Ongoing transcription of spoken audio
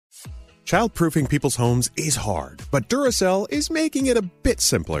Childproofing people's homes is hard, but Duracell is making it a bit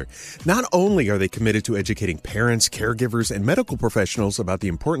simpler. Not only are they committed to educating parents, caregivers, and medical professionals about the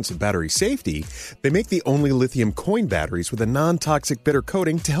importance of battery safety, they make the only lithium coin batteries with a non-toxic bitter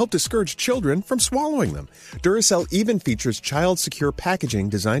coating to help discourage children from swallowing them. Duracell even features child-secure packaging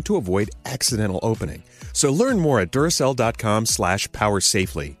designed to avoid accidental opening. So learn more at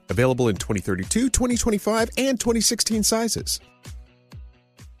Duracell.com/powersafely. Available in 2032, 2025, and 2016 sizes.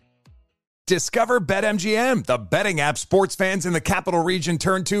 Discover BetMGM, the betting app sports fans in the capital region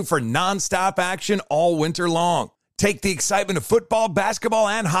turn to for nonstop action all winter long. Take the excitement of football, basketball,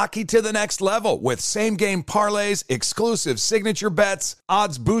 and hockey to the next level with same-game parlays, exclusive signature bets,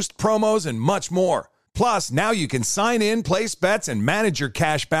 odds boost promos, and much more. Plus, now you can sign in, place bets, and manage your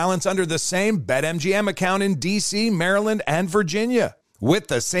cash balance under the same BetMGM account in D.C., Maryland, and Virginia. With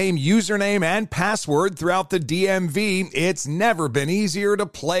the same username and password throughout the DMV, it's never been easier to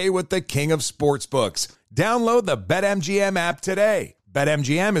play with the king of sportsbooks. Download the BetMGM app today.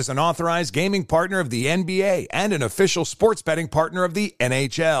 BetMGM is an authorized gaming partner of the NBA and an official sports betting partner of the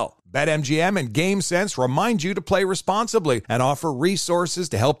NHL. BetMGM and GameSense remind you to play responsibly and offer resources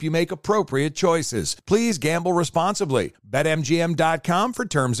to help you make appropriate choices. Please gamble responsibly. BetMGM.com for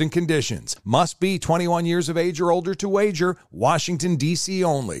terms and conditions. Must be 21 years of age or older to wager. Washington, D.C.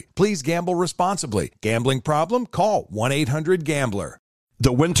 only. Please gamble responsibly. Gambling problem? Call 1-800-GAMBLER.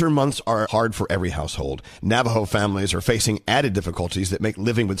 The winter months are hard for every household. Navajo families are facing added difficulties that make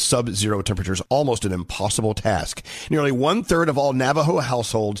living with sub-zero temperatures almost an impossible task. Nearly 1/3 of all Navajo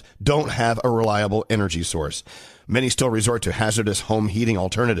households don't have a reliable energy source. Many still resort to hazardous home heating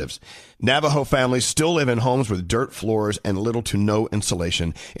alternatives. Navajo families still live in homes with dirt floors and little to no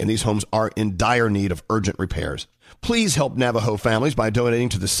insulation, and these homes are in dire need of urgent repairs. Please help Navajo families by donating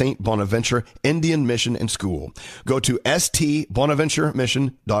to the St. Bonaventure Indian Mission and School. Go to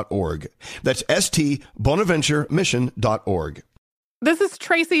stbonaventuremission.org. That's stbonaventuremission.org. This is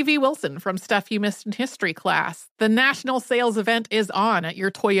Tracy V. Wilson from Stuff You Missed in History class. The national sales event is on at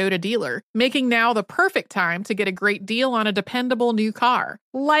your Toyota dealer, making now the perfect time to get a great deal on a dependable new car.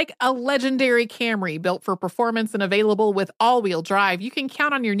 Like a legendary Camry built for performance and available with all-wheel drive, you can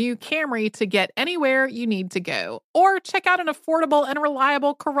count on your new Camry to get anywhere you need to go. Or check out an affordable and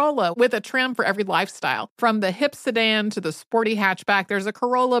reliable Corolla with a trim for every lifestyle. From the hip sedan to the sporty hatchback, there's a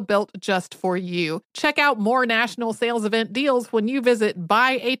Corolla built just for you. Check out more national sales event deals when you visit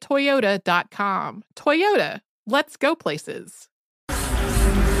buyatoyota.com. Toyota, let's go places.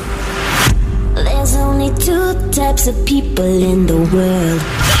 There's only two types of people in the world.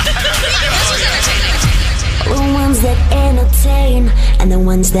 The ones that entertain and the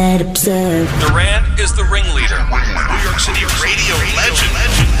ones that observe. Duran is the ringleader. New York City radio legend.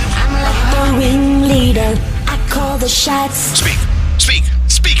 I'm like the ringleader. I call the shots. Speak,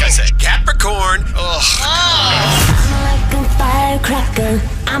 I said. Capricorn. Ugh. I'm like a firecracker.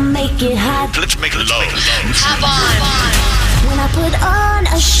 I make it hot. Let's make it low. Have on. When I put on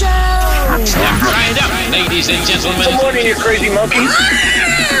a show. Step right up, ladies and gentlemen. Good morning, you crazy monkey.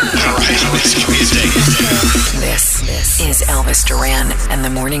 All right, let's give me a day. This is Elvis Duran and the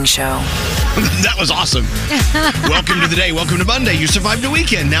Morning Show. That was awesome. Welcome to the day. Welcome to Monday. You survived a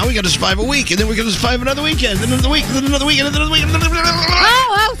weekend. Now we got to survive a week, and then we're going to survive another weekend, then another week, then another weekend, then another week.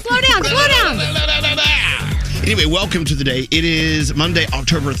 Oh, slow down. Anyway, welcome to the day. It is Monday,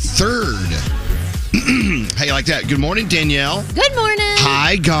 October 3rd. How you like that? Good morning, Danielle. Good morning.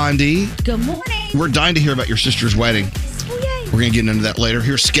 Hi, Gandhi. Good morning. We're dying to hear about your sister's wedding. Oh, yay. We're going to get into that later.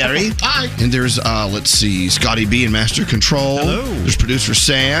 Here's Scary. Okay. Hi. And there's, let's see, Scotty B in Master Control. Hello. There's producer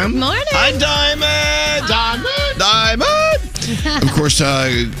Sam. Morning. Hi, Diamond. Of course,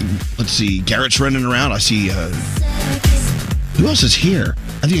 let's see, Garrett's running around. I see, who else is here?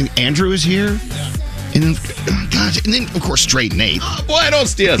 I think Andrew is here. And then, of course, Straight Nate.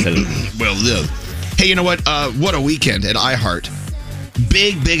 Buenos dias. Well, hey, you know what? What a weekend at iHeart.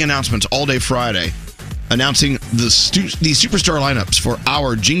 Big announcements all day Friday. Announcing the superstar lineups for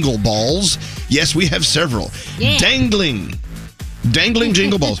our Jingle Balls. Yes, we have several. Yeah. Dangling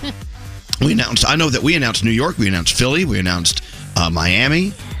Jingle Balls. We announced New York. We announced Philly. We announced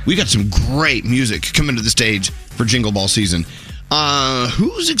Miami. We got some great music coming to the stage for Jingle Ball season.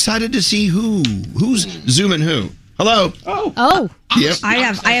 Who's excited to see who? Who's zooming who? Hello. Oh. Yep.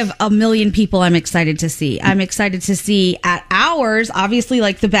 I have a million people I'm excited to see. I'm excited to see at ours, obviously,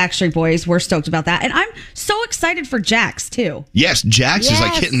 like the Backstreet Boys. We're stoked about that. And I'm so excited for Jax, too. Yes, Jax is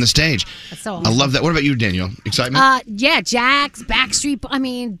like hitting the stage. That's so awesome. I love that. What about you, Daniel? Excitement? Yeah, Jax,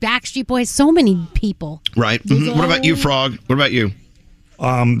 Backstreet Boys, so many people. Right. Mm-hmm. What about you, Frog? What about you?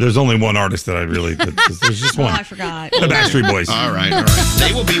 There's only one artist that I really. There's just one. I forgot. The Backstreet Boys. All right.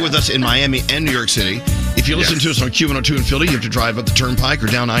 They will be with us in Miami and New York City. If you listen to us on Q102 in Philly, you have to drive up the Turnpike or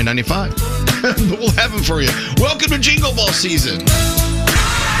down I-95. But we'll have them for you. Welcome to Jingle Ball season.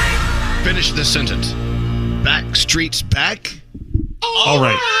 Finish this sentence. Backstreet's back. All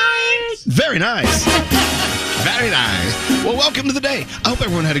right. Very nice. Very nice. Well, welcome to the day. I hope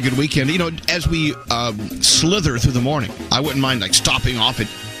everyone had a good weekend. You know, as we slither through the morning, I wouldn't mind stopping off at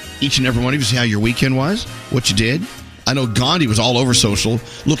each and every one of you to see how your weekend was, what you did. I know Gandhi was all over social,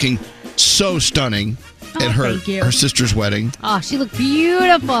 looking so stunning at her sister's wedding. Oh, she looked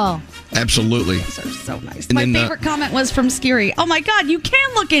beautiful. Absolutely. Those are so nice. And My then, favorite comment was from Scary. Oh my God, you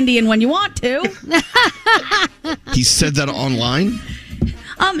can look Indian when you want to. He said that online?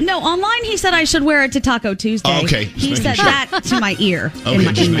 No, online he said I should wear it to Taco Tuesday. Oh, okay. He said that to my ear.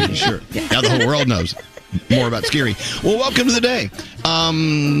 Okay, just making sure. Now the whole world knows more about Scary. Well, welcome to the day.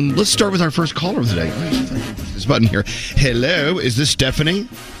 Let's start with our first caller of the day. This button here. Hello, is this Stephanie?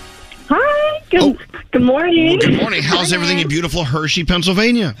 Hi. Good morning. Well, good morning. How's everything in beautiful Hershey,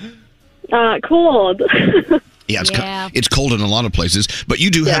 Pennsylvania? Cold. Yeah, it's cold in a lot of places, but you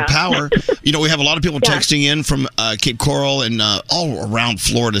do have power. You know, we have a lot of people texting in from Cape Coral and all around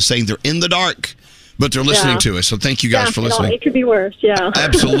Florida saying they're in the dark, but they're listening to us. So thank you guys for listening. It could be worse,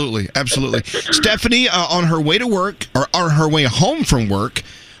 Absolutely. Stephanie, on her way to work, or on her way home from work,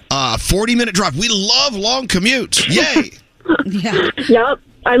 40-minute drive. We love long commutes. Yay! Yep.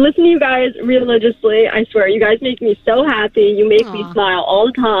 I listen to you guys religiously. I swear, you guys make me so happy. You make me smile all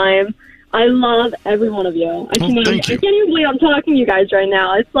the time. I love every one of you. I can't even believe I'm talking to you guys right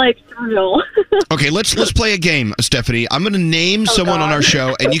now. It's like surreal. Okay, let's play a game, Stephanie. I'm going to name someone on our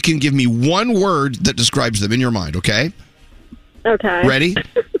show, and you can give me one word that describes them in your mind, okay? Okay. Ready?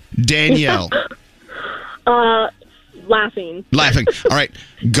 Danielle. Laughing. All right.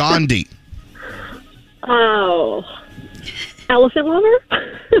 Gandhi. Oh. Elephant lover?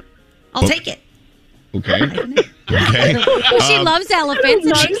 I'll take it. Okay. She loves elephants.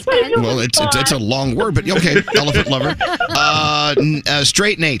 It makes sense. Well, it's a long word, but okay. Elephant lover.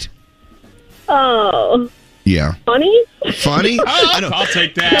 Straight Nate. Oh. Yeah. Funny? I know. I'll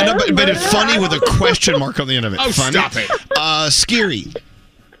take that. I know, but it's funny with a question mark on the end of it. Oh, funny. stop it. Scary.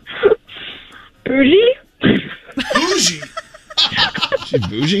 Bougie? Bougie. She's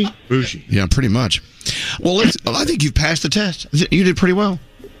bougie? Bougie. Yeah, pretty much. Well, I think you've passed the test. You did pretty well.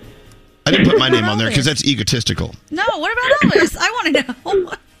 I didn't put my name on there because that's egotistical. No, what about Elvis? I want to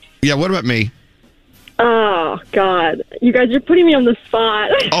know. Yeah, what about me? Oh, God. You guys are putting me on the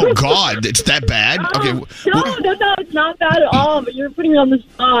spot. Oh, God. It's that bad? Okay. No, it's not bad at all, but you're putting me on the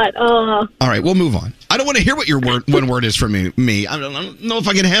spot. All right, we'll move on. I don't want to hear what your one word is from me. I don't know if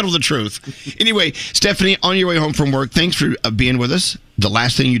I can handle the truth. Anyway, Stephanie, on your way home from work, thanks for being with us. The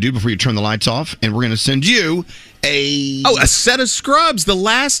last thing you do before you turn the lights off, and we're going to send you a set of scrubs. The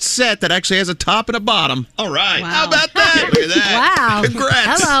last set that actually has a top and a bottom. All right. Wow. How about that? Look at that. Wow.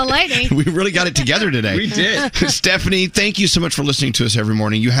 Congrats. Hello, lady. We really got it together today. We did. Stephanie, thank you so much for listening to us every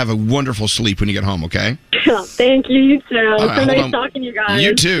morning. You have a wonderful sleep when you get home, okay? Thank you. You too. All right, so nice on. talking to you guys.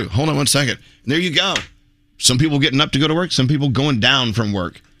 You too. Hold on one second. There you go. Some people getting up to go to work. Some people going down from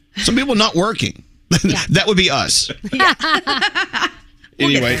work. Some people not working. That would be us.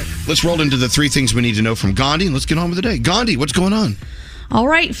 Anyway, let's roll into the 3 things we need to know from Gandhi, and let's get on with the day. Gandhi, what's going on? All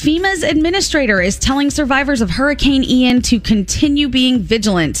right, FEMA's administrator is telling survivors of Hurricane Ian to continue being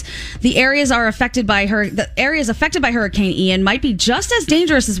vigilant. The areas affected by Hurricane Ian might be just as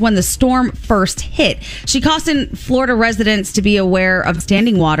dangerous as when the storm first hit. She cautioned Florida residents to be aware of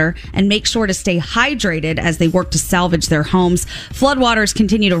standing water and make sure to stay hydrated as they work to salvage their homes. Floodwaters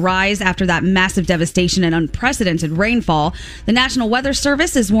continue to rise after that massive devastation and unprecedented rainfall. The National Weather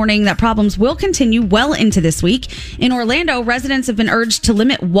Service is warning that problems will continue well into this week. In Orlando, residents have been urged to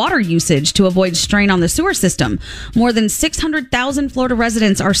limit water usage to avoid strain on the sewer system. More than 600,000 Florida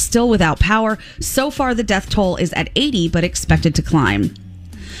residents are still without power. So far, the death toll is at 80, but expected to climb.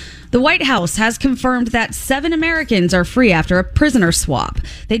 The White House has confirmed that 7 Americans are free after a prisoner swap.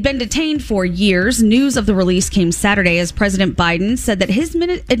 They'd been detained for years. News of the release came Saturday as President Biden said that his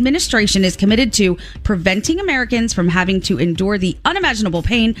administration is committed to preventing Americans from having to endure the unimaginable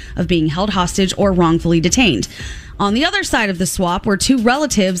pain of being held hostage or wrongfully detained. On the other side of the swap were 2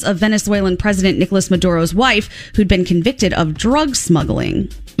 relatives of Venezuelan President Nicolas Maduro's wife, who'd been convicted of drug smuggling.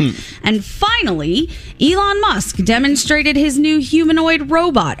 And finally, Elon Musk demonstrated his new humanoid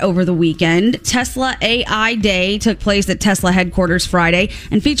robot over the weekend. Tesla AI Day took place at Tesla headquarters Friday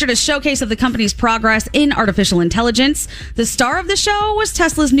and featured a showcase of the company's progress in artificial intelligence. The star of the show was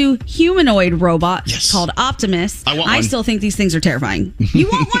Tesla's new humanoid robot called Optimus. I want I one. still think these things are terrifying. You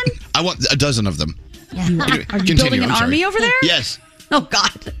want one? I want a dozen of them. Are you building an army over there? Yes. Oh,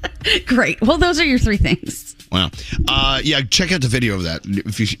 God. Great. Well, those are your 3 things. Wow. Yeah, check out the video of that.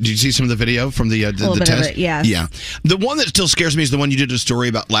 Did you see some of the video from the little bit test? of it, yes. Yeah. The one that still scares me is the one you did a story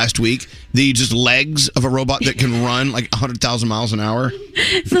about last week. The just legs of a robot that can run like 100,000 miles an hour.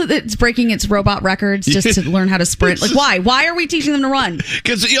 So it's breaking its robot records just to learn how to sprint. Like, why? Why are we teaching them to run?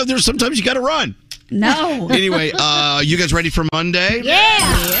 Because there's sometimes you got to run. No. Anyway, you guys ready for Monday? Yeah.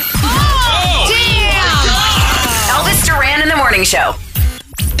 Oh, damn. Elvis Duran in the Morning Show.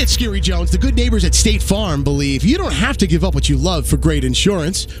 It's Scary Jones. The good neighbors at State Farm believe you don't have to give up what you love for great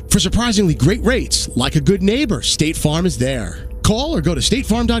insurance. For surprisingly great rates, like a good neighbor, State Farm is there. Call or go to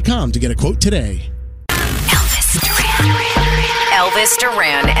statefarm.com to get a quote today. Elvis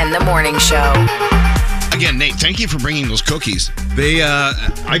Duran and the Morning Show. Again, Nate, thank you for bringing those cookies. They,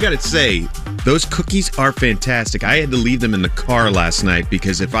 I gotta say, those cookies are fantastic. I had to leave them in the car last night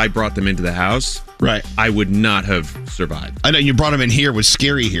because if I brought them into the house, right, I would not have survived. I know you brought them in here with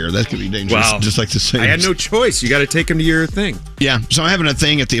Scary here. That could be dangerous. Wow. Just like the same. I had no choice. You got to take them to your thing. Yeah. So I'm having a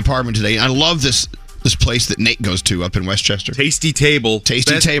thing at the apartment today. I love this place that Nate goes to up in Westchester. Tasty Table.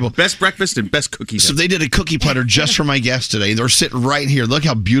 Best breakfast and best cookies. So they did a cookie platter just for my guests today. They're sitting right here. Look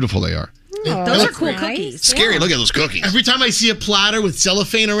how beautiful they are. Those are cool cookies. Scary. Look at those cookies. Every time I see a platter with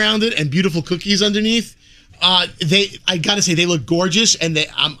cellophane around it and beautiful cookies underneath, I gotta say they look gorgeous, and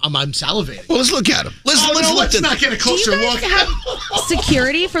I'm salivating. Well, let's look at them. Let's not get a closer look. Do you guys have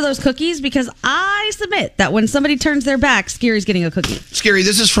security for those cookies? Because I submit that when somebody turns their back, Scary's getting a cookie. Scary,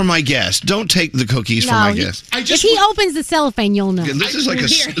 this is from my guest. Don't take the cookies from my guest. If he opens the cellophane, you'll know. This is like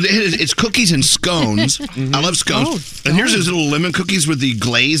it's cookies and scones. I love scones. And here's those little lemon cookies with the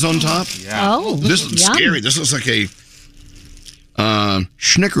glaze on top. Yeah. Oh, this is yum. Scary. This looks like a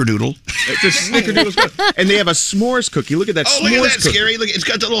snickerdoodle. It's a snickerdoodle. And they have a s'mores cookie. Look at that s'mores look at that, cookie. Scary. Look, it's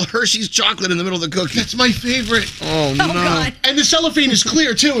got the little Hershey's chocolate in the middle of the cookie. That's my favorite. Oh, no. God. And the cellophane is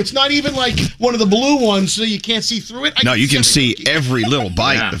clear, too. It's not even like one of the blue ones, so you can't see through it. No, you can see every little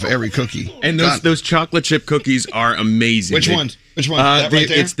bite of every cookie. And those chocolate chip cookies are amazing. Which ones? Which one? That right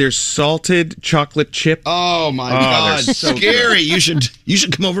there? It's their salted chocolate chip. Oh my God! So Scary. You should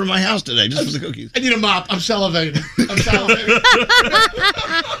come over to my house today just for the cookies. I need a mop. I'm salivating.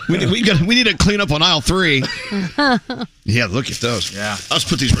 We need to clean up on aisle 3. Yeah, look at those. Yeah, let's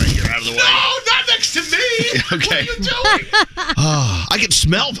put these right here out of the way. No, not next to me. Okay. What are you doing? Oh, I can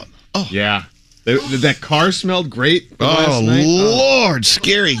smell them. Oh yeah. That car smelled great. Oh, Lord,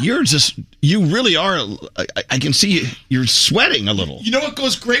 Scary. You really are. I can see you're sweating a little. You know what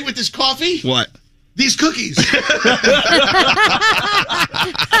goes great with this coffee? What? These cookies. It's the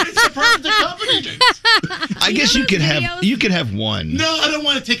perfect accompaniment. I guess you could have one. No, I don't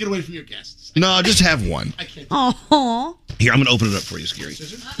want to take it away from your guests. No, just have one. I can't. Oh. Here, I'm going to open it up for you, Scary.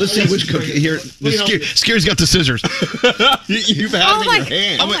 Let's see which cookie. Here, Scary's got the scissors. You've had them in your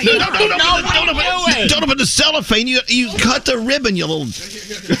hand. Don't open the cellophane. You cut the ribbon, you little...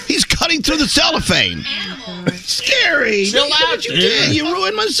 He's cutting through the cellophane. Scary. Chill out. What you did? You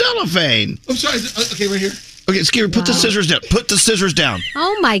ruined my cellophane. I'm sorry. Okay, right here. Okay, Scary, put the scissors down. Put the scissors down.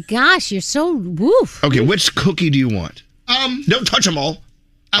 Oh my gosh, you're so woof. Okay, which cookie do you want? Don't touch them all.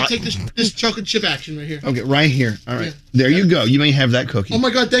 I'll take this chocolate chip action right here. Okay, right here. All right. Yeah. There you go. You may have that cookie. Oh my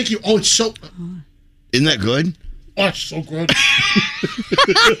God, thank you. Oh, it's so... Isn't that good? Oh, it's so good.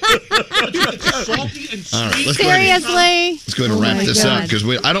 It's salty and sweet. All right, Seriously? Let's go ahead and wrap this up because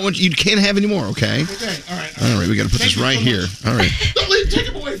I don't want you can't have any more, okay? Okay, all right. All right, we got to put this right here. All right. Don't take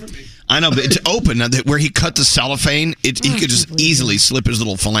him away from me. I know, but it's open. Now, where he cut the cellophane, he could just easily slip his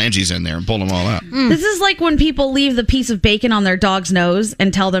little phalanges in there and pull them all out. This is like when people leave the piece of bacon on their dog's nose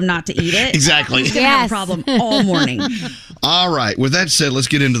and tell them not to eat it. Exactly. He's going to have a problem all morning. All right. With that said, let's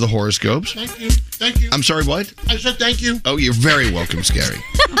get into the horoscopes. Thank you. Thank you. I'm sorry, what? I said thank you. Oh, you're very welcome, Scary.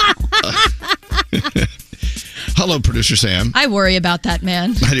 Hello, producer Sam. I worry about that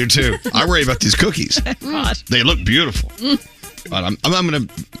man. I do too. I worry about these cookies. God. They look beautiful. But I'm going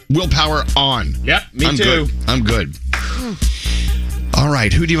to willpower on. Yep, me I'm too. Good. I'm good. All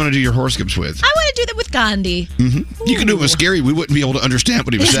right, who do you want to do your horoscopes with? I want to do that with Gandhi. Mm-hmm. You can do it with Scary. We wouldn't be able to understand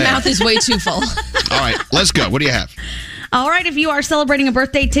what he was His saying. mouth is way too full. All right, let's go. What do you have? All right, if you are celebrating a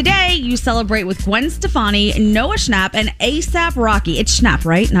birthday today, you celebrate with Gwen Stefani, Noah Schnapp, and A$AP Rocky. It's Schnapp,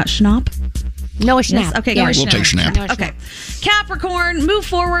 right? Not Schnapp? Noah Schnapp. Yes? Okay, yeah. Noah We'll take Schnapp. Okay. Capricorn, move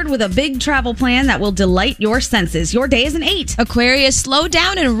forward with a big travel plan that will delight your senses. Your day is an 8. Aquarius, slow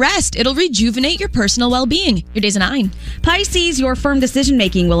down and rest. It'll rejuvenate your personal well-being. Your day's a 9. Pisces, your firm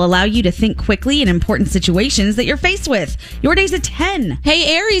decision-making will allow you to think quickly in important situations that you're faced with. Your day's a 10.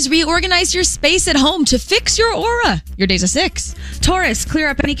 Hey, Aries, reorganize your space at home to fix your aura. Your day's a 6. Taurus, clear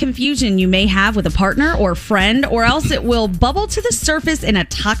up any confusion you may have with a partner or friend, or else it will bubble to the surface in a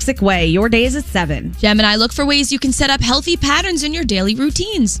toxic way. Your day is a 7. Gemini, look for ways you can set up healthy patterns in your daily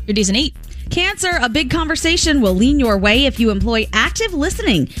routines. Your day's an 8. Cancer, a big conversation will lean your way if you employ active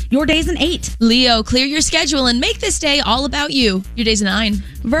listening. Your day's an 8. Leo, clear your schedule and make this day all about you. Your day's a 9.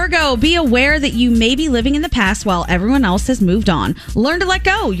 Virgo, be aware that you may be living in the past while everyone else has moved on. Learn to let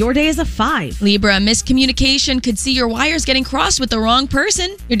go. Your day is a 5. Libra, miscommunication could see your wires getting crossed with the wrong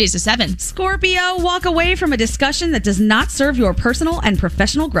person. Your day's a 7. Scorpio, walk away from a discussion that does not serve your personal and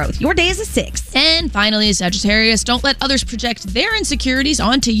professional growth. Your day is a 6. And finally, Sagittarius, don't let others project their insecurities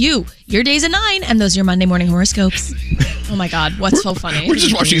onto you. Your day's a 9, and those are your Monday morning horoscopes. Oh my God, what's so funny? We're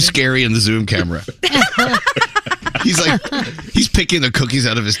just watching Scary in the Zoom camera. He's picking the cookies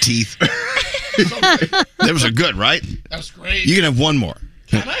out of his teeth. Those are good, right? That's great. You can have one more.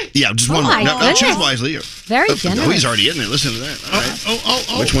 Can I? Yeah, just one more. No, choose wisely. Very generous. Oh, he's already in there. Listen to that. All right.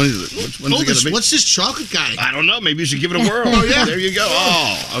 Oh. Which one is it? Which one's it going to be? What's this chocolate guy? I don't know. Maybe you should give it a whirl. Oh, yeah. There you go.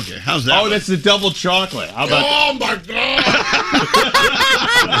 Oh, okay. How's that? Oh, that's the double chocolate. How about Oh, my God.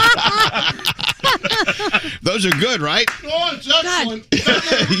 Those are good, right? Oh, it's excellent.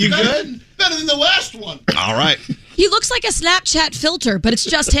 You good? Better than the last one. All right. He looks like a Snapchat filter, but it's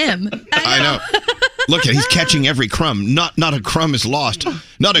just him. I know. Look, he's catching every crumb. Not a crumb is lost.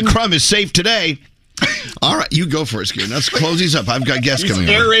 Not a crumb is safe today. All right, you go for it, Scary. Let's close these up. I've got guests coming.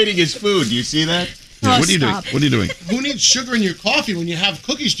 He's aerating his food. Do you see that? Yeah, what are you doing? What are you doing? Who needs sugar in your coffee when you have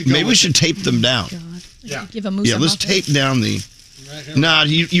cookies to go Maybe we with? should tape them down. Yeah. Give a moose Yeah, a let's muffin. tape down the. Nah,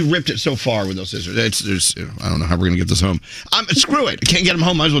 you ripped it so far with those scissors. I don't know how we're gonna get this home. Screw it. Can't get them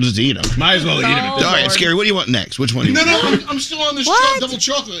home. Might as well just eat them. Might as well eat them. All right, Scary. What do you want next? Which one? Do you No, want? I'm still on this double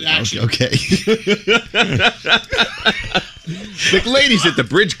chocolate action. Okay. The ladies at the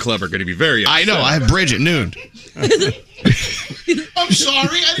Bridge Club are going to be very upset. I know. I have bridge at noon. I'm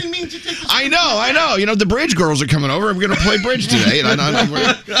sorry. I didn't mean to take this. I know. You know, the bridge girls are coming over. We're going to play bridge today. And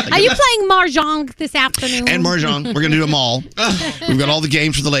Are you playing Mahjong this afternoon? And Mahjong. We're going to do them all. We've got all the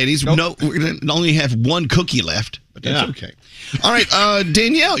games for the ladies. No, we're going to only have one cookie left, but that's okay. All right,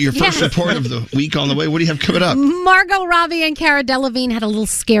 Danielle, your first report of the week on the way. What do you have coming up? Margot Robbie and Cara Delevingne had a little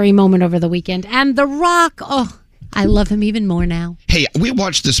scary moment over the weekend. And The Rock, I love him even more now. Hey, we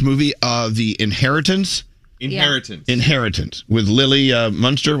watched this movie, The Inheritance. Inheritance with Lily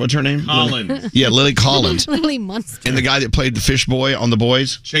Munster. What's her name? Collins. Yeah, Lily Collins. Lily Munster. And the guy that played the fish boy on The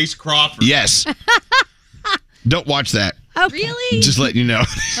Boys. Chase Crawford. Yes. Don't watch that. Oh, really? Just letting you know.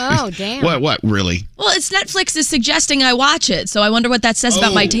 Oh, damn. What, really? Well, it's Netflix is suggesting I watch it, so I wonder what that says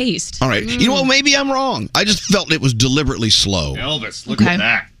about my taste. All right. You know what? Maybe I'm wrong. I just felt it was deliberately slow. Elvis, look at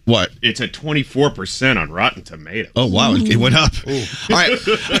that. What? It's at 24% on Rotten Tomatoes. Oh, wow. It went up. All right.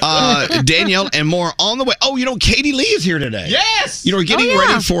 Danielle and more on the way. Oh, you know, Katie Lee is here today. Yes. You know, we're getting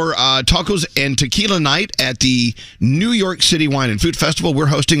ready for tacos and tequila night at the New York City Wine and Food Festival. We're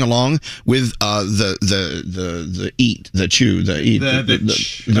hosting along with what's the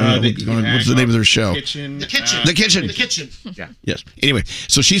name of their show? The Kitchen. Yeah. Yes. Anyway,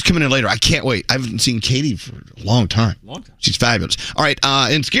 so she's coming in later. I can't wait. I haven't seen Katie for a long time. She's fabulous. All right.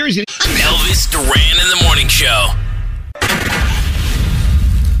 And Scary's getting... Elvis Duran in the Morning Show.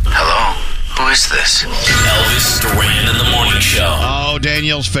 Hello? Who is this? Elvis Duran in the Morning Show. Oh,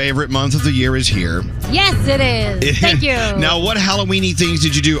 Danielle's favorite month of the year is here. Yes, it is. Thank you. Now, what Halloween-y things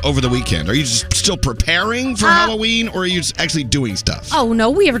did you do over the weekend? Are you just still preparing for Halloween, or are you just actually doing stuff? Oh, no,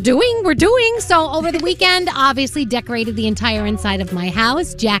 we're doing. So over the weekend, obviously decorated the entire inside of my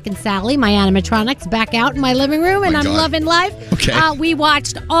house. Jack and Sally, my animatronics, back out in my living room, and I'm loving life. Okay. We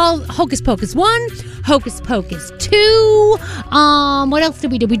watched all Hocus Pocus 1, Hocus Pocus 2. What else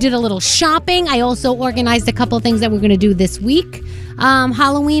did we do? We did a little shopping. I also organized a couple of things that we're going to do this week,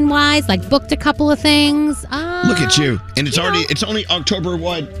 Halloween-wise, like booked a couple of things. Look at you. And it's only October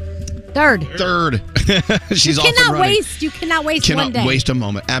what? 3rd. She's off and running. You cannot waste one day. Cannot waste a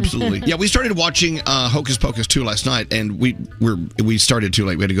moment. Absolutely. Yeah, we started watching Hocus Pocus 2 last night, and we started too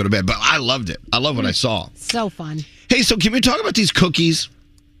late. We had to go to bed, but I loved it. I love what I saw. So fun. Hey, so can we talk about these cookies?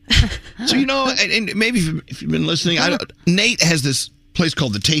 So, you know, and maybe if you've been listening, Nate has this place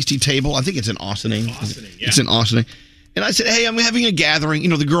called the Tasty Table. I think it's in Austining. It's in Austining. And I said, hey, I'm having a gathering. You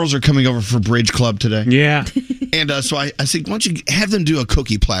know, the girls are coming over for Bridge Club today. Yeah. And so I said, why don't you have them do a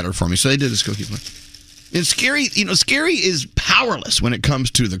cookie platter for me? So they did this cookie platter. And Scary is powerless when it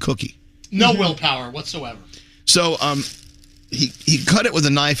comes to the cookie. No willpower whatsoever. So he cut it with a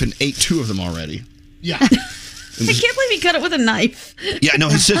knife and ate 2 of them already. Yeah. I can't believe he cut it with a knife. Yeah, no,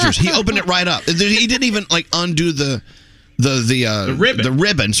 his scissors. He opened it right up. He didn't even undo the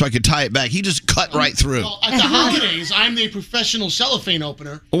ribbon so I could tie it back. He just cut right through. Well, at the holidays, I'm the professional cellophane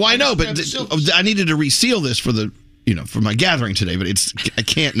opener. Well, I know, but I needed to reseal this for for my gathering today, but I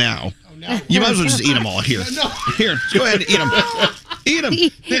can't now. You might as well just eat them all here. No. Here, go ahead and eat them. Eat them.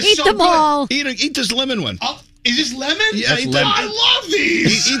 Eat them all. Eat this lemon one. Oh, is this lemon? Yeah, eat lemon. I love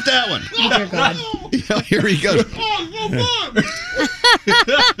these. Eat that one. Oh, dear God. Yeah, here he goes.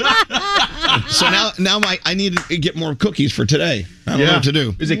 So now I need to get more cookies for today. I don't know what to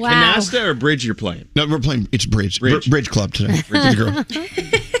do. Is it canasta or bridge you're playing? No, we're playing. It's bridge. Bridge club today. Bridge girl.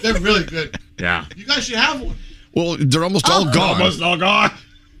 They're really good. Yeah. You guys should have one. Well, they're almost all gone. Almost all gone.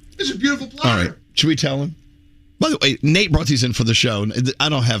 It's a beautiful platter. All right. Should we tell him? By the way, Nate brought these in for the show. I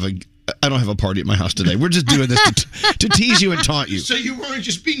don't have a party at my house today. We're just doing this to tease you and taunt you. So you weren't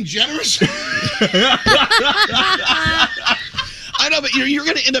just being generous? I know, but you're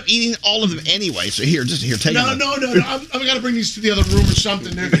going to end up eating all of them anyway. So here, take them. No. I'm going to bring these to the other room or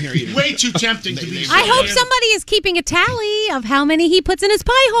something. They're way too tempting to be. I hope somebody is keeping a tally of how many he puts in his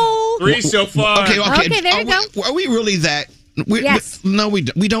pie hole. 3 so far. Okay, there you go. Are we really that? Yes. No, we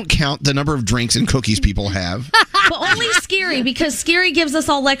don't count the number of drinks and cookies people have. But only Scary, because Scary gives us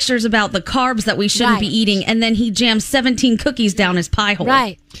all lectures about the carbs that we shouldn't be eating, and then he jams 17 cookies down his pie hole.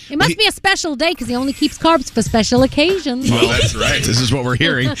 Right. It must be a special day because he only keeps carbs for special occasions. Well, that's right. This is what we're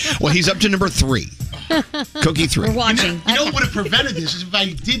hearing. Well, he's up to number 3. Cookie 3. We're watching. You know what would have prevented this is if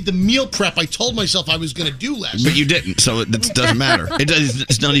I did the meal prep I told myself I was going to do less. But you didn't, so it doesn't matter.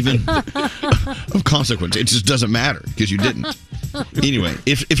 It's not even of consequence. It just doesn't matter because you didn't. Anyway,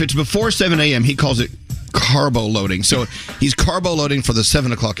 if it's before 7 a.m., he calls it carbo loading. So he's carbo loading for the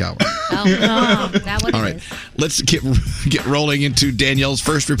 7 o'clock hour. Oh, no. That what All right, let's get rolling into Danielle's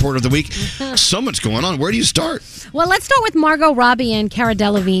first report of the week. So much going on. Where do you start? Well, let's start with Margot Robbie and Cara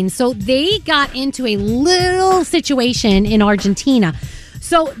Delevingne. So they got into a little situation in Argentina.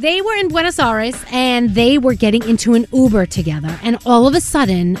 So they were in Buenos Aires and they were getting into an Uber together. And all of a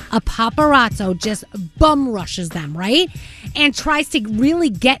sudden, a paparazzo just bum rushes them, right? And tries to really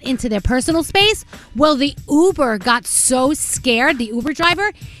get into their personal space. Well, the Uber got so scared, the Uber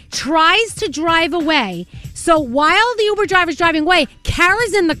driver tries to drive away. So while the Uber driver's driving away,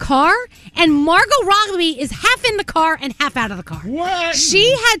 Cara's in the car and Margot Robbie is half in the car and half out of the car. What?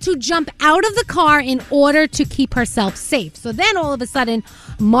 She had to jump out of the car in order to keep herself safe. So then all of a sudden,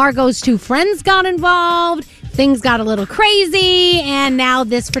 Margot's 2 friends got involved. Things got a little crazy. And now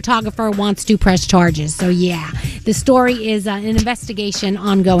this photographer wants to press charges. So yeah, the story is an investigation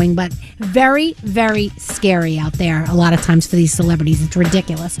ongoing, but very, very scary out there a lot of times for these celebrities. It's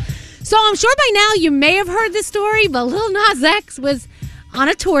ridiculous. So I'm sure by now you may have heard this story, but Lil Nas X was on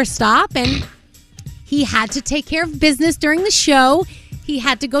a tour stop and he had to take care of business during the show. He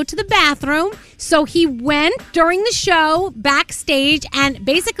had to go to the bathroom. So he went during the show backstage and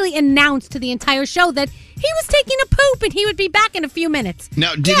basically announced to the entire show that he was taking a poop and he would be back in a few minutes.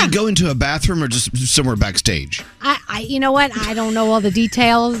 Now, did he go into a bathroom or just somewhere backstage? You know what? I don't know all the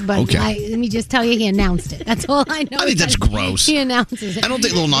details, but Okay. let me just tell you, he announced it. That's all I know. I think that's gross. He announces it. I don't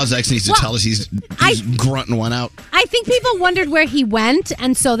think Lil Nas X needs to tell us he's grunting one out. I think people wondered where he went,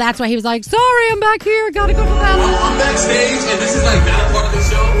 and so that's why he was like, sorry, I'm back here. Gotta go to the bathroom. I'm backstage, and this is like that part of the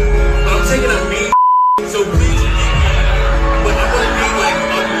show, but I'm taking a mean so please. But I want to be like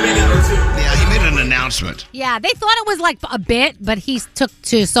a minute or 2. Yeah, he made an announcement. Yeah, they thought it was like a bit, but he took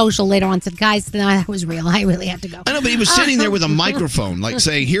to social later on and said, guys, no, that was real. I really had to go. I know, but he was sitting there with a microphone, like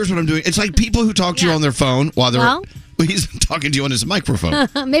saying, here's what I'm doing. It's like people who talk to you on their phone while they're... Well, he's talking to you on his microphone.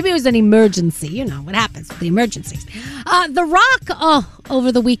 Maybe it was an emergency. You know what happens with the emergencies. The Rock,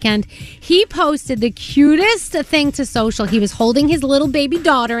 over the weekend, he posted the cutest thing to social. He was holding his little baby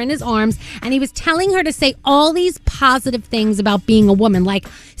daughter in his arms, and he was telling her to say all these positive things about being a woman, like,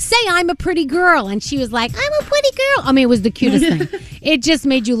 say I'm a pretty girl. And she was like, I'm a pretty girl. I mean, it was the cutest thing. It just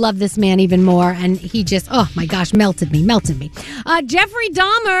made you love this man even more. And he just, oh my gosh, melted me. Jeffrey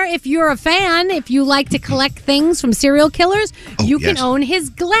Dahmer, if you're a fan, if you like to collect things from serial serial killers, you can yes. own his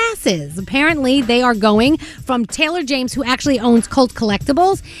glasses. Apparently, they are going from Taylor James, who actually owns Colt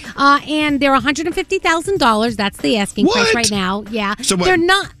Collectibles, and they're $150,000. That's the asking price right now. Yeah, So what, they're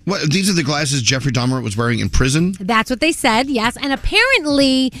not. What, these are the glasses Jeffrey Dahmer was wearing in prison? That's what they said, yes. And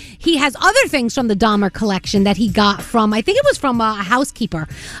apparently, he has other things from the Dahmer collection that he got from, I think it was from a housekeeper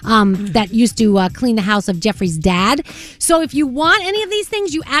that used to clean the house of Jeffrey's dad. So if you want any of these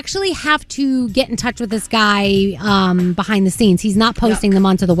things, you actually have to get in touch with this guy behind the scenes. He's not posting them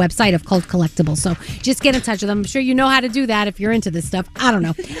onto the website of Colt Collectibles. So just get in touch with him. I'm sure you know how to do that if you're into this stuff. I don't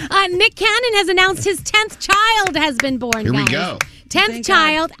know. Nick Cannon has announced his 10th child has been born. Here we guys. go. 10th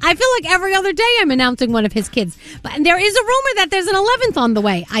child. I feel like every other day I'm announcing one of his kids. But there is a rumor that there's an 11th on the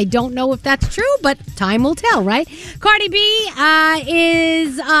way. I don't know if that's true, but time will tell, right? Cardi B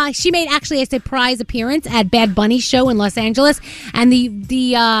she made actually a surprise appearance at Bad Bunny's show in Los Angeles. And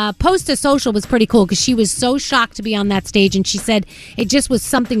the post to social was pretty cool because she was so shocked to be on that stage. And she said it just was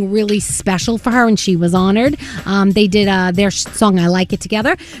something really special for her and she was honored. They did their song I Like It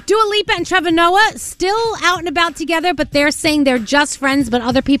together. Dua Lipa and Trevor Noah still out and about together, but they're saying they're just friends, but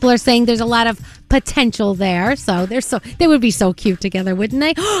other people are saying there's a lot of potential there. So they would be so cute together, wouldn't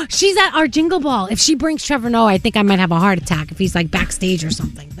they? She's at our Jingle Ball. If she brings Trevor Noah, I think I might have a heart attack if he's like backstage or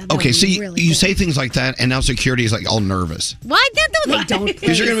something. That Okay, would so be you, really you cool. say things like that, and now security is like all nervous. Why? No, they don't.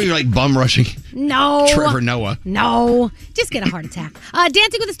 Because you're going to be like bum rushing No. Trevor Noah. No. Just get a heart attack.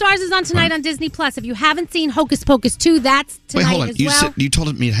 Dancing with the Stars is on tonight on Disney Plus. If you haven't seen Hocus Pocus 2, that's tonight Wait, hold on. as You well. said you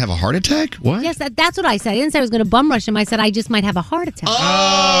told me to have a heart attack? What? Yes, that's what I said. I didn't say I was going to bum rush him. I said I just might have a heart attack.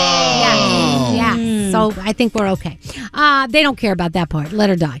 Oh. Yeah. So I think we're okay. They don't care about that part. Let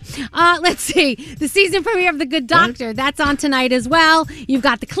her die. Let's see. The season premiere of The Good Doctor, that's on tonight as well. You've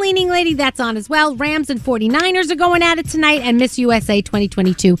got The Cleaning Lady, that's on as well. Rams and 49ers are going at it tonight. And Miss USA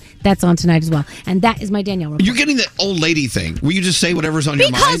 2022, that's on tonight as well. And that is my Danielle report. You're getting that old lady thing. Will you just say whatever's on your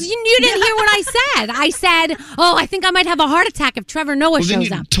mind? Because you didn't hear what I said. I said, I think I might have a heart attack if Trevor Noah Well, then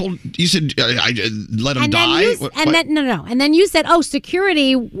shows up. you said I let him And then die? And then you said,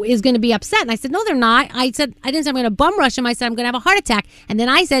 security is going to be upset. And I said, no, they're not. I didn't say I'm going to bum rush him. I said I'm going to have a heart attack. And then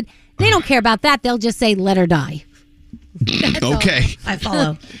I said, they don't care about that. They'll just say, let her die. Okay. I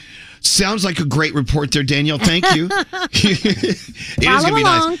follow. Sounds like a great report there, Danielle. Thank you. It is going to be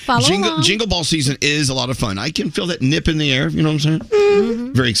nice. Follow along. Jingle Ball season is a lot of fun. I can feel that nip in the air. You know what I'm saying?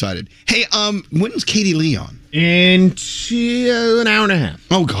 Mm-hmm. Very excited. Hey, when's Katie Lee on? In an hour and a half.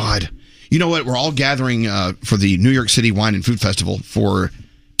 Oh, God. You know what? We're all gathering for the New York City Wine and Food Festival for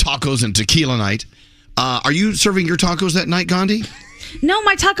tacos and tequila night. Are you serving your tacos that night, Gandhi? No,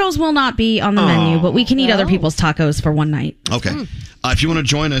 my tacos will not be on the menu, but we can eat other people's tacos for one night. Okay. If you want to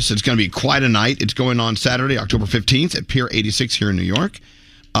join us, it's going to be quite a night. It's going on Saturday, October 15th at Pier 86 here in New York.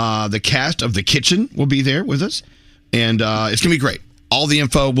 The cast of The Kitchen will be there with us, and it's going to be great. All the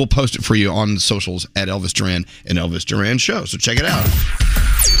info, we'll post it for you on the socials at Elvis Duran and Elvis Duran Show. So check it out.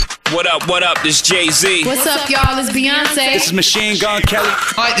 What up? This Jay-Z. What's up, y'all? It's Beyonce. This is Machine Gun Kelly.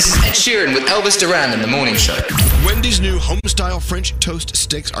 Hi, this is Ed Sheeran with Elvis Duran in the Morning Show. Wendy's new home-style French toast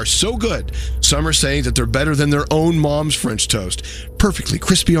sticks are so good. Some are saying that they're better than their own mom's French toast. Perfectly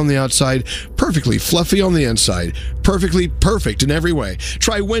crispy on the outside, perfectly fluffy on the inside, perfectly perfect in every way.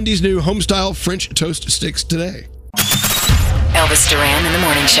 Try Wendy's new home-style French toast sticks today. Elvis Duran in the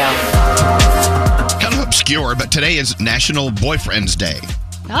Morning Show. Kind of obscure, but today is National Boyfriend's Day.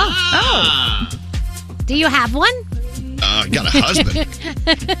 Oh. Do you have one? Got a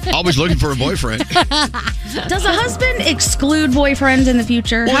husband. Always looking for a boyfriend. Does a husband exclude boyfriends in the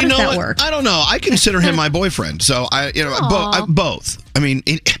future? Well, How does that what? work? I don't know. I consider him my boyfriend. So both. I mean,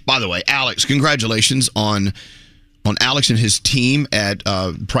 by the way, Alex, congratulations on Alex and his team at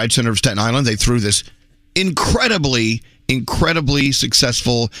Pride Center of Staten Island. They threw this incredibly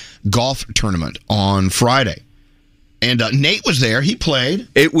successful golf tournament on Friday. And Nate was there. He played.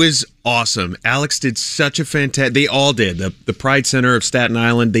 It was awesome. Alex did such a fantastic... They all did. The Pride Center of Staten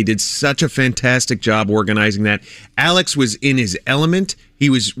Island, they did such a fantastic job organizing that. Alex was in his element. He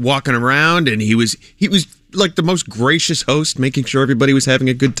was walking around, and he was like the most gracious host, making sure everybody was having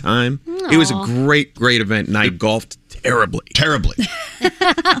a good time. Aww. It was a great event, and I golfed terribly. Terribly.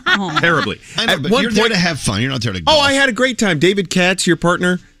 I know, but you're there to have fun. You're not there to golf. Oh, I had a great time. David Katz, your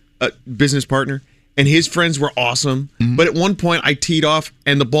partner, business partner, and his friends were awesome. Mm-hmm. But at one point, I teed off,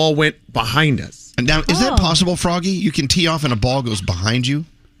 and the ball went behind us. And now, is that possible, Froggy? You can tee off, and a ball goes behind you?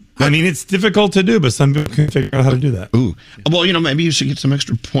 I mean, it's difficult to do, but some people can figure out how to do that. Ooh. Well, maybe you should get some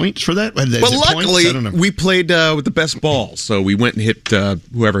extra points for that. Well, luckily, we played with the best ball, so we went and hit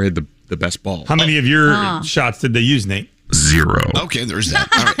whoever had the best ball. How many of your shots did they use, Nate? 0. Okay, there's that.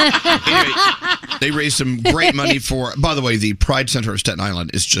 All right. Anyway, they raised some great money for, by the way, the Pride Center of Staten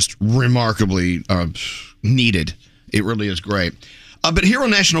Island is just remarkably needed. It really is great. But here on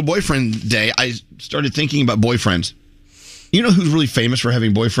National Boyfriend Day, I started thinking about boyfriends. You know who's really famous for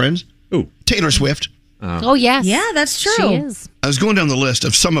having boyfriends? Ooh. Taylor Swift. Oh, yes. Yeah, that's true. She is. I was going down the list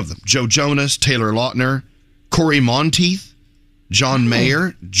of some of them. Joe Jonas, Taylor Lautner, Corey Monteith, John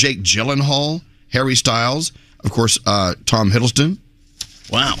Mayer, Jake Gyllenhaal, Harry Styles, of course, Tom Hiddleston.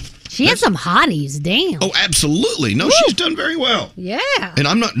 Wow. She has some hotties, damn. Oh, absolutely. No, she's done very well. Yeah. And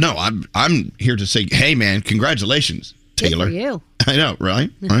I'm here to say, hey, man, congratulations, Taylor. Good for you. I know, right?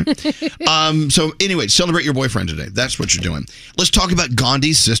 So anyway, celebrate your boyfriend today. That's what you're doing. Let's talk about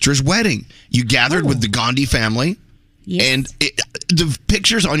Gandhi's sister's wedding. You gathered with the Gandhi family. Yes. And the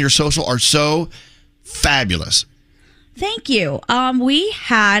pictures on your social are so fabulous. Thank you. We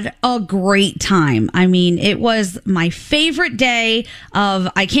had a great time. I mean, it was my favorite day of,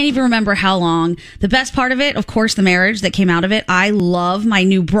 I can't even remember how long. The best part of it, of course, the marriage that came out of it. I love my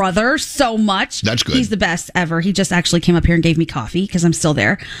new brother so much. That's good. He's the best ever. He just actually came up here and gave me coffee because I'm still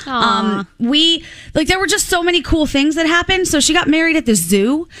there. Aw. There were just so many cool things that happened. So she got married at the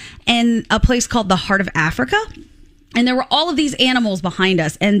zoo in a place called the Heart of Africa. And there were all of these animals behind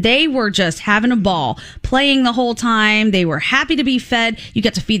us, and they were just having a ball, playing the whole time. They were happy to be fed. You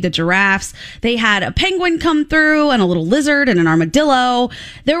got to feed the giraffes. They had a penguin come through and a little lizard and an armadillo.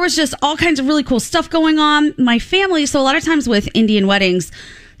 There was just all kinds of really cool stuff going on. My family, so a lot of times with Indian weddings,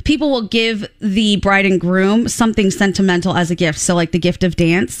 people will give the bride and groom something sentimental as a gift. So like the gift of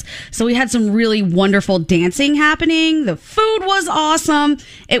dance. So we had some really wonderful dancing happening. The food was awesome.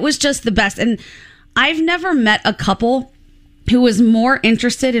 It was just the best. And I've never met a couple who was more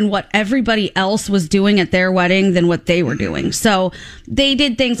interested in what everybody else was doing at their wedding than what they were doing. So they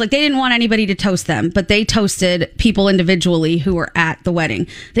did things like they didn't want anybody to toast them, but they toasted people individually who were at the wedding.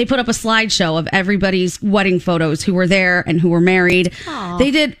 They put up a slideshow of everybody's wedding photos who were there and who were married. Aww.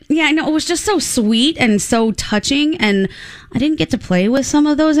 They did. Yeah, I know. It was just so sweet and so touching. And I didn't get to play with some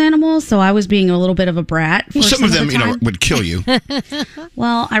of those animals, so I was being a little bit of a brat. Well, some of them, would kill you.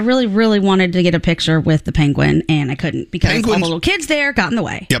 Well, I really, really wanted to get a picture with the penguin, and I couldn't because all the little kids there got in the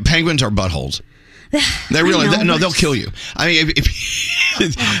way. Yeah, penguins are buttholes. They really, they'll kill you. I mean,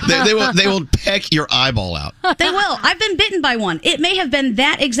 they will peck your eyeball out. They will. I've been bitten by one. It may have been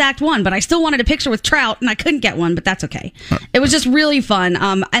that exact one, but I still wanted a picture with trout, and I couldn't get one, but that's okay. It was just really fun.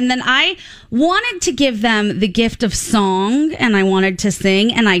 And then I wanted to give them the gift of song, and I wanted to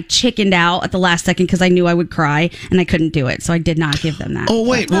sing, and I chickened out at the last second because I knew I would cry, and I couldn't do it, so I did not give them that. Oh,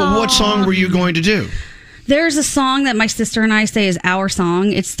 wait. Well, what song were you going to do? There's a song that my sister and I say is our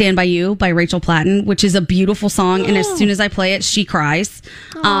song. It's Stand By You by Rachel Platten, which is a beautiful song. And as soon as I play it, she cries.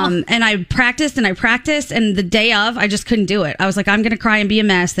 And I practiced, and the day of, I just couldn't do it. I was like, I'm going to cry and be a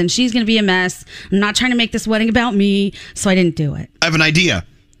mess. Then she's going to be a mess. I'm not trying to make this wedding about me. So I didn't do it. I have an idea.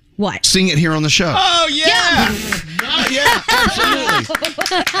 What? Sing it here on the show. Oh, yeah. Yeah, absolutely.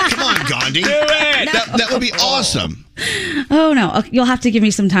 Come on, Gandhi. Do it. That would be awesome. Oh, no. You'll have to give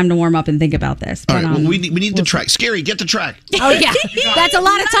me some time to warm up and think about this. All right, well, we need the track. Scary, get the track. Oh, yeah. That's a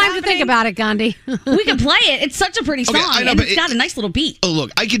lot of time to think about it, Gandhi. We can play it. It's such a pretty song. Okay, I know, and but it's got a nice little beat. Oh,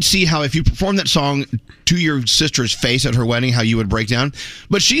 look, I could see how if you perform that song to your sister's face at her wedding, how you would break down.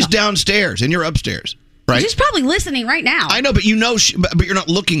 But she's downstairs, and you're upstairs, right? She's probably listening right now. I know, but but you're not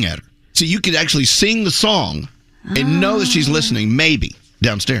looking at her. So you could actually sing the song and know that she's listening, maybe,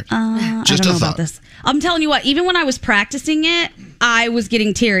 downstairs. Just I don't know a thought. about this. I'm telling you what, even when I was practicing it, I was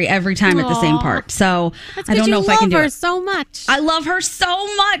getting teary every time at the same part. So I don't know if I can do it. You love her so much. I love her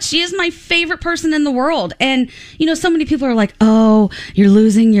so much. She is my favorite person in the world. And, so many people are like, oh, you're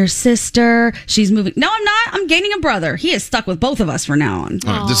losing your sister. She's moving. No, I'm not. I'm gaining a brother. He is stuck with both of us from now on.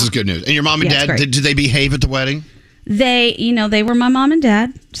 All right, this is good news. And your mom and dad, did they behave at the wedding? They were my mom and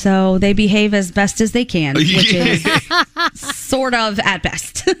dad, so they behave as best as they can, which is sort of at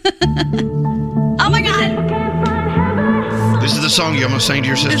best. Oh my God! This is the song you almost sang to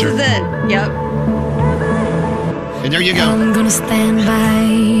your sister? This is it. Yep. And there you go. I'm gonna stand by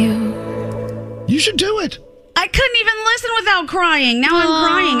you. You should do it. I couldn't even listen without crying. Now I'm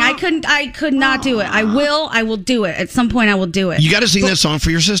crying. I could not do it. I will do it. At some point I will do it. You got to sing that song for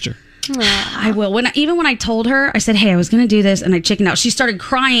your sister. I will. Even when I told her, I said, hey, I was going to do this, and I chickened out. She started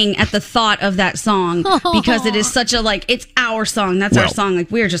crying at the thought of that song because it is such it's our song. That's our song. Like,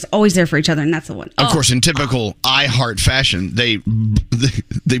 we are just always there for each other, and that's the one. Of course, in typical I Heart fashion, they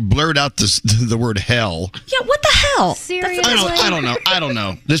blurred out the word hell. Yeah, what the hell? Seriously? I don't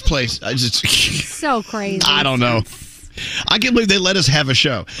know. This place, so crazy. I don't know. I can't believe they let us have a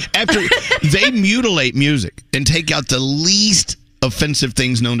show. After they mutilate music and take out the least offensive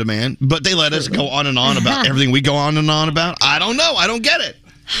things known to man, but they let us go on and on about everything we go on and on about. I don't know. I don't get it.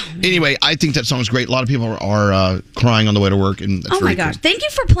 Anyway, I think that song's great. A lot of people are crying on the way to work. And oh my gosh. Thank you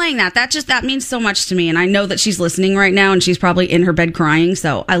for playing that. That means so much to me. And I know that she's listening right now and she's probably in her bed crying.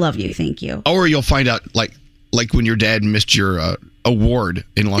 So I love you. Thank you. Or you'll find out like when your dad missed your award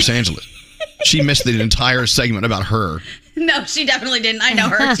in Los Angeles. She missed the entire segment about her. No, she definitely didn't. I know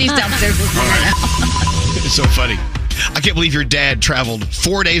her. She's downstairs listening right now. It's so funny. I can't believe your dad traveled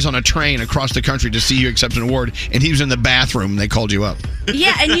 4 days on a train across the country to see you accept an award, and he was in the bathroom and they called you up.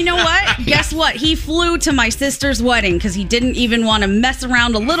 Yeah, and you know what? Guess what? He flew to my sister's wedding because he didn't even want to mess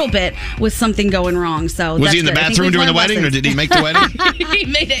around a little bit with something going wrong. So was he in the bathroom during the wedding, or did he make the wedding? He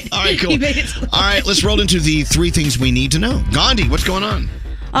made it. All right, cool. He made it. All right, let's roll into the 3 things we need to know. Gandhi, what's going on?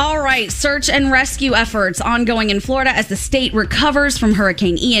 All right, search and rescue efforts ongoing in Florida as the state recovers from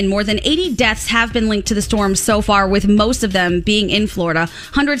Hurricane Ian. More than 80 deaths have been linked to the storm so far, with most of them being in Florida.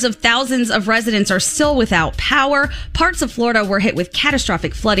 Hundreds of thousands of residents are still without power. Parts of Florida were hit with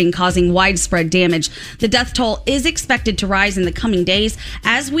catastrophic flooding, causing widespread damage. The death toll is expected to rise in the coming days.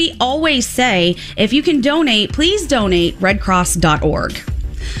 As we always say, if you can donate, please donate redcross.org.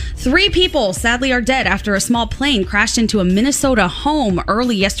 3 people sadly are dead after a small plane crashed into a Minnesota home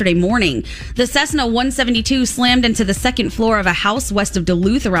early yesterday morning. The Cessna 172 slammed into the second floor of a house west of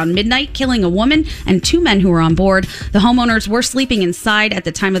Duluth around midnight, killing a woman and 2 men who were on board. The homeowners were sleeping inside at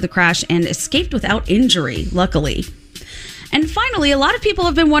the time of the crash and escaped without injury, luckily. And finally, a lot of people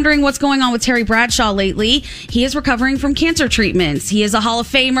have been wondering what's going on with Terry Bradshaw lately. He is recovering from cancer treatments. He is a Hall of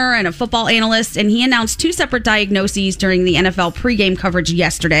Famer and a football analyst, and he announced 2 separate diagnoses during the NFL pregame coverage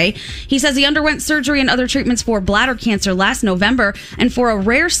yesterday. He says he underwent surgery and other treatments for bladder cancer last November and for a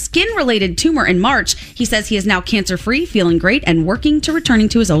rare skin-related tumor in March. He says he is now cancer-free, feeling great, and working to returning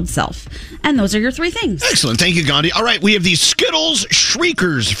to his old self. And those are your 3 things. Excellent. Thank you, Gandhi. All right, we have these Skittles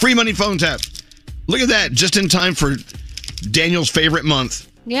Shriekers free money phone tap. Look at that, just in time for Daniel's favorite month.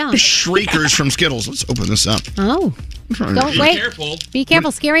 Yeah. Shriekers from Skittles. Let's open this up. Oh. Don't wait. Careful. Be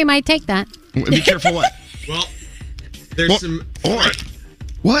careful. Scary might take that. Be careful what? Well, there's some...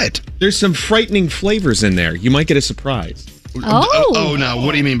 What? There's some frightening flavors in there. You might get a surprise. Oh, no.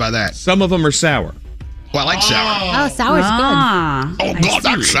 What do you mean by that? Some of them are sour. Well, I like sour. Oh, sour's good. Oh, God,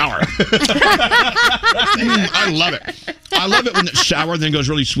 that's sour. I love it. I love it when it's sour, then it goes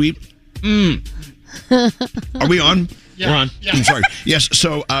really sweet. Are we on? Yeah. We're on. Yeah. I'm sorry. Yes,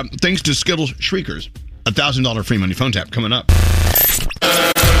 so thanks to Skittles Shriekers, $1,000 free money phone tap coming up.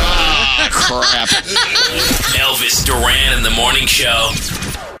 Crap. Elvis Duran in the Morning Show.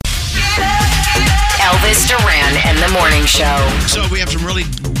 Elvis Duran and the Morning Show. So we have some really,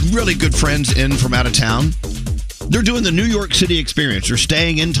 really good friends in from out of town. They're doing the New York City experience. They're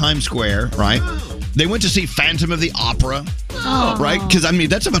staying in Times Square, right? They went to see Phantom of the Opera, right? Because, I mean,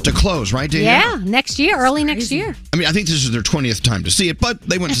 that's about to close, right, Danielle? Yeah, next year, early next year. I mean, I think this is their 20th time to see it, but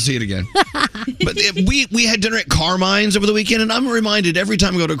they went to see it again. But we had dinner at Carmine's over the weekend, and I'm reminded every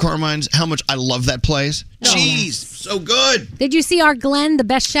time I go to Carmine's how much I love that place. Jeez, so good. Did you see our Glenn, the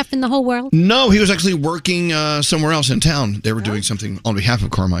best chef in the whole world? No, he was actually working somewhere else in town. They were doing something on behalf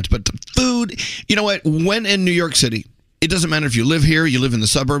of Carmine's. But the food, you know what? When in New York City, it doesn't matter if you live here, you live in the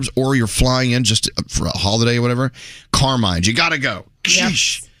suburbs, or you're flying in just for a holiday or whatever. Carmine's, you gotta go.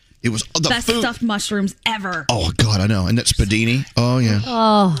 Sheesh. It was the best food. Stuffed mushrooms ever. Oh, God, I know. And that spadini. Oh, yeah.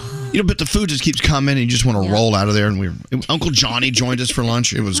 Oh. You know, but the food just keeps coming, and you just want to roll out of there. And Uncle Johnny joined us for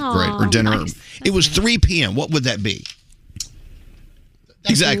lunch. It was great. Or dinner. Nice. It was 3 p.m. What would that be?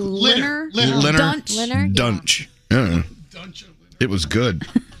 Exactly. Dunch. Yeah. It was good.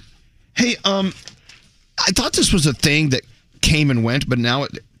 Hey, I thought this was a thing that came and went, but now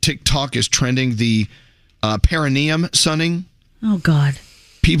TikTok is trending the perineum sunning. Oh, God.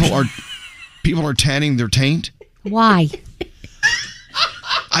 People are tanning their taint. Why?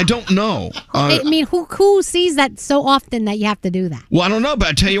 I don't know. I mean, who sees that so often that you have to do that? Well, I don't know, but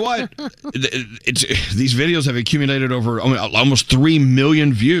I tell you what, these videos have accumulated over almost 3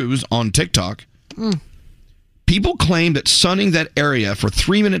 million views on TikTok. People claim that sunning that area for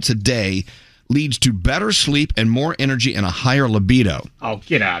 3 minutes a day leads to better sleep and more energy and a higher libido. Oh,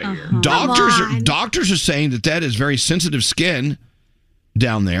 get out of here. Doctors are saying that is very sensitive skin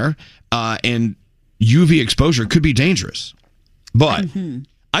down there, and UV exposure could be dangerous. But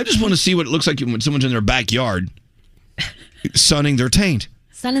I just want to see what it looks like when someone's in their backyard sunning their taint.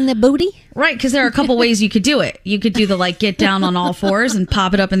 Sun in the booty? Right, because there are a couple ways you could do it. You could do the get down on all fours and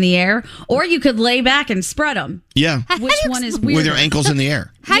pop it up in the air, or you could lay back and spread them. Yeah. Which one is weird? With your ankles in the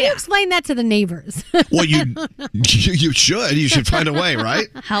air. How do you explain that to the neighbors? Well, you should. You should find a way, right?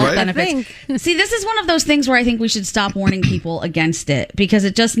 Health right? benefits. See, this is one of those things where I think we should stop warning people against it because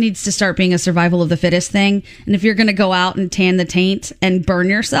it just needs to start being a survival of the fittest thing. And if you're going to go out and tan the taint and burn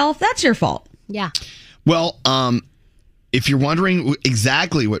yourself, that's your fault. Yeah. Well, if you're wondering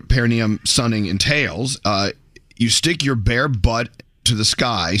exactly what perineum sunning entails, you stick your bare butt to the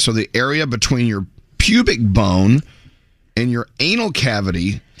sky so the area between your pubic bone and your anal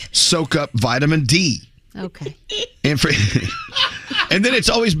cavity soak up vitamin D. Okay. And then it's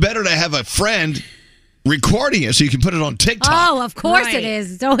always better to have a friend recording it so you can put it on TikTok. Oh, of course it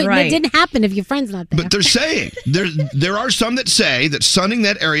is. So it didn't happen if your friend's not there. But they're saying, there are some that say that sunning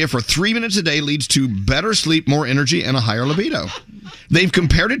that area for 3 minutes a day leads to better sleep, more energy, and a higher libido. They've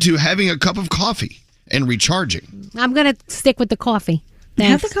compared it to having a cup of coffee and recharging. I'm going to stick with the coffee.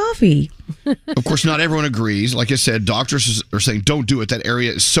 Have the coffee. Of course, not everyone agrees. Like I said, doctors are saying don't do it. That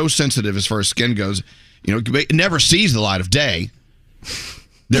area is so sensitive as far as skin goes. It never sees the light of day.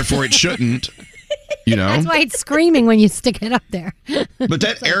 Therefore, it shouldn't. That's why it's screaming when you stick it up there. But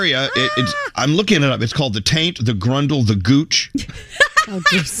that area, I'm looking it up. It's called the taint, the grundle, the gooch. Oh,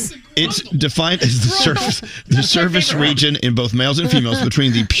 jeez. It's defined as the surface region in both males and females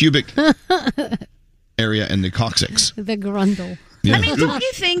between the pubic area and the coccyx. The grundle. Yeah. I mean, don't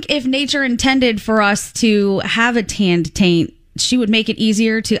you think if nature intended for us to have a tanned taint, she would make it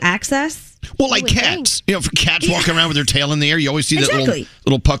easier to access? Well, like cats. Cats walking around with their tail in the air, you always see that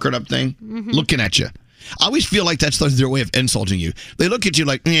little puckered up thing looking at you. I always feel like that's their way of insulting you. They look at you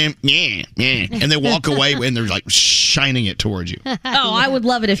like, and they walk away and they're like shining it towards you. Oh, I would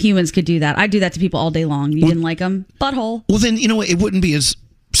love it if humans could do that. I'd do that to people all day long. You didn't like them? Butthole. Well, then, it wouldn't be as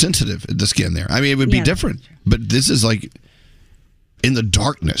sensitive, the skin there. I mean, it would be different. But this is like in the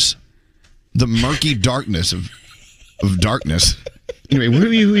darkness, the murky darkness of darkness. Anyway, what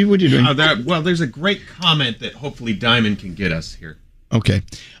are you doing? Well, there's a great comment that hopefully Diamond can get us here. Okay.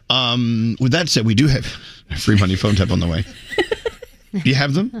 With that said, we do have a free money phone tap on the way. Do you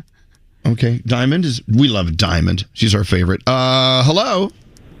have them? Okay. We love Diamond. She's our favorite. Hello?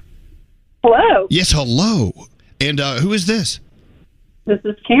 Hello. Yes, hello. And who is this? This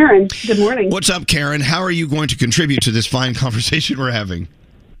is Karen. Good morning. What's up, Karen? How are you going to contribute to this fine conversation we're having?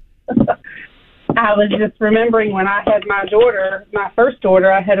 I was just remembering when I had my first daughter,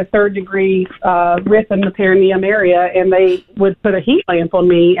 I had a 3rd-degree rip in the perineum area, and they would put a heat lamp on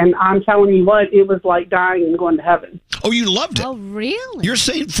me, and I'm telling you what, it was like dying and going to heaven. Oh, you loved it? Oh, really? You're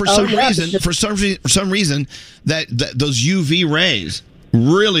saying for some reason that those UV rays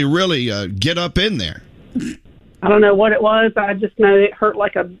really, really get up in there. I don't know what it was. I just know it hurt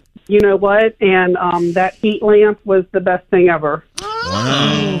like a you-know-what, and that heat lamp was the best thing ever.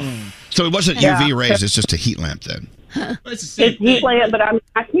 Wow. So it wasn't UV rays, it's just a heat lamp then. It's heat lamp, but I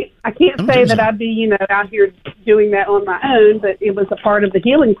can't say that I'd be, out here doing that on my own, but it was a part of the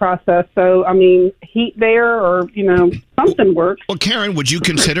healing process. So, I mean, heat there or, something works. Well, Karen, would you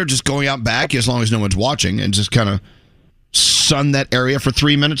consider just going out back as long as no one's watching and just kind of sun that area for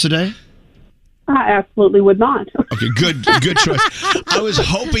 3 minutes a day? I absolutely would not. Okay, good choice. I was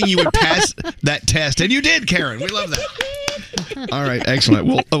hoping you would pass that test, and you did, Karen. We love that. All right, excellent.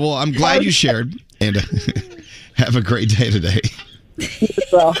 Well, I'm glad you shared, and have a great day today.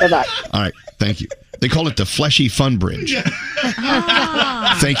 Well, bye-bye. All right, thank you. They call it the Fleshy Fun Bridge.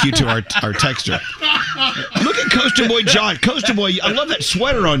 Thank you to our texter. Look at Coaster Boy Josh. Coaster Boy, I love that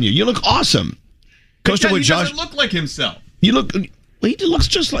sweater on you. You look awesome. Coaster Boy Josh. He doesn't look like himself. You look... Well, he looks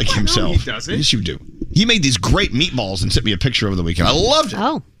just like himself. No, he doesn't. Yes, you do. He made these great meatballs and sent me a picture over the weekend. I loved it.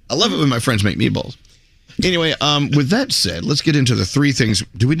 Oh. I love it when my friends make meatballs. Anyway, with that said, let's get into the 3 things.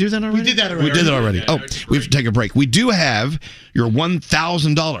 Did we do that already? We did that already. We did that already. Oh, we have to take a break. We do have your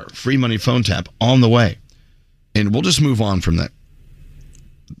 $1,000 free money phone tap on the way. And we'll just move on from that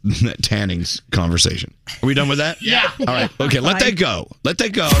tannings conversation. Are we done with that? Yeah. All right. Okay, let that go. Let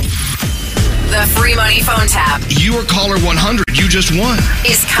that go. The free money phone tap You are caller 100. You just won.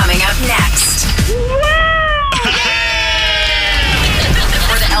 is coming up next.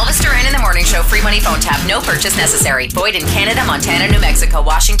 For the Elvis Duran in the Morning Show free money phone tap, no purchase necessary. Void in Canada, Montana, New Mexico,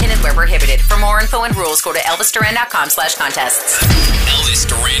 Washington, and where prohibited. For more info and rules, go to elvisduran.com/contests. Elvis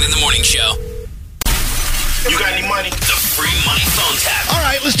Duran in the Morning Show. You got any money? The free money phone tap. All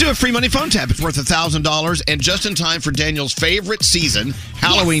right, let's do a free money phone tap. It's worth $1,000 and just in time for Daniel's favorite season,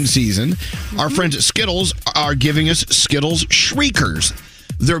 Halloween season. Our friends at Skittles are giving us Skittles Shriekers.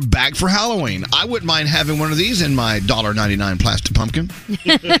 they're back for Halloween. I wouldn't mind having one of these in my $1.99 plastic pumpkin.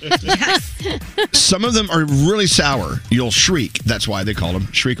 Some of them are really sour. You'll shriek. That's why they call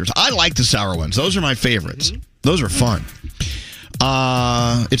them shriekers. I like the sour ones. Those are my favorites. Those are fun.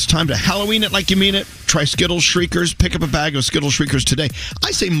 It's time to Halloween it like you mean it. Try Skittles Shriekers. Pick up a bag of Skittles Shriekers today.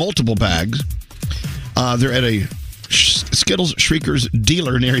 I say multiple bags. They're at a Skittles Shriekers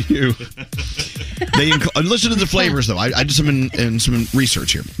dealer near you. They listen to the flavors, though. I did some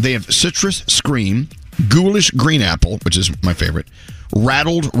research here. They have Citrus Scream, Ghoulish Green Apple, which is my favorite,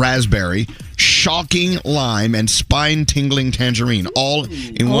 Rattled Raspberry, Shocking Lime, and Spine-Tingling Tangerine, all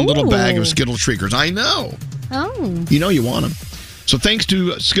in one little bag of Skittles Shriekers. I know. Oh. You know you want them. So thanks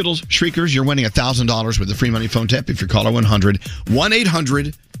to Skittles Shriekers, you're winning $1,000 with the free money phone tap if you're caller 100.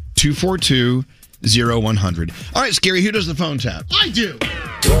 1-800-242-0100. All right, Scary, who does the phone tap? I do.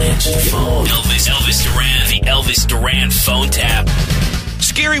 Don't answer the phone. Elvis Duran, the Elvis Duran phone tap.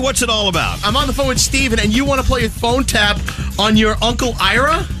 Scary, what's it all about? I'm on the phone with Steven, and you want to play a phone tap on your Uncle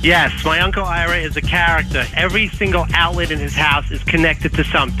Ira? Yes, my Uncle Ira is a character. Every single outlet in his house is connected to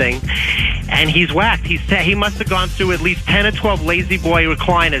something, and he's whacked. He must have gone through at least 10 or 12 Lazy Boy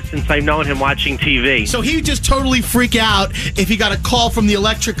recliners since I've known him watching TV. So he would just totally freak out if he got a call from the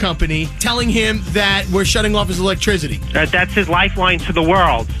electric company telling him that we're shutting off his electricity. That's his lifeline to the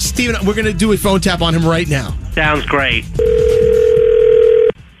world. Steven, we're going to do a phone tap on him right now. Sounds great.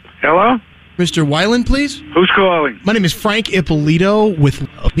 Hello? Mr. Weiland, please? Who's calling? My name is Frank Ippolito with...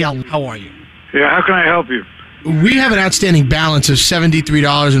 Yeah, how are you? Yeah, how can I help you? We have an outstanding balance of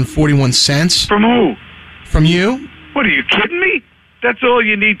 $73.41. From who? From you? What, are you kidding me? That's all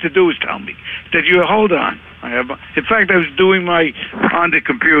you need to do is tell me that you... Hold on. In fact, I was doing on the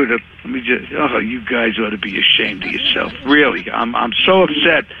computer. Let me just... Oh, you guys ought to be ashamed of yourself. Really, I'm so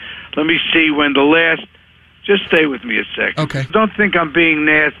upset. Let me see when the last... Just stay with me a second. Okay. Don't think I'm being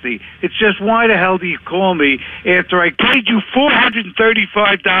nasty. It's just, why the hell do you call me after I paid you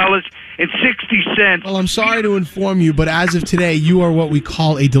 $435.60? Well, I'm sorry to inform you, but as of today, you are what we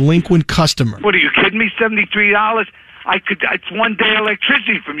call a delinquent customer. What, are you kidding me? $73? It's 1 day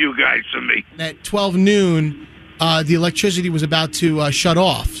electricity from you guys for me. At 12 noon, the electricity was about to shut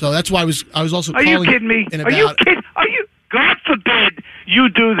off. So that's why I was also calling. Are you kidding me? Are you kidding? God forbid you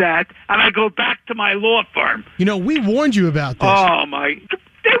do that, and I go back to my law firm. You know, we warned you about this. Oh, my...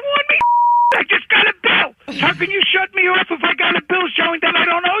 They warned me. I just got a bill. How can you shut me off if I got a bill showing that I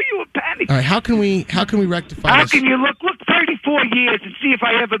don't owe you a penny? All right, how can we rectify How this? can you look 34 years and see if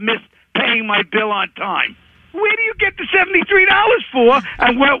I ever missed paying my bill on time? Where do you get the $73 for?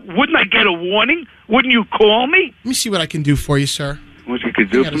 And wouldn't I get a warning? Wouldn't you call me? Let me see what I can do for you, sir. What you could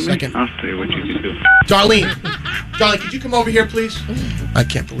do for me? Second. I'll tell you what you can do. Darlene, could you come over here, please? I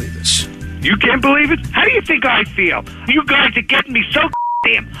can't believe this. You can't believe it? How do you think I feel? You guys are getting me so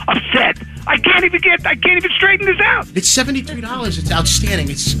damn upset. I can't even straighten this out. It's $73. It's outstanding.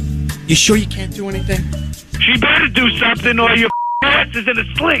 You sure you can't do anything? She better do something or your ass is in a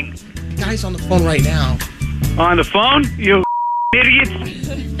sling. The guy's on the phone right now. On the phone? You idiot.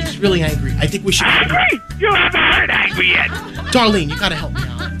 He's really angry. I think we should... Angry? You haven't heard angry yet. Darlene, you gotta help me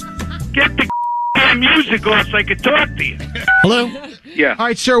out. Get the damn music off so I can talk to you. Hello? Yeah. All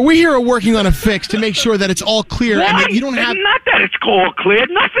right, sir, we here are working on a fix to make sure that it's all clear. What? And that you don't have... Not that it's all cleared.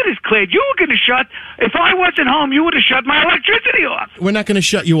 Nothing is cleared. You were going to shut... If I wasn't home, you would have shut my electricity off. We're not going to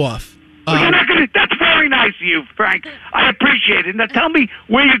shut you off. You're not gonna, that's very nice of you, Frank. I appreciate it. Now tell me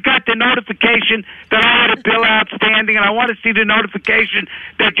where you got the notification that I had a bill outstanding, and I want to see the notification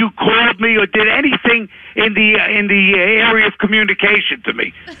that you called me or did anything in the area of communication to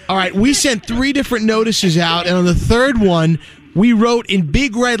me. All right, we sent 3 different notices out, and on the third one, we wrote in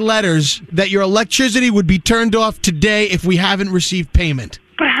big red letters that your electricity would be turned off today if we haven't received payment.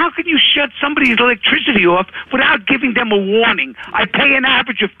 But how can you shut somebody's electricity off without giving them a warning? I pay an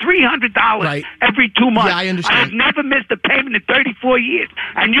average of $300 every 2 months. Yeah, I understand. I've never missed a payment in 34 years.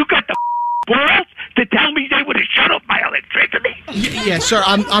 And you got the balls to tell me they would have shut off my electricity? Yeah, sir,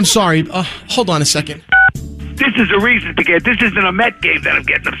 I'm sorry. Hold on a second. This is a reason to get... This isn't a Met game that I'm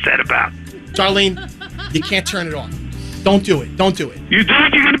getting upset about. Darlene, you can't turn it off. Don't do it. Don't do it. You do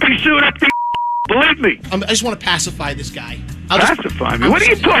it, you're going to be sued up the... Believe me. I just want to pacify this guy. Pacify me? What are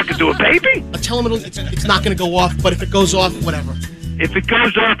you talking to, a baby? I'll tell him it's not going to go off, but if it goes off, whatever. If it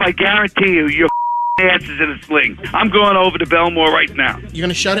goes off, I guarantee you, your ass is in a sling. I'm going over to Belmore right now. You're going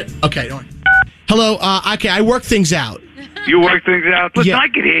to shut it? Okay, don't worry. Hello, okay, I work things out. You work things out? Listen, Yeah. I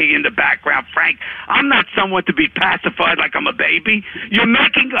can hear you in the background, Frank. I'm not someone to be pacified like I'm a baby. You're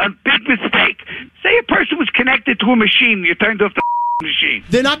making a big mistake. Say a person was connected to a machine and you turned off the machine.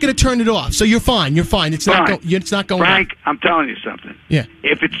 They're not going to turn it off, so you're fine. You're fine. It's not. It's not going. Frank, I'm telling you something. Yeah.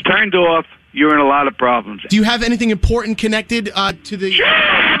 If it's turned off, you're in a lot of problems. Do you have anything important connected to the?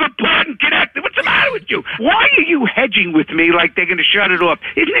 Yeah, important connected. What's the matter with you? Why are you hedging with me like they're going to shut it off?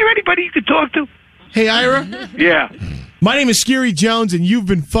 Isn't there anybody you could talk to? Hey, Ira. Yeah. My name is Scary Jones, and you've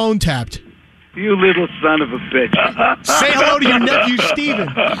been phone tapped. You little son of a bitch. Say hello to your nephew, Steven.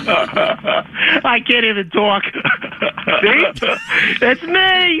 I can't even talk. See? That's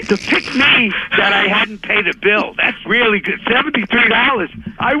me. To pick me that I hadn't paid a bill. That's really good.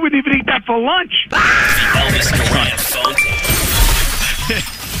 $73. I wouldn't even eat that for lunch. Elvis Duran phone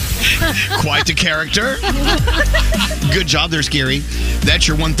Quite the character. Good job there, Scary. That's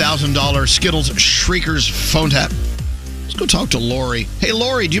your $1,000 Skittles Shriekers phone tap. Let's go talk to Lori. Hey,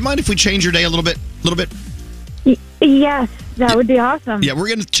 Lori, do you mind if we change your day a little bit? Yes, that would be awesome. Yeah, we're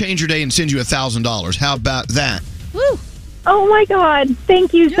going to change your day and send you $1,000. How about that? Woo! Oh my God!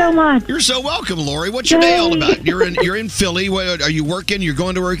 Thank you so much. You're so welcome, Lori. What's your day all about? You're in Philly. What, are you working? You're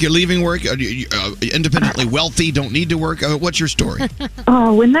going to work? You're leaving work? Are you independently wealthy? Don't need to work? What's your story?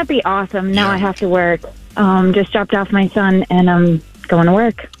 Oh, wouldn't that be awesome? Now I have to work. Just dropped off my son, and I'm going to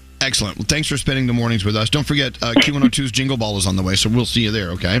work. Excellent. Well, thanks for spending the mornings with us. Don't forget, Q102's Jingle Ball is on the way, so we'll see you there,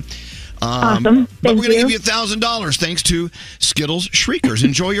 okay? Awesome. But we're going to give you $1,000 thanks to Skittles Shriekers.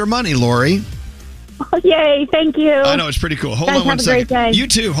 Enjoy your money, Lori. Oh, yay. Thank you. I know, it's pretty cool. Hold Guys, on one have a great second. day. You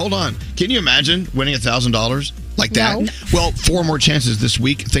too. Hold on. Can you imagine winning $1,000 like that? No. Well, 4 more chances this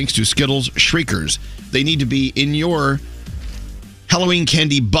week thanks to Skittles Shriekers. They need to be in your Halloween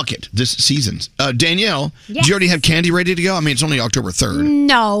candy bucket this season. Danielle, Yes. do you already have candy ready to go? I mean, it's only October 3rd.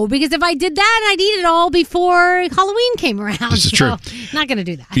 No, because if I did that, I'd eat it all before Halloween came around. This is true. Not going to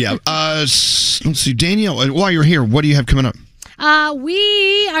do that. Yeah. Let's see. Danielle, while you're here, what do you have coming up?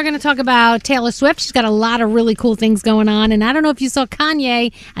 We are going to talk about Taylor Swift. She's got a lot of really cool things going on. And I don't know if you saw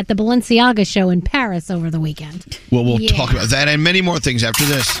Kanye at the Balenciaga show in Paris over the weekend. Well, we'll talk about that and many more things after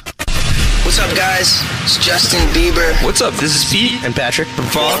this. What's up, guys? It's Justin Bieber. What's up? This is Pete and Patrick from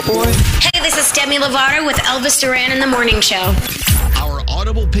Fall Out Boy. Hey, this is Demi Lovato with Elvis Duran in the Morning Show. Our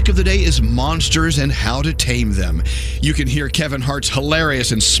audible pick of the day is monsters and how to tame them. You can hear Kevin Hart's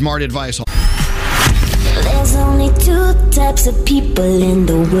hilarious and smart advice. There's only 2 types of people in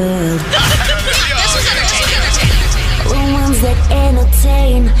the world. The ones that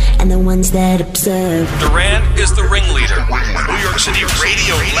entertain and the ones that observe. Duran is the ringleader. New York City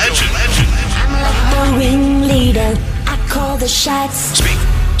radio legend. I'm like the ringleader. I call the shots.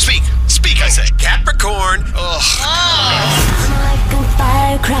 Speak, I say. Capricorn. Ugh. I'm like a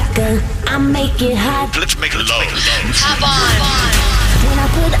firecracker. I make it hot. Let's make it low. Hop on. When I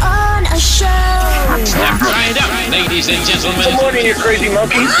put on a show. Step right up, ladies and gentlemen. Good morning, you crazy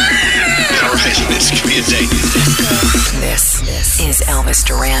monkey. All right, this could be a date. This is Elvis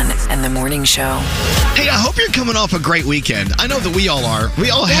Duran and the Morning Show. Hey, I hope you're coming off a great weekend. I know that we all are. We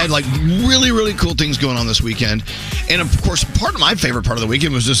all had like really, really cool things going on this weekend. And of course, part of my favorite part of the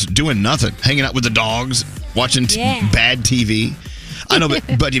weekend was just doing nothing, hanging out with the dogs, watching bad TV. I know,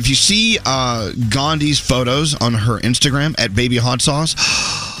 but if you see Gandhi's photos on her Instagram at Baby Hot Sauce,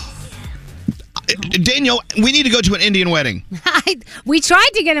 Daniel, we need to go to an Indian wedding. We tried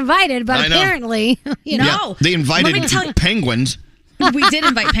to get invited, but apparently, they invited penguins. We did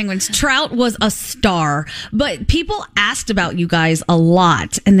invite penguins. Trout was a star, but people asked about you guys a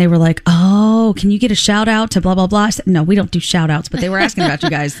lot, and they were like, "Oh, can you get a shout out to blah blah blah?" I said, no, we don't do shout outs, but they were asking about you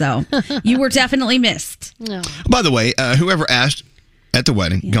guys, though. You were definitely missed. No. By the way, whoever asked at the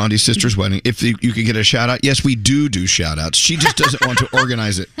wedding, Gandhi's sister's wedding, if you could get a shout out, yes, we do shout outs. She just doesn't want to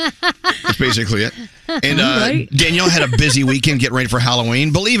organize it. That's basically it. And Danielle had a busy weekend getting ready for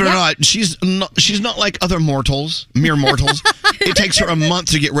Halloween. Believe it or not, she's not like other mere mortals. It takes her a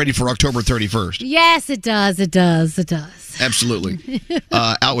month to get ready for October 31st. Yes, it does. It does. It does. Absolutely.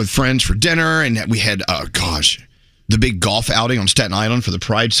 Out with friends for dinner, and we had, the big golf outing on Staten Island for the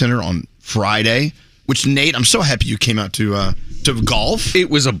Pride Center on Friday, which, Nate, I'm so happy you came out to golf. It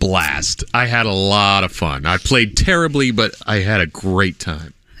was a blast. I had a lot of fun. I played terribly, but I had a great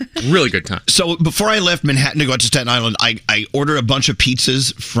time. Really good time. So before I left Manhattan to go out to Staten Island, I ordered a bunch of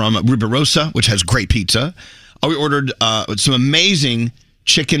pizzas from Rubirosa, which has great pizza. We ordered some amazing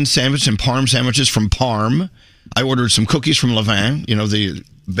chicken sandwich and parm sandwiches from Parm. I ordered some cookies from Levain, the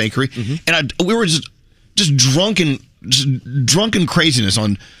bakery. Mm-hmm. And we were just drunken craziness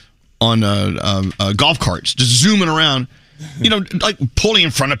on golf carts, just zooming around. Like pulling in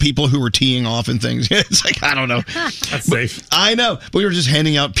front of people who were teeing off and things. It's like, I don't know. That's safe. I know. But we were just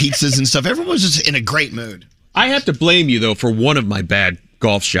handing out pizzas and stuff. Everyone was just in a great mood. I have to blame you, though, for one of my bad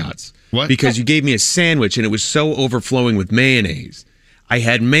golf shots. What? Because you gave me a sandwich and it was so overflowing with mayonnaise I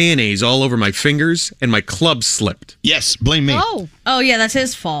had mayonnaise all over my fingers and my club slipped. Yes, blame me. Oh yeah, that's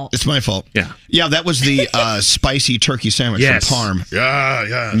his fault. It's my fault. Yeah. Yeah, that was the spicy turkey sandwich Yes. from Parm.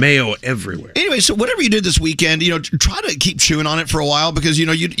 Yeah. Mayo everywhere. Anyway, so whatever you did this weekend, try to keep chewing on it for a while because, you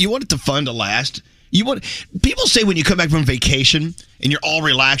want it the fun to last. People say when you come back from vacation and you're all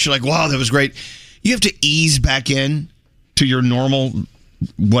relaxed, you're like, wow, that was great. You have to ease back in to your normal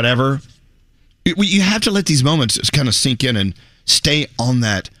whatever. You have to let these moments just kind of sink in and stay on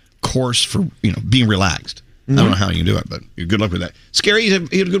that course for, being relaxed. I don't know how you can do it, but good luck with that. Scary, you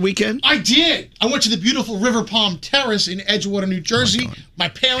had a good weekend? I did. I went to the beautiful River Palm Terrace in Edgewater, New Jersey. My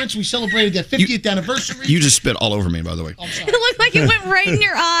parents, we celebrated their 50th anniversary. You just spit all over me, by the way. It looked like it went right in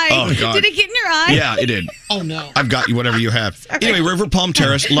your eye. Oh, God. Did it get in your eye? Yeah, it did. Oh, no. I've got you, whatever you have. Anyway, River Palm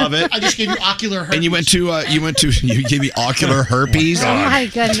Terrace, love it. I just gave you ocular herpes. And you gave me ocular herpes. Oh, my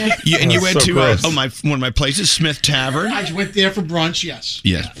goodness. And you That's went so to gross. one of my places, Smith Tavern. I went there for brunch, yes.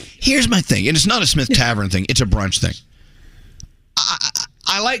 Yes. Here's my thing, and it's not a Smith Tavern thing, it's a brunch thing.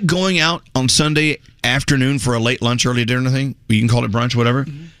 I like going out on Sunday afternoon for a late lunch, early dinner thing. You can call it brunch, whatever.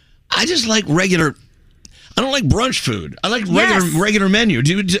 I just like regular. I don't like brunch food. I like regular menu.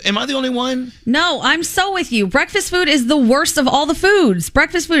 Am I the only one? No, I'm so with you. Breakfast food is the worst of all the foods.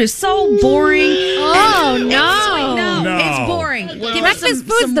 Breakfast food is so boring. Oh, No, it's boring. Give us breakfast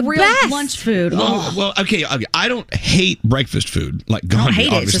food's some the real best. lunch food. Well, okay. I don't hate breakfast food like I Gandhi. don't hate it.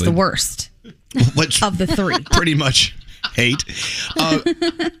 It's obviously. just the worst What's of the three. pretty much hate.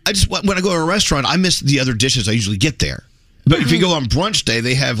 I just when I go to a restaurant, I miss the other dishes I usually get there. But if you go on brunch day,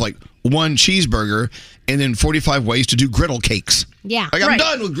 they have like one cheeseburger and then 45 ways to do griddle cakes. Yeah. Like I'm Right.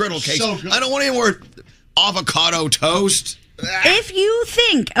 done with griddle cakes. So good. I don't want any more avocado toast. If you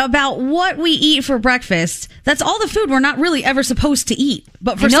think about what we eat for breakfast, that's all the food we're not really ever supposed to eat.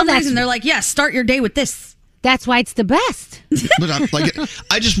 But for I know some that's- reason, they're like, yeah, start your day with this. That's why it's the best. But I'm like,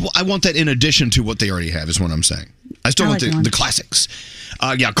 I want that in addition to what they already have. Is what I'm saying. I still I want like the lunch. classics.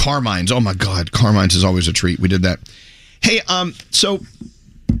 Yeah, Carmine's. Oh my God, Carmine's is always a treat. We did that. Hey, so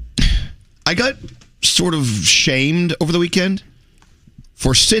I got sort of shamed over the weekend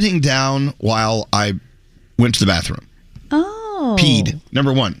for sitting down while I went to the bathroom. Oh. Peed.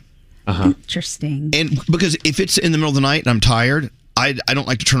 Number one. Interesting. And because if it's in the middle of the night and I'm tired, I don't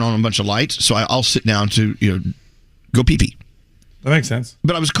like to turn on a bunch of lights, so I'll sit down to go pee pee. That makes sense.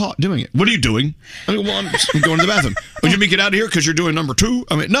 But I was caught doing it. What are you doing? I mean, well, I'm going to the bathroom. Would you make it out of here because you're doing number two?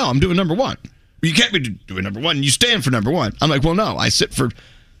 I mean, no, I'm doing number one. You can't be doing number one. You stand for number one. I'm like, well, no, I sit for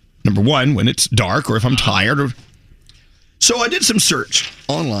number one when it's dark or if I'm tired. So I did some search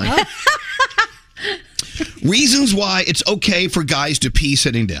online. Reasons why it's okay for guys to pee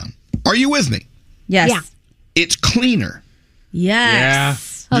sitting down. Are you with me? Yes. Yeah. It's cleaner.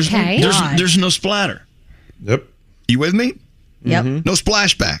 Yes. Okay. There's no splatter. Yep. You with me? Yep. No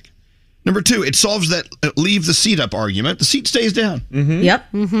splashback. Number two, it solves that leave the seat up argument. The seat stays down. Yep.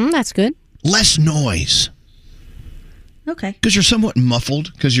 That's good. Less noise. Okay. Because you're somewhat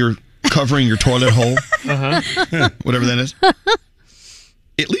muffled because you're covering your toilet hole. Whatever that is.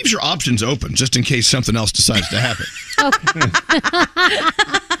 It leaves your options open just in case something else decides to happen.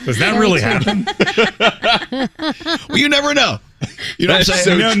 Does that really happen? Well, you never know. You know what I'm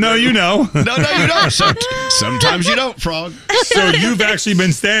saying? No, you know. No, you don't. Sometimes you don't, Frog. So you've actually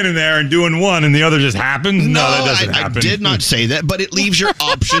been standing there and doing one and the other just happens? No, that doesn't happen. I did not say that, but it leaves your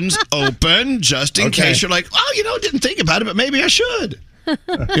options open just in case you're like, oh, didn't think about it, but maybe I should.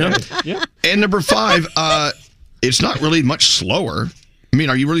 Yeah. And number 5, it's not really much slower. I mean,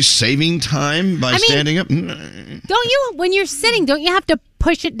 are you really saving time by standing up? Don't you, when you're sitting, don't you have to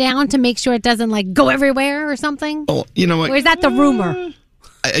push it down to make sure it doesn't like go everywhere or something? Oh, you know what? Or is that the rumor?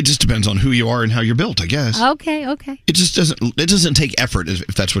 It just depends on who you are and how you're built, I guess. Okay. It just doesn't take effort if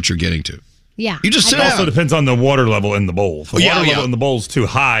that's what you're getting to. Yeah. You just sit It also down. depends on the water level in the bowl. If the water level in the bowl is too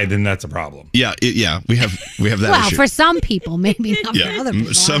high, then that's a problem. Yeah, we have that Well, issue. for some people, maybe not for other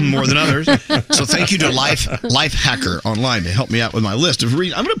people. Some more than others. So thank you to Life Hacker online to help me out with my list of I'm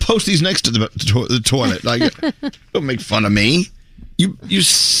going to post these next to the toilet. Don't make fun of me. You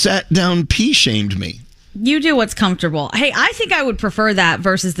sat down, pee shamed me. You do what's comfortable. Hey, I think I would prefer that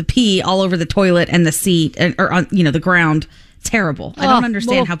versus the pee all over the toilet and the seat or on the ground. Terrible. I don't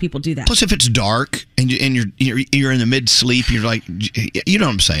understand how people do that. Plus, if it's dark and you're in the mid sleep, you're like, you know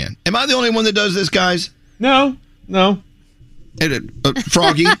what I'm saying? Am I the only one that does this, guys? No.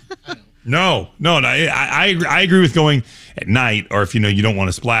 Froggy. No. I agree with going at night, or if you don't want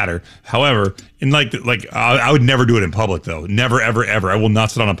to splatter. However, in I would never do it in public though. Never, ever, ever. I will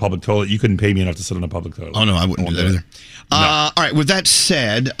not sit on a public toilet. You couldn't pay me enough to sit on a public toilet. Oh no, I wouldn't do that either. All right, with that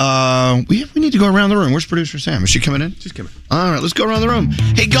said, we need to go around the room. Where's producer Sam? Is she coming in? She's coming. All right, let's go around the room.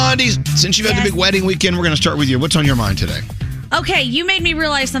 Hey, Gandhi, since you've had the big wedding weekend, we're going to start with you. What's on your mind today? Okay, you made me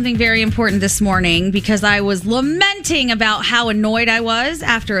realize something very important this morning because I was lamenting about how annoyed I was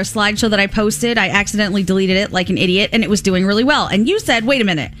after a slideshow that I posted. I accidentally deleted it like an idiot, and it was doing really well. And you said, wait a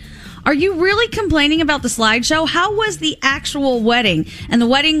minute. Are you really complaining about the slideshow? How was the actual wedding? And the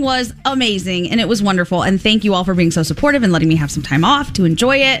wedding was amazing, and it was wonderful. And thank you all for being so supportive and letting me have some time off to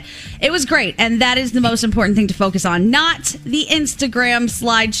enjoy it. It was great, and that is the most important thing to focus on, not the Instagram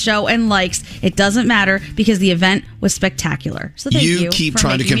slideshow and likes. It doesn't matter because the event was spectacular. So thank you. You keep for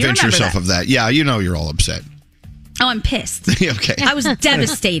trying to making me convince remember yourself of that. Yeah, you know you're all upset. Oh, I'm pissed. Okay. I was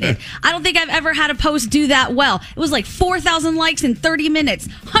devastated. I don't think I've ever had a post do that well. It was like 4,000 likes in 30 minutes,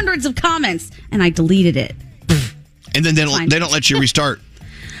 hundreds of comments, and I deleted it. And then they don't let you restart.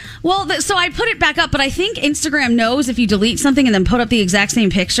 Well, so I put it back up, but I think Instagram knows if you delete something and then put up the exact same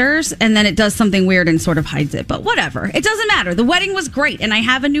pictures, and then it does something weird and sort of hides it. But whatever. It doesn't matter. The wedding was great, and I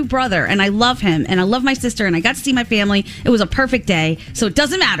have a new brother, and I love him, and I love my sister, and I got to see my family. It was a perfect day, so it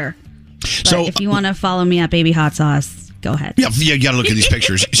doesn't matter. But So if you want to follow me at Baby Hot Sauce, go ahead. Yeah, you got to look at these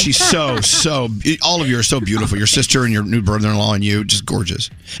pictures. She's so, all of you are so beautiful. Your sister and your new brother-in-law and you, just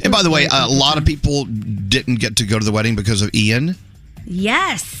gorgeous. And by the way, a lot of people didn't get to go to the wedding because of Ian.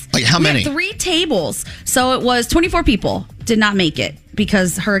 Yes. Like how many? We had 3 tables. So it was 24 people did not make it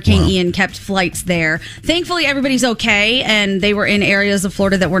because Hurricane Ian kept flights there. Thankfully, everybody's okay, and they were in areas of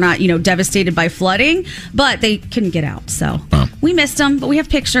Florida that were not, devastated by flooding, but they couldn't get out. So we missed them, but we have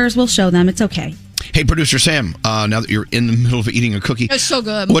pictures. We'll show them. It's okay. Hey, producer Sam, now that you're in the middle of eating a cookie. It's so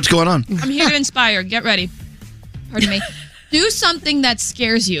good. What's going on? I'm here to inspire. Get ready. Pardon me. Do something that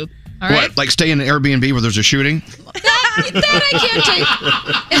scares you. All right? What, like stay in an Airbnb where there's a shooting? That I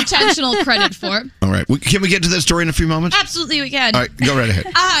can't take intentional credit for. All right. Can we get to that story in a few moments? Absolutely, we can. All right, go right ahead.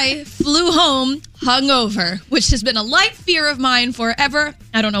 I flew home hungover, which has been a light fear of mine forever.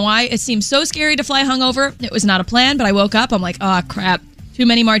 I don't know why. It seems so scary to fly hungover. It was not a plan, but I woke up. I'm like, oh, crap. Too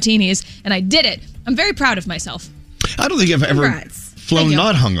many martinis. And I did it. I'm very proud of myself. I don't think I've ever flown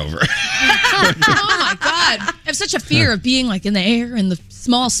not hungover. Oh, my God. I have such a fear of being like in the air, in the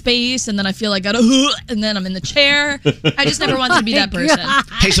small space, and then I feel like and then I'm in the chair. I just never wanted to be that person.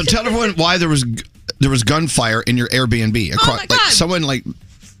 Hey, so tell everyone why there was gunfire in your Airbnb. Oh my God. Like someone like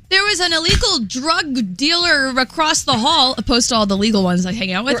there was an illegal drug dealer across the hall, opposed to all the legal ones I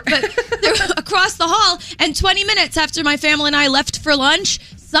hang out with, but they were across the hall, and 20 minutes after my family and I left for lunch,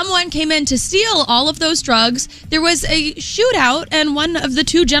 someone came in to steal all of those drugs. There was a shootout, and one of the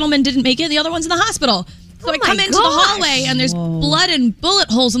 2 gentlemen didn't make it, and the other one's in the hospital. So I come into the hallway, and there's blood and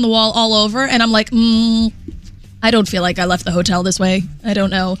bullet holes in the wall all over, and I'm like, I don't feel like I left the hotel this way. I don't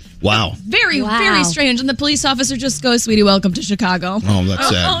know. Wow. Very, very strange. And the police officer just goes, sweetie, welcome to Chicago. Oh, that's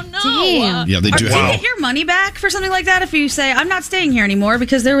sad. Oh, no. Damn. Yeah, they do. Do you get your money back for something like that if you say, I'm not staying here anymore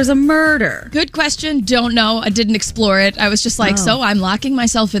because there was a murder? Good question. Don't know. I didn't explore it. I was just like, so I'm locking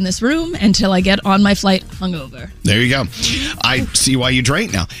myself in this room until I get on my flight hungover. There you go. I see why you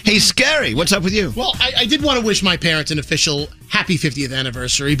drank now. Hey, Scary, what's up with you? Well, I did want to wish my parents an official happy 50th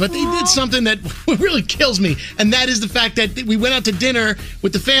anniversary, but they did something that really kills me, and that is the fact that we went out to dinner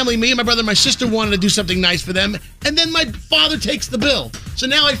with the family. Me and my brother and my sister wanted to do something nice for them, and then my father takes the bill. So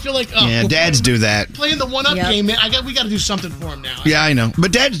now I feel like, yeah, dads do that. Playing the one-up game, man. We got to do something for him now. Yeah, I know.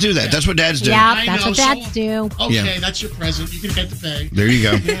 But dads do that. That's what dads do. Yeah, that's what dads do. Okay, that's your present. You can get to pay. There you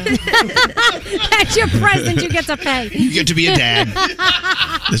go. That's your present. You get to pay. You get to be a dad.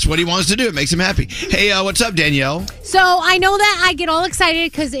 That's what he wants to do. It makes him happy. Hey, what's up, Danielle? So I know that I get all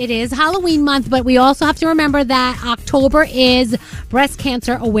excited because it is Halloween month, but we also have to remember that October is Breast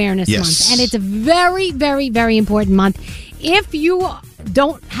Cancer Awareness Month. And it's a very, very, very important month. If you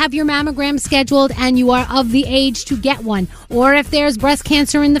don't have your mammogram scheduled and you are of the age to get one, or if there's breast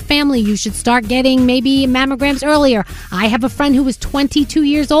cancer in the family, you should start getting maybe mammograms earlier. I have a friend who was 22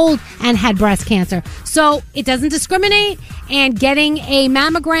 years old and had breast cancer. So it doesn't discriminate, and getting a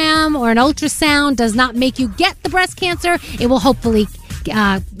mammogram or an ultrasound does not make you get the breast cancer. It will hopefully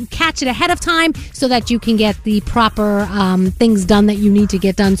catch it ahead of time so that you can get the proper things done that you need to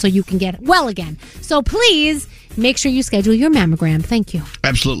get done so you can get well again. So please make sure you schedule your mammogram. Thank you.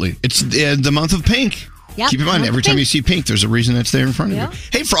 Absolutely. It's the month of pink. Yep. Keep in mind, every time you see pink, there's a reason that's there in front of you.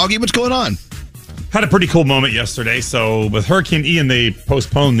 Hey, Froggy, what's going on? Had a pretty cool moment yesterday. So with Hurricane Ian, they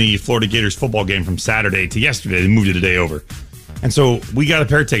postponed the Florida Gators football game from Saturday to yesterday. They moved it a day over. And so we got a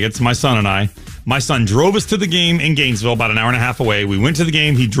pair of tickets, my son and I. My son drove us to the game in Gainesville, about an hour and a half away. We went to the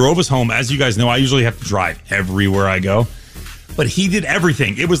game. He drove us home. As you guys know, I usually have to drive everywhere I go. but he did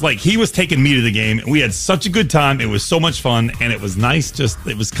everything. It was like he was taking me to the game. We had such a good time. It was so much fun, and it was nice.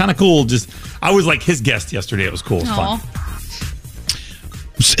 It was kind of cool. I was like his guest yesterday. It was cool. It was fun.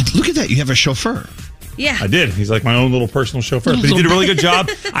 Look at that. You have a chauffeur. Yeah. I did. He's like my own little personal chauffeur. But he did a really good job.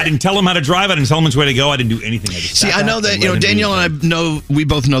 I didn't tell him how to drive. I didn't tell him which way to go. I didn't do anything. I just See, I know that, Danielle and I we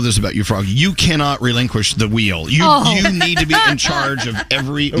both know this about you, Frog. You cannot relinquish the wheel. You need to be in charge of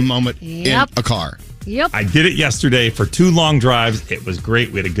every moment in a car. Yep. I did it yesterday for 2 long drives. It was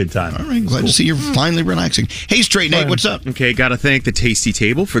great. We had a good time. All right. Glad to see you're finally relaxing. Hey, Straight Nate, what's up? Okay, got to thank the Tasty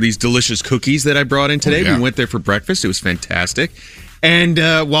Table for these delicious cookies that I brought in today. We went there for breakfast. It was fantastic. And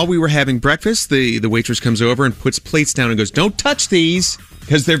while we were having breakfast, the waitress comes over and puts plates down and goes, "Don't touch these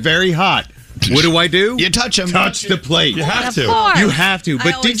because they're very hot." What do? You touch them. Touch the plate. You have to. You have to.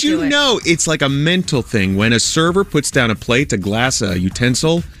 But did you know it's like a mental thing? When a server puts down a plate, a glass, a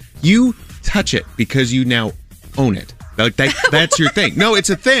utensil, you touch it because you now own it. Like that's your thing. No,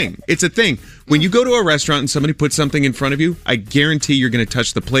 it's a thing. It's a thing. When you go to a restaurant and somebody puts something in front of you, I guarantee you're going to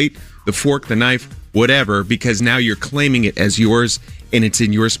touch the plate, the fork, the knife, whatever, because now you're claiming it as yours and it's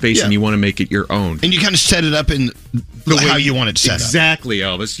in your space and you want to make it your own. And you kind of set it up in how you want it set up. Exactly,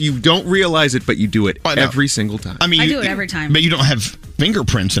 Elvis. You don't realize it, but you do it every single time. I mean, I do it every time. But you don't have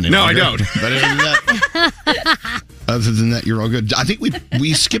fingerprints in it. No, I don't. But other than that, you're all good. I think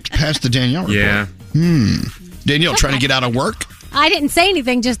we skipped past the Danielle report. Yeah. Danielle, trying to get out of work? I didn't say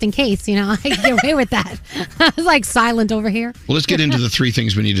anything just in case, I could get away with that. I was like silent over here. Well, let's get into the 3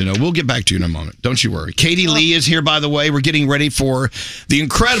 things we need to know. We'll get back to you in a moment. Don't you worry. Katie Lee is here, by the way. We're getting ready for the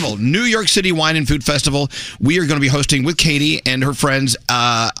incredible New York City Wine and Food Festival. We are going to be hosting with Katie and her friends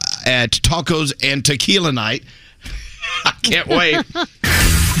at Tacos and Tequila Night. I can't wait.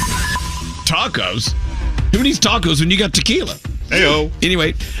 Tacos? Who needs tacos when you got tequila? Heyo.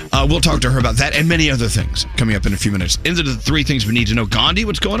 Anyway, we'll talk to her about that and many other things coming up in a few minutes. Into the 3 things we need to know. Gandhi,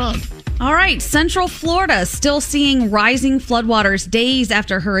 what's going on? All right, Central Florida still seeing rising floodwaters days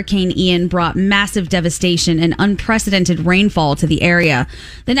after Hurricane Ian brought massive devastation and unprecedented rainfall to the area.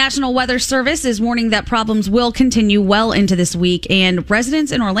 The National Weather Service is warning that problems will continue well into this week, and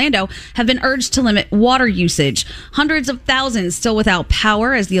residents in Orlando have been urged to limit water usage. Hundreds of thousands still without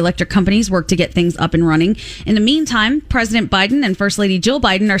power as the electric companies work to get things up and running. In the meantime, President Biden and First Lady Jill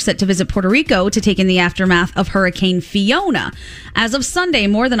Biden are set to visit Puerto Rico to take in the aftermath of Hurricane Fiona. As of Sunday,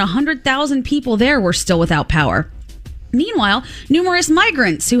 more than 100,000 people there were still without power. Meanwhile, numerous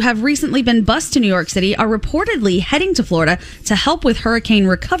migrants who have recently been bused to New York City are reportedly heading to Florida to help with hurricane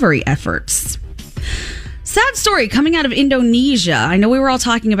recovery efforts. Sad story coming out of Indonesia. I know we were all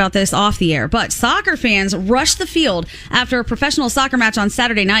talking about this off the air, but soccer fans rushed the field after a professional soccer match on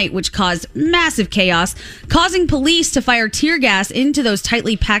Saturday night, which caused massive chaos, causing police to fire tear gas into those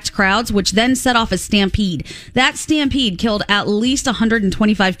tightly packed crowds, which then set off a stampede. That stampede killed at least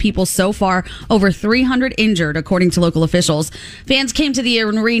 125 people so far, over 300 injured, according to local officials. Fans came to the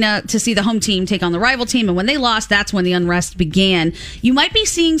arena to see the home team take on the rival team, and when they lost, that's when the unrest began. You might be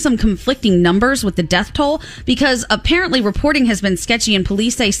seeing some conflicting numbers with the death toll, because apparently reporting has been sketchy and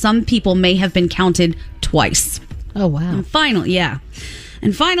police say some people may have been counted twice. Oh, wow. And finally, a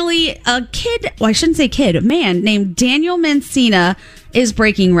man named Daniel Mancina is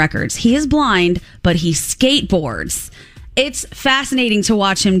breaking records. He is blind, but he skateboards. It's fascinating to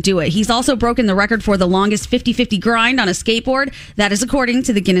watch him do it. He's also broken the record for the longest 50-50 grind on a skateboard. That is according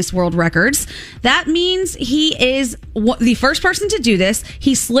to the Guinness World Records. That means he is the first person to do this.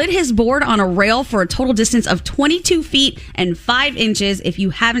 He slid his board on a rail for a total distance of 22 feet and 5 inches. If you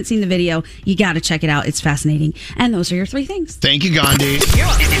haven't seen the video, you got to check it out. It's fascinating. And those are your 3 things. Thank you, Gandhi.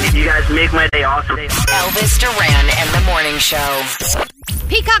 You guys make my day awesome. Elvis Duran and the Morning Show.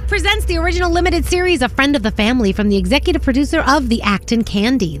 Peacock presents the original limited series, A Friend of the Family, from the executive producer of The Acton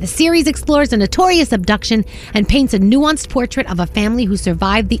Candy. The series explores a notorious abduction and paints a nuanced portrait of a family who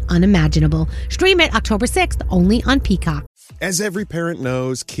survived the unimaginable. Stream it October 6th, only on Peacock. As every parent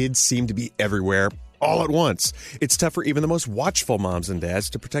knows, kids seem to be everywhere all at once. It's tough for even the most watchful moms and dads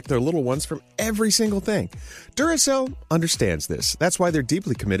to protect their little ones from every single thing. Duracell understands this. That's why they're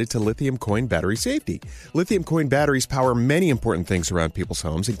deeply committed to lithium coin battery safety. Lithium coin batteries power many important things around people's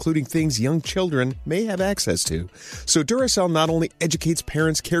homes, including things young children may have access to. So Duracell not only educates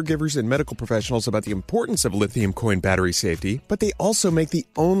parents, caregivers, and medical professionals about the importance of lithium coin battery safety, but they also make the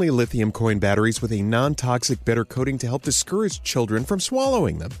only lithium coin batteries with a non-toxic bitter coating to help discourage children from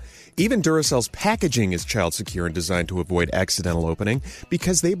swallowing them. Even Duracell's packaging is child secure and designed to avoid accidental opening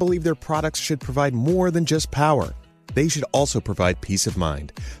because they believe their products should provide more than just power. They should also provide peace of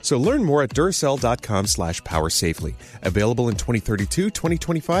mind. So learn more at Duracell.com/powersafely. Available in 2032,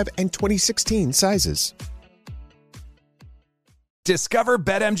 2025, and 2016 sizes. Discover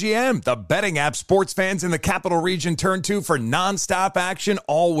BetMGM, the betting app sports fans in the capital region turn to for nonstop action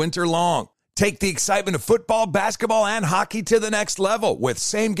all winter long. Take the excitement of football, basketball, and hockey to the next level with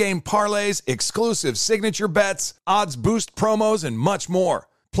same-game parlays, exclusive signature bets, odds boost promos, and much more.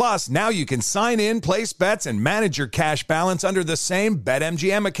 Plus, now you can sign in, place bets, and manage your cash balance under the same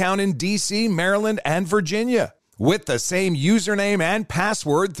BetMGM account in D.C., Maryland, and Virginia. With the same username and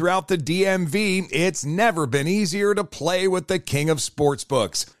password throughout the DMV, it's never been easier to play with the king of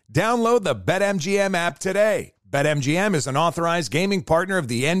sportsbooks. Download the BetMGM app today. BetMGM is an authorized gaming partner of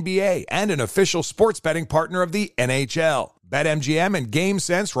the NBA and an official sports betting partner of the NHL. BetMGM and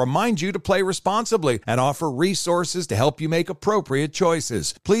GameSense remind you to play responsibly and offer resources to help you make appropriate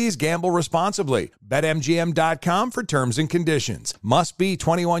choices. Please gamble responsibly. BetMGM.com for terms and conditions. Must be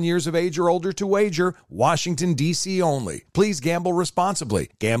 21 years of age or older to wager. Washington, D.C. only. Please gamble responsibly.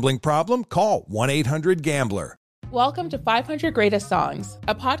 Gambling problem? Call 1-800-GAMBLER. Welcome to 500 Greatest Songs,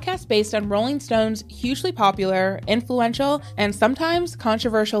 a podcast based on Rolling Stone's hugely popular, influential, and sometimes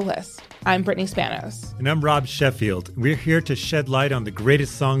controversial list. I'm Brittany Spanos. And I'm Rob Sheffield. We're here to shed light on the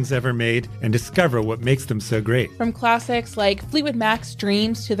greatest songs ever made and discover what makes them so great. From classics like Fleetwood Mac's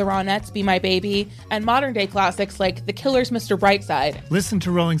Dreams to the Ronettes' Be My Baby, and modern-day classics like The Killers' Mr. Brightside. Listen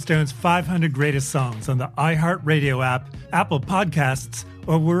to Rolling Stone's 500 Greatest Songs on the iHeartRadio app, Apple Podcasts,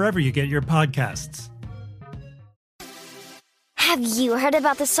 or wherever you get your podcasts. Have you heard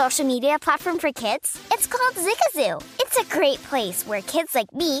about the social media platform for kids? It's called Zigazoo. It's a great place where kids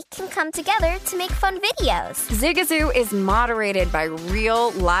like me can come together to make fun videos. Zigazoo is moderated by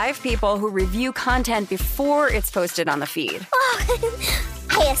real, live people who review content before it's posted on the feed. Oh,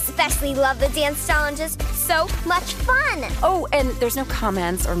 I especially love the dance challenges. So much fun. Oh, and there's no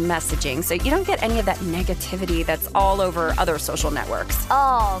comments or messaging, so you don't get any of that negativity that's all over other social networks.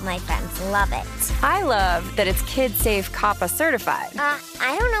 All my friends love it. I love that it's KidSafe COPPA certified.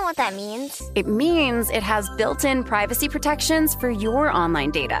 I don't know what that means. It means it has built-in privacy protections for your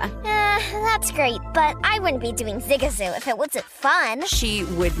online data. That's great, but I wouldn't be doing Zigazoo if it wasn't fun. She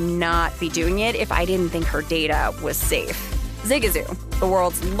would not be doing it if I didn't think her data was safe. Zigazoo, the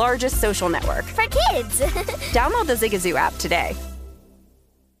world's largest social network. For kids. Download the Zigazoo app today.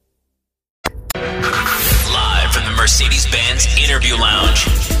 Live from the Mercedes-Benz Interview Lounge.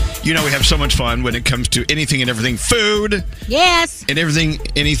 You know we have so much fun when it comes to anything and everything food. Yes. And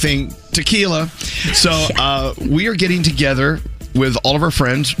anything tequila. So we are getting together with all of our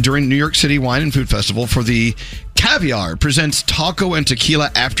friends during New York City Wine and Food Festival for the Caviar Presents Taco and Tequila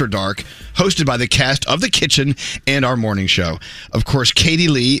After Dark, hosted by the cast of The Kitchen and our morning show. Of course, Katie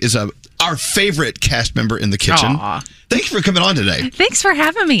Lee is our favorite cast member in The Kitchen. Aww. Thanks for coming on today. Thanks for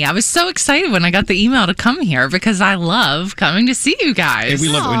having me. I was so excited when I got the email to come here because I love coming to see you guys. And we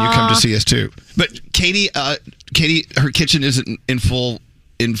love it when you come to see us too. But Katie, her kitchen isn't in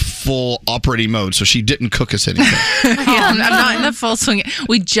full operating mode, so she didn't cook us anything. I'm not in the full swing.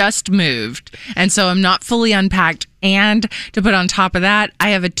 We just moved, and so I'm not fully unpacked. And to put on top of that, I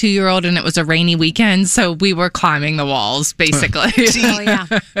have a 2-year-old, and it was a rainy weekend, so we were climbing the walls, basically. See,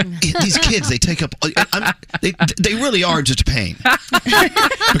 these kids, they take up... They really are just a pain.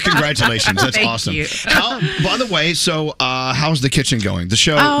 But congratulations. That's Thank awesome. you. By the way, so how's The Kitchen going? The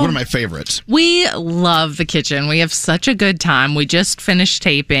show, one of my favorites. We love The Kitchen. We have such a good time. We just finished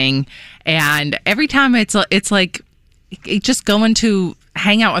taping, and every time it's like just going to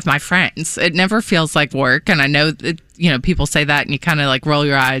hang out with my friends. It never feels like work, and I know that, people say that and you kind of like roll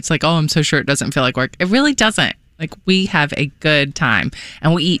your eyes like, oh, I'm so sure it doesn't feel like work. It really doesn't. Like, we have a good time,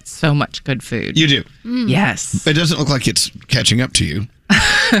 and we eat so much good food. You do? Yes. It doesn't look like it's catching up to you.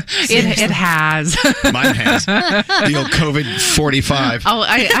 It has. Mine has. The old COVID 45. Oh,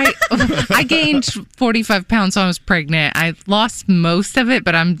 I gained 45 pounds when I was pregnant. I lost most of it,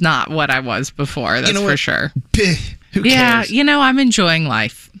 but I'm not what I was before. That's for sure. Who cares? Yeah, I'm enjoying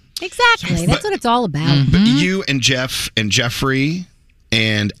life. Exactly. That's what it's all about. But you and Jeff and Jeffrey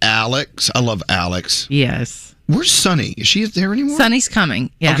and Alex. I love Alex. Yes. Where's Sunny? Is she there anymore? Sunny's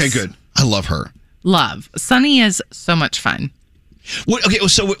coming. Yes. Okay, good. I love her. Love. Sunny is so much fun. Okay,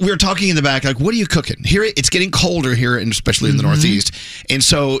 so we were talking in the back, like, what are you cooking? Here, it's getting colder here, and especially in the Northeast. And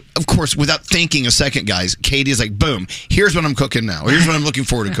so, of course, without thinking a second, guys, Katie is like, boom, here's what I'm cooking now. Here's what I'm looking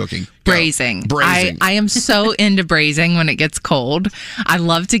forward to cooking. Braising. Braising. I am so into braising when it gets cold. I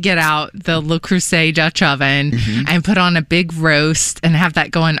love to get out the Le Creuset Dutch oven and put on a big roast and have that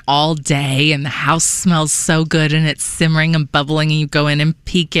going all day. And the house smells so good and it's simmering and bubbling. And you go in and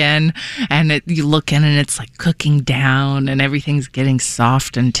peek in and you look in and it's like cooking down and everything's getting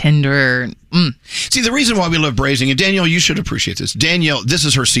soft and tender. See, the reason why we love braising, and Danielle, you should appreciate this. Danielle, this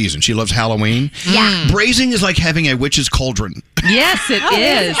is her season. She loves Halloween. Yeah. Braising is like having a witch's cauldron. Yes, it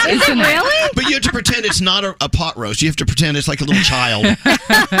is. Is it really? But you have to pretend it's not a pot roast. You have to pretend it's like a little child.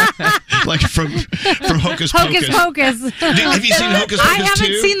 Like from Hocus Pocus. Hocus Pocus. Have you seen Hocus Pocus I haven't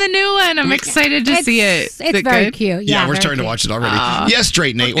 2? seen the new one. I'm excited to see it. It's Is it very good? cute. Yeah, we're very starting to cute. watch it already. Yes,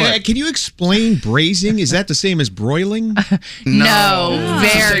 straight, Nate. What? Can you explain braising? Is that the same as broiling? No,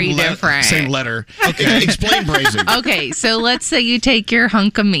 very Same different. Same letter. Okay, explain braising. Okay, so let's say you take your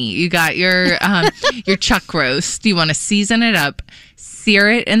hunk of meat. You got your chuck roast. You want to season it up, sear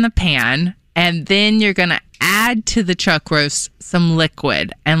it in the pan, and then you're going to add to the chuck roast some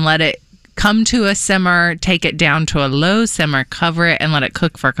liquid and let it come to a simmer, take it down to a low simmer, cover it, and let it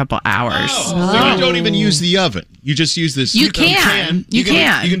cook for a couple hours. So you don't even use the oven. You just use this. You can. You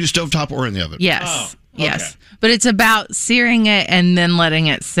can. You can do stovetop or in the oven. Yes. Oh, okay. Yes. But it's about searing it and then letting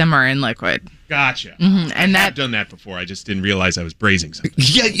it simmer in liquid. Gotcha. And I've done that before. I just didn't realize I was braising something.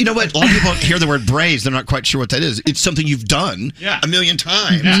 Yeah, you know what? A lot of people hear the word braise. They're not quite sure what that is. It's something you've done a million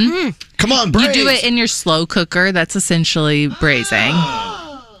times. Come on, braise. You do it in your slow cooker. That's essentially braising.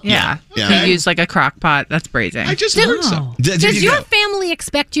 Yeah. Yeah. You use like a crock pot. That's braising. I just heard so. Does your family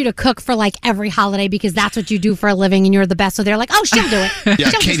expect you to cook for like every holiday because that's what you do for a living and you're the best? So they're like, oh, she'll do it. Yeah,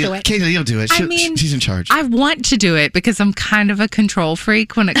 She'll just do it. Katie, you'll do it. She's in charge. I want to do it because I'm kind of a control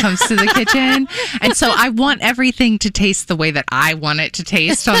freak when it comes to the kitchen. And so I want everything to taste the way that I want it to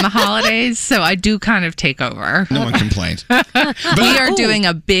taste on the holidays. So I do kind of take over. No one complains. We are doing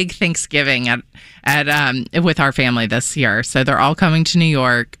a big Thanksgiving at with our family this year. So they're all coming to New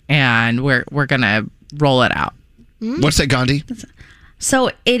York and we're going to roll it out. What's that, Gandhi?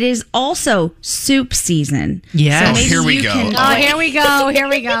 So it is also soup season. Yes. So Oh, maybe here we you go. can- Oh, here we go. Here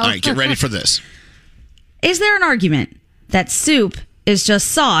we go. All right, get ready for this. Is there an argument that soup is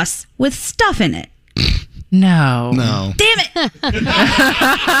just sauce with stuff in it? No. No. Damn it!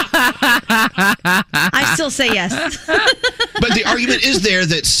 I still say yes. But the argument is there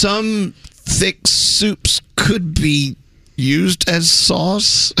that some thick soups could be used as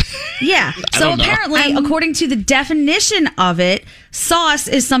sauce. Yeah. I So don't know. apparently, according to the definition of it, sauce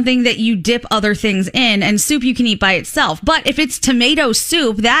is something that you dip other things in, and soup you can eat by itself. But if it's tomato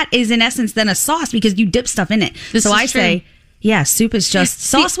soup, that is in essence then a sauce because you dip stuff in it. This so is I say, true. yeah, soup is just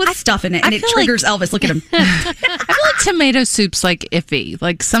sauce with stuff in it, and I it feel triggers Elvis. Look at him. I feel like tomato soup's like iffy.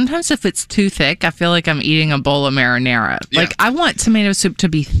 Like sometimes if it's too thick, I feel like I'm eating a bowl of marinara. Like I want tomato soup to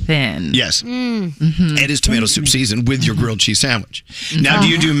be thin. Yes. It is tomato soup season with your grilled cheese sandwich. Now, do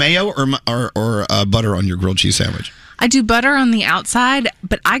you do mayo or butter on your grilled cheese sandwich? I do butter on the outside,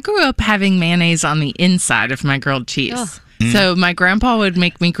 but I grew up having mayonnaise on the inside of my grilled cheese. Ugh. So my grandpa would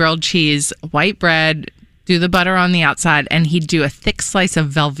make me grilled cheese, white bread, do the butter on the outside, and he'd do a thick slice of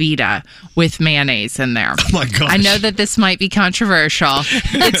Velveeta with mayonnaise in there. Oh my gosh. I know that this might be controversial.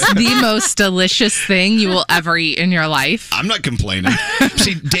 It's the most delicious thing you will ever eat in your life. I'm not complaining.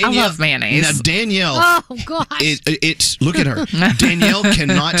 See, Danielle, I love mayonnaise. Now, Danielle, Oh, gosh. it's look at her. Danielle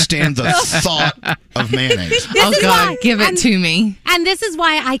cannot stand the thought of mayonnaise. Oh, is God, why- give it and- to me. And this is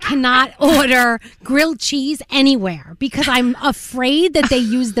why I cannot order grilled cheese anywhere because I'm afraid that they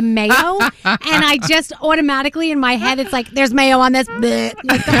use the mayo, and I just automatically in my head it's like there's mayo on this, bleh,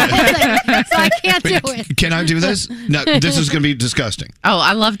 like the whole thing. So I can't do it. Can I do this? No, this is going to be disgusting. Oh,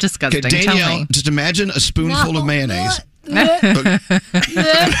 I love disgusting. Okay, Tell Danielle, me. just imagine a spoonful of mayonnaise.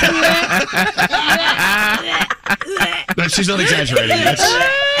 She's not exaggerating.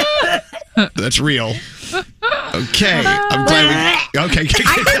 That's real. Okay, I'm glad we. Okay,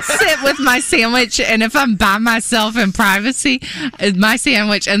 I can sit with my sandwich, and if I'm by myself in privacy, my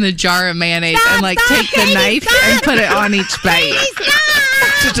sandwich and the jar of mayonnaise, and like take the knife and put it on each bite.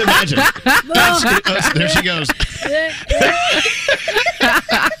 just imagine. There she goes.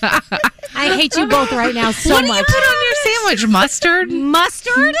 I hate you both right now so What do much. you put on your sandwich? Mustard?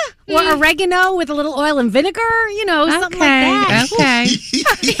 Mustard or oregano with a little oil and vinegar? You know, something like that. Okay.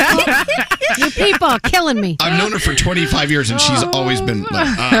 You people are killing me. I've known her for 25 years, and she's always been like,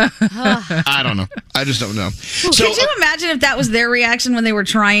 I don't know. I just don't know. So, Could you imagine if that was their reaction when they were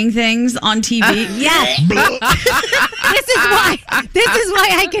trying things on TV? Yes. This is why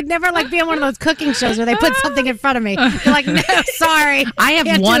I could never like be on one of those cooking shows where they put something in front of me. They're like, no, sorry. I have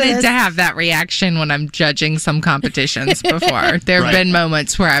can't do wanted this. to have that reaction when I'm judging some competitions before. There have been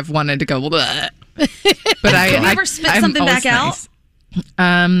moments where I've wanted to go, bleh. But Can you ever spit something back out?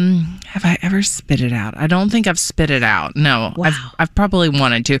 Have I ever spit it out? I don't think I've spit it out. No, I've probably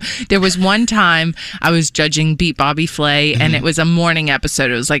wanted to. There was one time I was judging Beat Bobby Flay, and it was a morning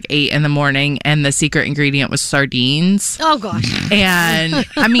episode. It was like 8 a.m, and the secret ingredient was sardines. Oh gosh! And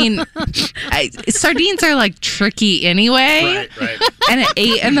I mean, sardines are like tricky anyway. Right. And at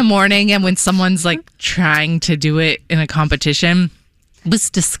 8 a.m, and when someone's like trying to do it in a competition.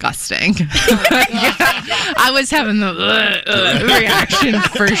 Was disgusting. I was having the reaction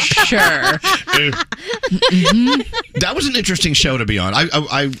for sure. That was an interesting show to be on.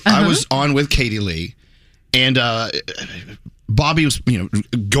 I was on with Katie Lee, and Bobby was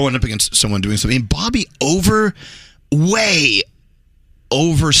going up against someone doing something. And Bobby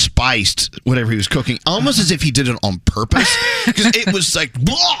overspiced whatever he was cooking, almost as if he did it on purpose, because it was like,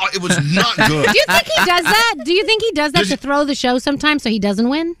 blah, it was not good. Do you think he does that? Do you think he does that to throw the show sometimes so he doesn't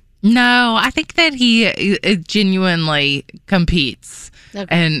win? No, I think that he genuinely competes. Okay.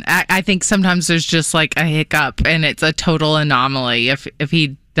 And I think sometimes there's just like a hiccup, and it's a total anomaly if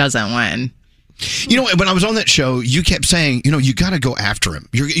he doesn't win. You know, when I was on that show, you kept saying, you got to go after him.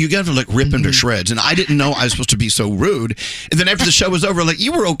 You got to like rip him to shreds. And I didn't know I was supposed to be so rude. And then after the show was over, like,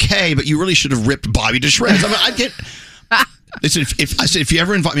 you were okay, but you really should have ripped Bobby to shreds. I mean, I get. Listen, if you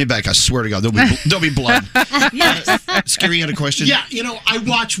ever invite me back, I swear to God, there'll be blood. Yes. Scary, you had a question? Yeah, I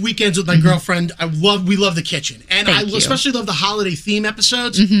watch Weekends with my girlfriend. We love The Kitchen, and I especially love the holiday theme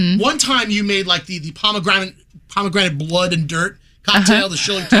episodes. One time you made like the pomegranate blood and dirt cocktail, the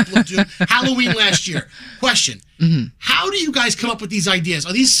Shilling Temple of Doom, Halloween last year. Question. How do you guys come up with these ideas?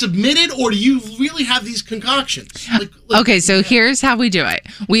 Are these submitted, or do you really have these concoctions? Okay, so here's how we do it.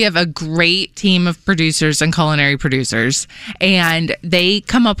 We have a great team of producers and culinary producers, and they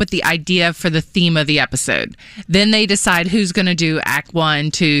come up with the idea for the theme of the episode. Then they decide who's going to do act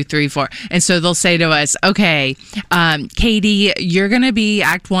 1, 2, 3, 4. And so they'll say to us, okay, Katie, you're going to be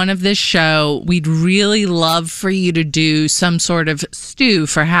act 1 of this show. We'd really love for you to do some sort of stew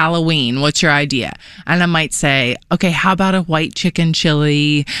for Halloween. What's your idea? And I might say, okay, how about a white chicken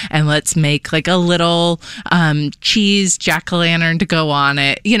chili, and let's make like a little cheese jack-o'-lantern to go on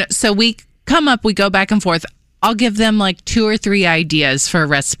it. So we go back and forth. I'll give them like 2 or 3 ideas for a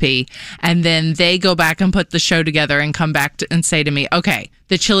recipe, and then they go back and put the show together and come back and say to me, okay,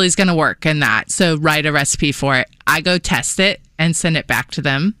 the chili's going to work in that, so write a recipe for it. I go test it and send it back to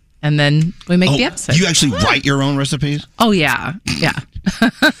them, and then we make the episode. You actually write your own recipes? Oh, yeah.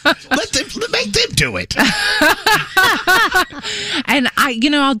 Make them do it. And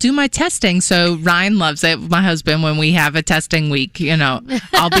I'll do my testing. So Ryan loves it. My husband, when we have a testing week,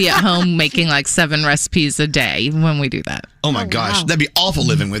 I'll be at home making like 7 recipes a day when we do that. Oh my gosh, that'd be awful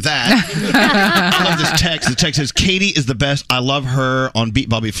living with that. I love this text. The text says, Katie is the best. I love her on Beat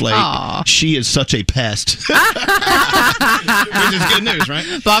Bobby Flay. Aww. She is such a pest. Which is good news, right?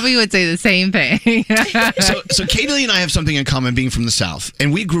 Bobby would say the same thing. So Katie Lee and I have something in common, being from the South.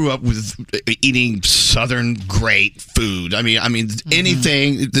 And we grew up with eating Southern great food. I mean,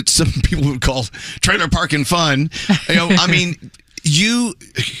 anything that some people would call trailer parking fun.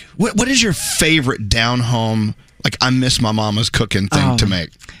 What is your favorite down home, like I miss my mama's cooking thing to make?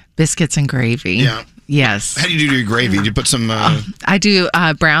 Biscuits and gravy. Yeah. Yes. How do you do your gravy? Do you put some... I do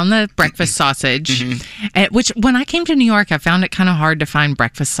brown the breakfast sausage, which when I came to New York, I found it kind of hard to find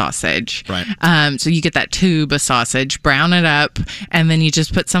breakfast sausage. Right. So you get that tube of sausage, brown it up, and then you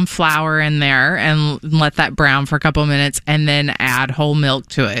just put some flour in there and let that brown for a couple of minutes, and then add whole milk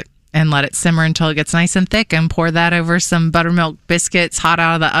to it. And let it simmer until it gets nice and thick, and pour that over some buttermilk biscuits hot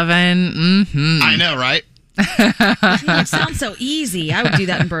out of the oven. I know, right? It sounds so easy. I would do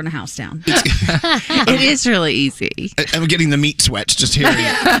that and burn a house down. It is really easy. I'm getting the meat sweats just hearing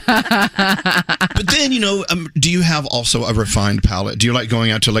it. But then, do you have also a refined palate? Do you like going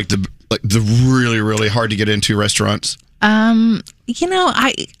out to like the really, really hard to get into restaurants? I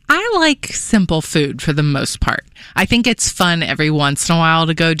like simple food for the most part. I think it's fun every once in a while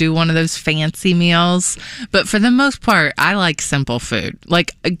to go do one of those fancy meals. But for the most part, I like simple food.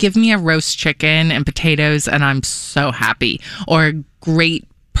 Like, give me a roast chicken and potatoes, and I'm so happy. Or a great,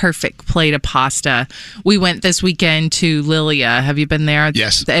 perfect plate of pasta. We went this weekend to Lilia. Have you been there?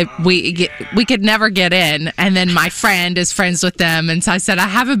 Yes. We could never get in, and then my friend is friends with them, and so I said, I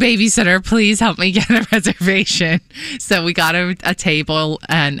have a babysitter, please help me get a reservation. So we got a table,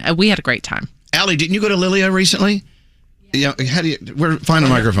 and we had a great time. Allie, didn't you go to Lilia recently? Yeah. Find a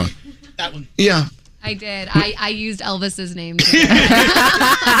microphone. That one. Yeah. I did. I used Elvis's name, but it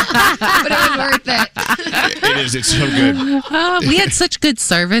was worth it. It is. It's so good. We had such good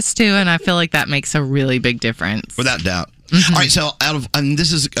service too, and I feel like that makes a really big difference. Without doubt. All right, so and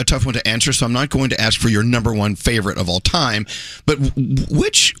this is a tough one to answer, so I'm not going to ask for your number one favorite of all time, but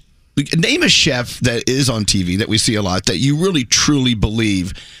name a chef that is on TV that we see a lot that you really truly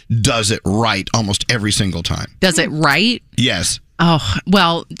believe does it right almost every single time. Does it right? Yes. Oh,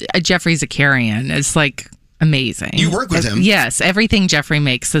 well, Jeffrey Zakarian is like amazing. You work with him. Yes, everything Jeffrey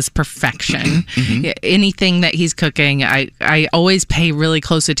makes is perfection. Anything that he's cooking, I always pay really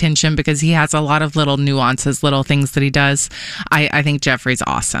close attention because he has a lot of little nuances, little things that he does. I think Jeffrey's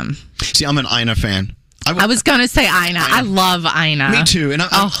awesome. See, I'm an Ina fan. I was going to say Ina. I love Ina. Me too. And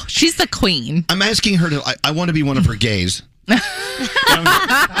she's the queen. I'm asking her to. I want to be one of her gays.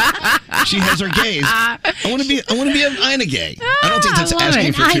 She has her gays. I want to be an Ina gay. I don't think that's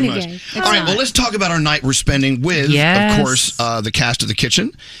asking for too much. All right, well, let's talk about our night we're spending with, of course, the cast of The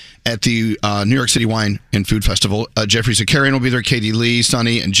Kitchen at the New York City Wine and Food Festival. Jeffrey Zakarian will be there, Katie Lee,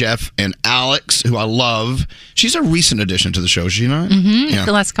 Sonny, and Jeff, and Alex, who I love. She's a recent addition to the show, is she not? Yeah.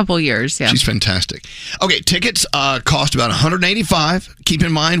 The last couple of years, yeah. She's fantastic. Okay, tickets cost about $185. Keep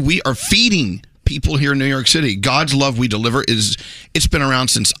in mind, we are feeding people here in New York City. God's Love We Deliver it's been around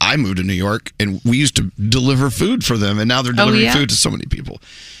since I moved to New York, and we used to deliver food for them, and now they're delivering food to so many people.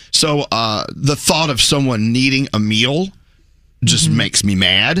 So the thought of someone needing a meal just makes me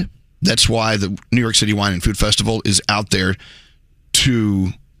mad. That's why the New York City Wine and Food Festival is out there to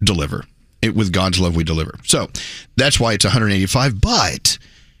deliver it with God's Love We Deliver. So that's why it's $185, but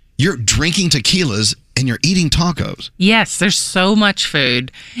you're drinking tequilas and you're eating tacos. Yes, there's so much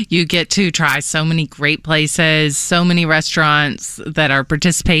food. You get to try so many great places, so many restaurants that are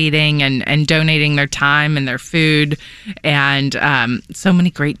participating and donating their time and their food, and so many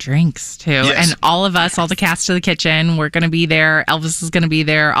great drinks, too. Yes. And all of us, all the cast of The Kitchen, we're going to be there. Elvis is going to be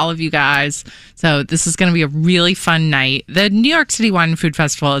there, all of you guys. So this is going to be a really fun night. The New York City Wine and Food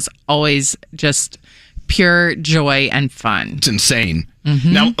Festival is always just pure joy and fun. It's insane.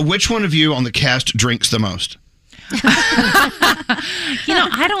 Now, which one of you on the cast drinks the most?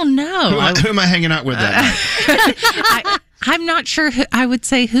 I don't know. Who am I hanging out with that night? I'm not sure I would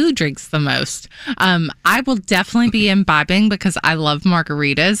say who drinks the most. I will definitely be imbibing because I love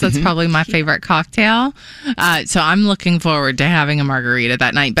margaritas. That's probably my favorite cocktail. So I'm looking forward to having a margarita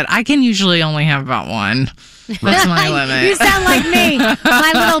that night, but I can usually only have about one. That's my limit. You sound like me,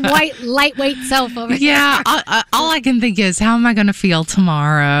 my little white lightweight self over here. Yeah, all I can think is, how am I going to feel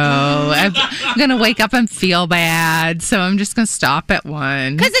tomorrow? I'm going to wake up and feel bad, so I'm just going to stop at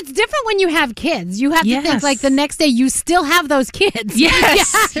one. Because it's different when you have kids. You have to think, like, the next day you still have those kids.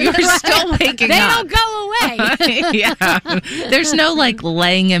 Yes, you're still waking they up. They don't go away. Yeah, there's no, like,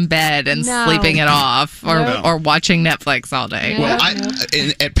 laying in bed and sleeping it off or watching Netflix all day. Well,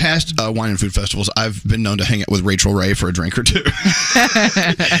 at past wine and food festivals, I've been known to hang out with Rachel Ray for a drink or two.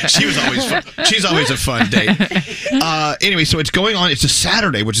 She's always a fun date. Anyway, so it's going on. It's a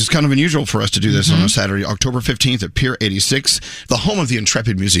Saturday, which is kind of unusual for us to do this on a Saturday, October 15th at Pier 86, the home of the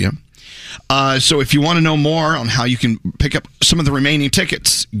Intrepid Museum. So if you want to know more on how you can pick up some of the remaining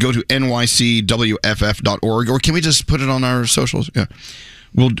tickets, go to nycwff.org, or can we just put it on our socials? Yeah,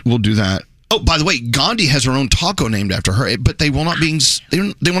 we'll do that. Oh, by the way, Gandhi has her own taco named after her, but they will not be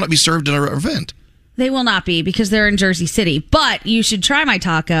served at our event. They will not be because they're in Jersey City. But you should try my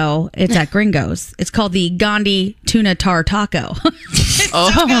taco. It's at Gringo's. It's called the Gandhi Tuna Tar Taco.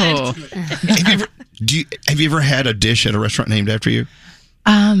 Oh. Have you ever had a dish at a restaurant named after you?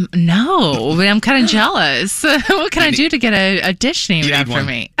 No, but I'm kind of jealous. What can I do to get a dish named after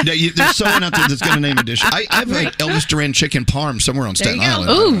me? There's someone out there that's going to name a dish. I've had Elvis Duran chicken parm somewhere on Staten Island.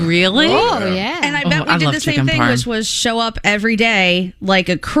 Oh, really? Oh, yeah. And I bet we did the same thing, which was show up every day like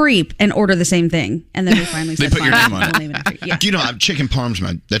a creep and order the same thing, and then we finally said, put your name on it. Yeah. You know, chicken parm's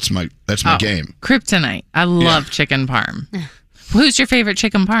that's my game. Kryptonite. I love chicken parm. Who's your favorite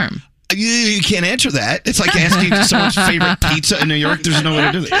chicken parm? You can't answer that. It's like asking someone's favorite pizza in New York. There's no way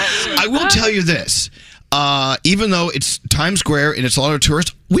to do that. I will tell you this. Even though it's Times Square and it's a lot of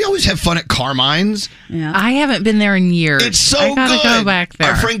tourists, we always have fun at Carmine's. Yeah. I haven't been there in years. It's so I gotta good. Go back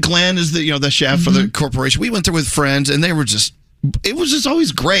there. Our friend Glenn is the chef for the corporation. We went there with friends, and it was just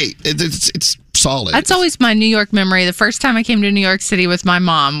always great. It's solid. That's always my New York memory. The first time I came to New York City with my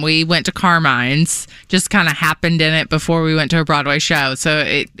mom, we went to Carmine's. Just kind of happened in it before we went to a Broadway show. So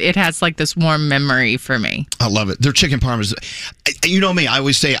it has like this warm memory for me. I love it. Their chicken parm is, you know me, I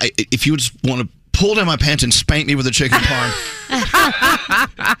always say, if you just want to pull down my pants and spank me with a chicken parm.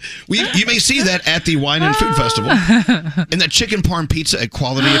 You may see that at the Wine and Food Festival. And that chicken parm pizza at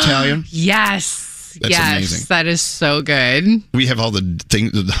Quality Italian. Yes. That's amazing. That is so good. We have all the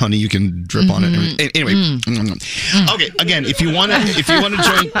things, the honey you can drip on it. Anyway, okay. Again, if you want to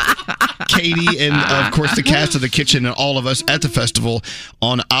join Katie and of course the cast of The Kitchen and all of us at the festival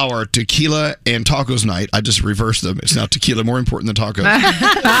on our tequila and tacos night, I just reversed them. It's now tequila more important than tacos.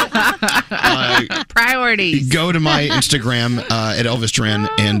 Priorities. Go to my Instagram at Elvis Duran,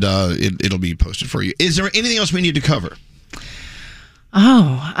 and it'll be posted for you. Is there anything else we need to cover?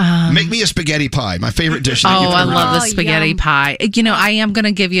 Make me a spaghetti pie, my favorite dish. I love the spaghetti pie. You know, I am going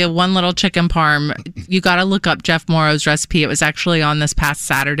to give you one little chicken parm. You got to look up Jeff Morrow's recipe. It was actually on this past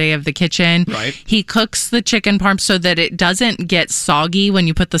Saturday of The Kitchen. Right. He cooks the chicken parm so that it doesn't get soggy when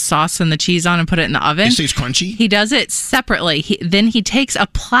you put the sauce and the cheese on and put it in the oven. It stays crunchy? He does it separately. Then he takes a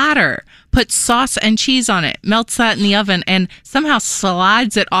platter, puts sauce and cheese on it, melts that in the oven, and somehow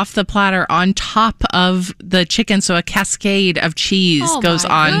slides it off the platter on top of the chicken, so a cascade of cheese goes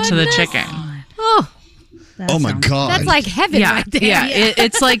on to the chicken. Oh my God. That's like heaven right there. Yeah,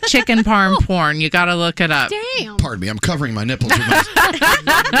 it's like chicken parm porn. You got to look it up. Damn. Pardon me, I'm covering my nipples with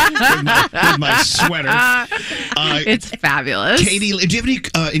my sweater. It's fabulous. Katie, do you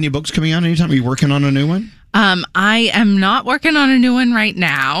have any books coming out anytime? Are you working on a new one? I am not working on a new one right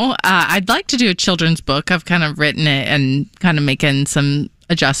now. I'd like to do a children's book. I've kind of written it and kind of making some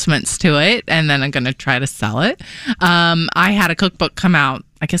adjustments to it, and then I'm going to try to sell it. I had a cookbook come out.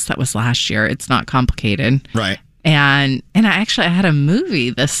 I guess that was last year. It's Not Complicated. Right. And I had a movie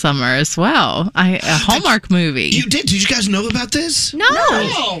this summer as well. A Hallmark movie. You did? Did you guys know about this?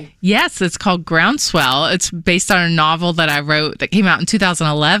 No. Yes, it's called Groundswell. It's based on a novel that I wrote that came out in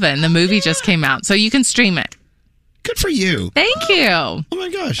 2011. The movie just came out, so you can stream it. Good for you. Thank you. Oh my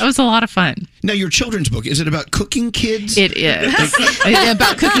gosh. It was a lot of fun. Now, your children's book, is it about cooking kids? It is.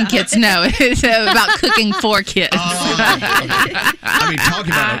 About cooking kids? No, it's about cooking for kids. I mean,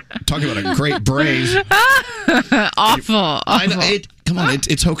 talk about a great braise. Awful. Come on,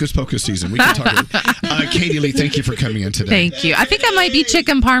 it's Hocus Pocus season. We can talk about it. Katie Lee, thank you for coming in today. Thank you. I think I might be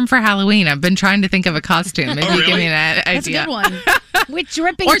chicken parm for Halloween. I've been trying to think of a costume. Maybe really? give me that That's idea. a good one. With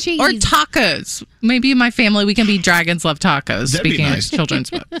dripping cheese. Or tacos. Maybe in my family we can be Dragons Love Tacos. That'd be Speaking nice. of children's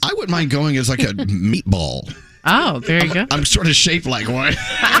book. I wouldn't mind going as like a meatball. Oh, there you go. I'm sort of shaped like one.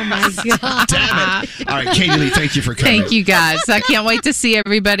 Oh my God. Damn it. All right, Katie Lee, thank you for coming. Thank you, guys. I can't wait to see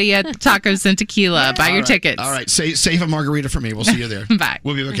everybody at Tacos and Tequila. Buy your tickets. All right, save a margarita for me. We'll see you there. Bye.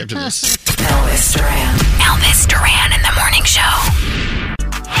 We'll be back after this. Elvis Duran. Elvis Duran in the morning show.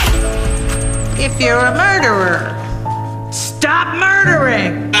 If you're a murderer, stop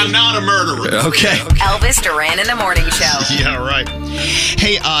murdering. I'm not a murderer. Okay. Elvis Duran in the morning show. Yeah, right.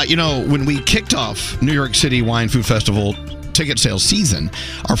 Hey, when we kicked off New York City Wine Food Festival ticket sales season,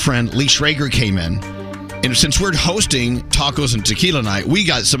 our friend Lee Schrager came in. And since we're hosting Tacos and Tequila Night, we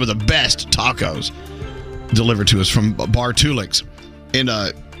got some of the best tacos delivered to us from Bar Tulix. And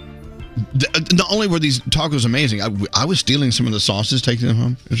not only were these tacos amazing, I was stealing some of the sauces, taking them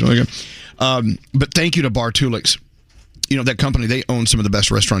home. It was really good. But thank you to Bar Tulix. You know, that company, they own some of the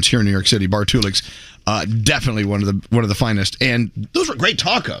best restaurants here in New York City. Bar Tulix, definitely one of the finest. And those were great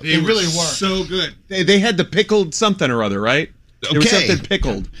tacos. They really were. So good. They had the pickled something or other, right? There was something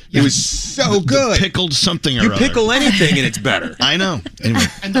pickled. It was so good. Pickled something or you other. You pickle anything and it's better. I know. Anyway.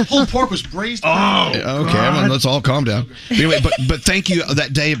 And the pulled pork was braised. Oh, okay. Everyone, let's all calm down. Anyway, but thank you.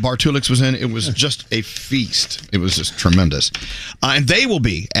 That day Bar Tulix was in, it was just a feast. It was just tremendous. And they will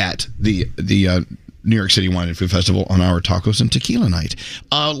be at the New York City Wine and Food Festival on our Tacos and Tequila Night.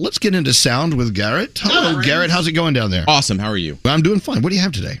 Let's get into sound with Garrett. Hello, Garrett. How's it going down there? Awesome. How are you? I'm doing fine. What do you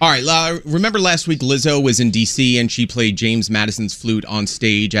have today? All right. Remember last week Lizzo was in D.C. and she played James Madison's flute on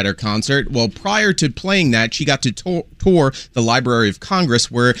stage at her concert? Well, prior to playing that, she got to tour the Library of Congress,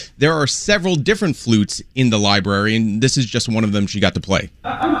 where there are several different flutes in the library, and this is just one of them she got to play.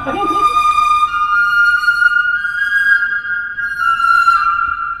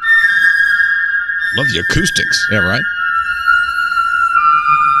 Love the acoustics. Yeah, right?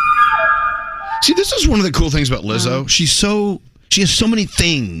 See, this is one of the cool things about Lizzo. She has so many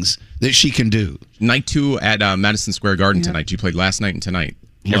things that she can do. Night 2 at Madison Square Garden tonight. She played last night and tonight.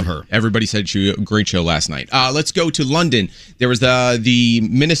 Love her. Everybody said she was a great show last night. Let's go to London. There was the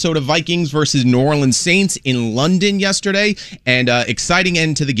Minnesota Vikings versus New Orleans Saints in London yesterday, and exciting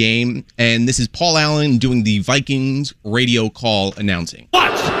end to the game. And this is Paul Allen doing the Vikings radio call announcing.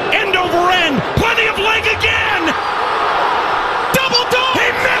 Watch! End over end! Plenty of leg again! Double doink!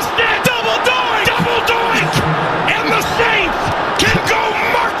 He missed it! Double doink! Double doink! And the Saints can go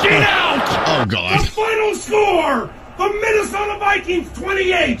marching out! Oh, God. The final score! The Minnesota Vikings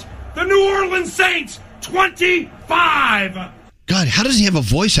 28, the New Orleans Saints 25. God, how does he have a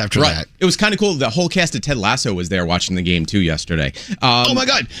voice after that? It was kind of cool. The whole cast of Ted Lasso was there watching the game, too, yesterday. Oh, my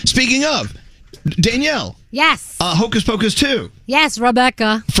God. Speaking of, Danielle. Yes. Hocus Pocus 2. Yes,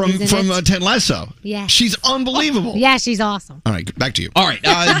 Rebecca. From Ted Lasso. Yeah. She's unbelievable. Yeah, she's awesome. All right, back to you. All right.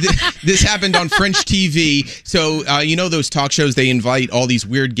 This happened on French TV. So, you know those talk shows, they invite all these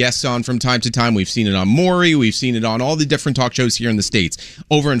weird guests on from time to time. We've seen it on Maury. We've seen it on all the different talk shows here in the States.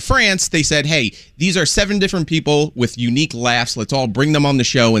 Over in France, they said, hey, these are 7 different people with unique laughs. Let's all bring them on the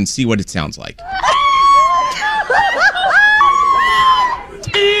show and see what it sounds like.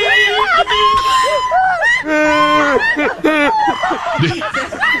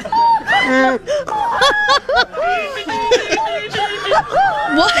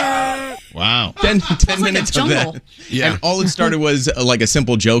 What? Wow. 10 minutes of that. Yeah. And all it started was like a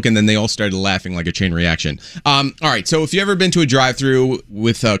simple joke, and then they all started laughing like a chain reaction. All right, so if you've ever been to a drive-thru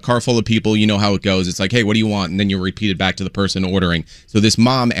with a car full of people, you know how it goes. It's like, hey, what do you want? And then you repeat it back to the person ordering. So this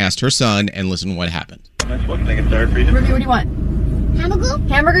mom asked her son, and listen to what happened. Ruby, what do you want?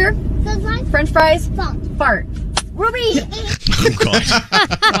 Hamburger? French fries? Fart. Ruby! Oh, God.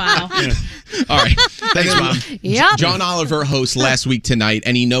 Wow. All right. Thanks, Mom. Yep. John Oliver hosts Last Week Tonight,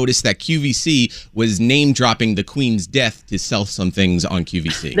 and he noticed that QVC was name-dropping the Queen's death to sell some things on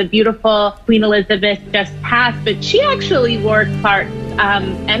QVC. The beautiful Queen Elizabeth just passed, but she actually wore Clark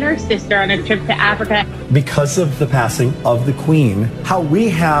and her sister on a trip to Africa. Because of the passing of the Queen, how we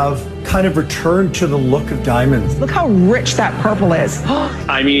have kind of returned to the look of diamonds. Look how rich that purple is.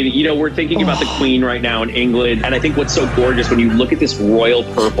 I mean, you know, we're thinking about the Queen right now in England, and I think what's so gorgeous when you look at this royal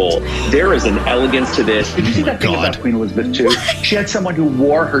purple, there is an elegance to this. Did you see that thing about Queen Elizabeth too? She had someone who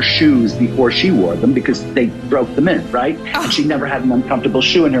wore her shoes before she wore them because they broke them in, right? And she never had an uncomfortable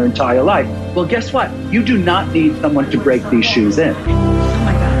shoe in her entire life. Well, guess what? You do not need someone to break these shoes in.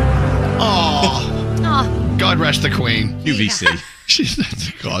 Oh, God rest the Queen. QVC.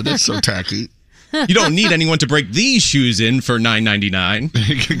 God, that's so tacky. You don't need anyone to break these shoes in for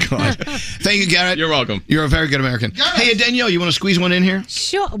 $9.99. God. Thank you, Garrett. You're welcome. You're a very good American. Hey, Danielle, you want to squeeze one in here?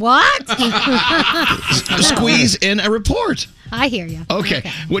 Sure. What? Squeeze in a report. I hear you. Okay.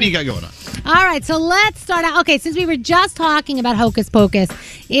 What do you got going on? All right, so let's start out. Okay, since we were just talking about Hocus Pocus,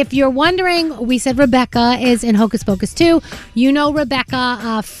 if you're wondering, we said Rebecca is in Hocus Pocus 2. You know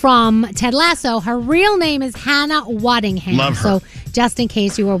Rebecca from Ted Lasso. Her real name is Hannah Waddingham. Love her. So just in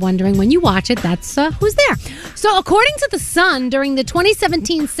case you were wondering when you watch it, that's who's there. So according to The Sun, during the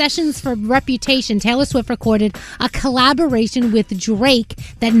 2017 Sessions for Reputation, Taylor Swift recorded a collaboration with Drake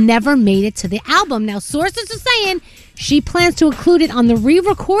that never made it to the album. Now, sources are saying she plans to include it on the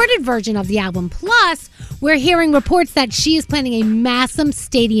re-recorded version of the album. Plus, we're hearing reports that she is planning a massive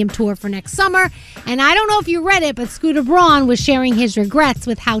stadium tour for next summer. And I don't know if you read it, but Scooter Braun was sharing his regrets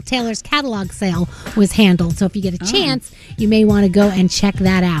with how Taylor's catalog sale was handled. So if you get a chance, you may want to go and check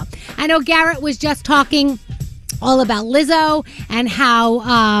that out. I know Garrett was just talking all about Lizzo and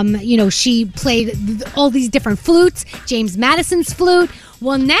how, she played all these different flutes, James Madison's flute.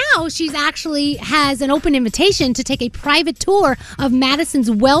 Well, now she's actually has an open invitation to take a private tour of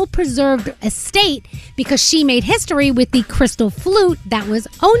Madison's well-preserved estate because she made history with the crystal flute that was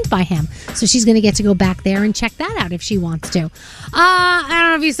owned by him. So she's going to get to go back there and check that out if she wants to. I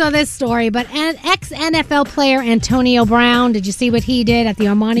don't know if you saw this story, but an ex-NFL player Antonio Brown, did you see what he did at the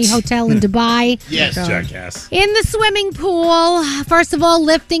Armani Hotel in Dubai? Yes, jackass. In the swimming pool, first of all,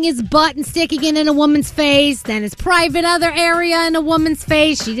 lifting his butt and sticking it in a woman's face, then his private other area in a woman's face.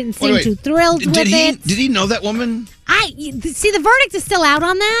 She didn't seem too thrilled with it. Did he know that woman? See, the verdict is still out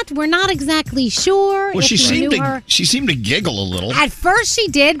on that. We're not exactly sure. Well, if she seemed to giggle a little. At first she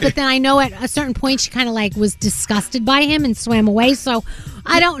did, but then I know at a certain point she kind of was disgusted by him and swam away. So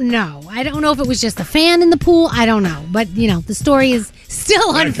I don't know. I don't know if it was just a fan in the pool. I don't know. But, the story is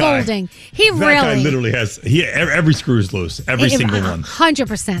still unfolding. That guy literally has every screw is loose. Every single one.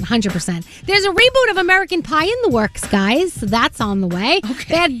 100%. There's a reboot of American Pie in the works, guys. So that's on the way.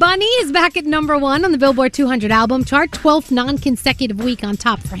 Okay. Bad Bunny is back at number 1 on the Billboard 200 album chart. 12th non-consecutive week on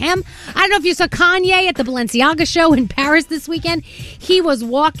top for him. I don't know if you saw Kanye at the Balenciaga show in Paris this weekend. He was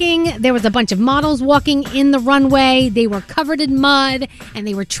walking. There was a bunch of models walking in the runway. They were covered in mud, and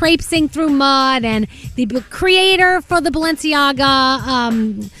they were traipsing through mud. And the creator for the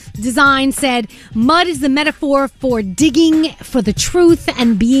Balenciaga design said, "Mud is the metaphor for digging for the truth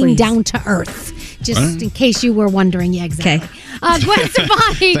and being down to earth." Just in case you were wondering. Yeah, exactly. Okay. Gwen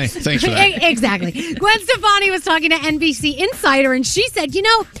Stefani. Thanks for that. Exactly. Gwen Stefani was talking to NBC Insider, and she said, I'm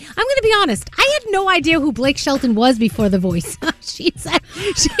going to be honest. I had no idea who Blake Shelton was before The Voice. She said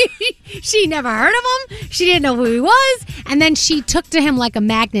she never heard of him. She didn't know who he was. And then she took to him like a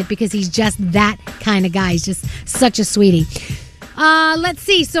magnet because he's just that kind of guy. He's just such a sweetie. Let's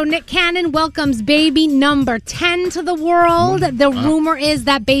see. So Nick Cannon welcomes baby number 10 to the world. The rumor is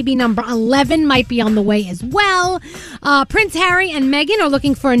that baby number 11 might be on the way as well. Prince Harry and Meghan are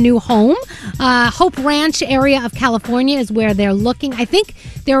looking for a new home. Hope Ranch area of California is where they're looking. I think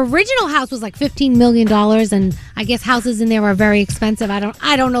their original house was like $15 million, and I guess houses in there are very expensive.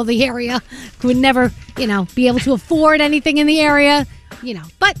 I don't know the area. Would never, be able to afford anything in the area.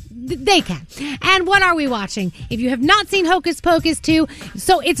 But they can. And what are we watching? If you have not seen Hocus Pocus 2,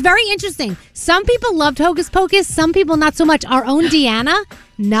 so it's very interesting. Some people loved Hocus Pocus, some people not so much. Our own Deanna,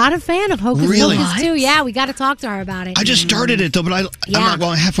 not a fan of Hocus Pocus 2. Yeah, we got to talk to her about it. I just started it, though, but I'm not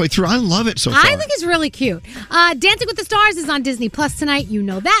well halfway through. I love it so far. I think it's really cute. Dancing with the Stars is on Disney Plus tonight. You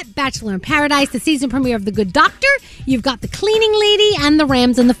know that. Bachelor in Paradise, the season premiere of The Good Doctor. You've got The Cleaning Lady, and the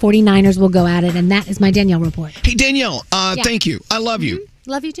Rams and the 49ers will go at it. And that is my Danielle report. Hey, Danielle, thank you. I love you.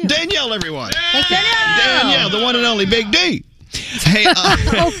 Love you too. Danielle, everyone. Thank you. Danielle, the one and only Big D. Hey,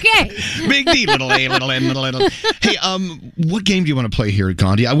 okay. Big D, little A, little N, little N. Hey, what game do you want to play here,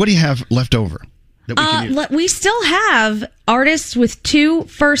 Gandhi? What do you have left over that we can use? We still have artists with 2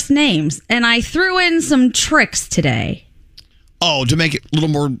 first names, and I threw in some tricks today. Oh, to make it a little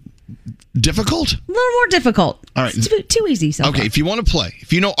more difficult? A little more difficult. All right. It's too easy so Okay, far. if you want to play,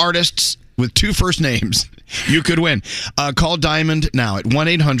 if you know artists with 2 first names, you could win. Call Diamond now at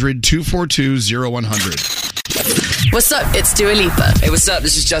 1-800-242-0100. What's up? It's Dua Lipa. Hey, what's up?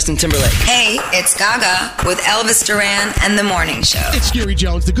 This is Justin Timberlake. Hey, it's Gaga with Elvis Duran and The Morning Show. It's Scary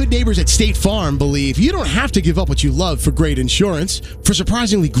Jones. The good neighbors at State Farm believe you don't have to give up what you love for great insurance. For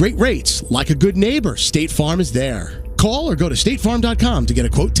surprisingly great rates, like a good neighbor, State Farm is there. Call or go to statefarm.com to get a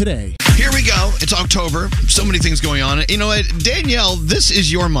quote today. Here we go. It's October. So many things going on. You know what, Danielle, this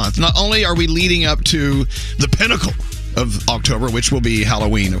is your month. Not only are we leading up to the pinnacle of October, which will be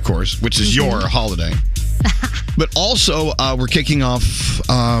Halloween, of course, which is your holiday, but also we're kicking off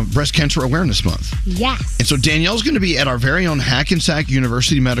Breast Cancer Awareness Month. Yes. And so Danielle's going to be at our very own Hackensack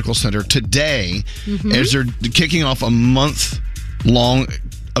University Medical Center today as they're kicking off a month-long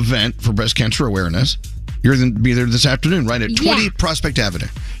event for breast cancer awareness. You're going to be there this afternoon, right, at 20 Prospect Avenue.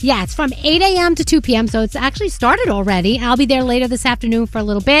 Yeah, it's from 8 a.m. to 2 p.m., so it's actually started already. I'll be there later this afternoon for a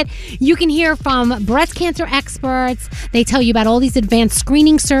little bit. You can hear from breast cancer experts. They tell you about all these advanced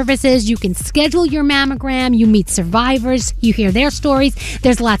screening services. You can schedule your mammogram. You meet survivors. You hear their stories.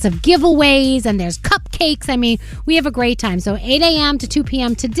 There's lots of giveaways, and there's cupcakes. I mean, we have a great time. So 8 a.m. to 2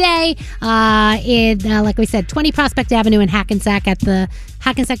 p.m. today like we said, 20 Prospect Avenue in Hackensack at the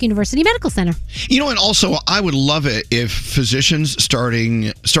Hackensack University Medical Center. You know, and also I would love it if physicians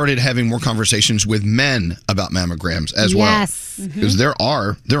started having more conversations with men about mammograms as well. Yes. Because there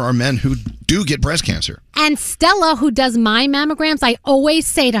are men who do get breast cancer. And Stella, who does my mammograms, I always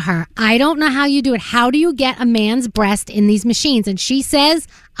say to her, I don't know how you do it. How do you get a man's breast in these machines? And she says,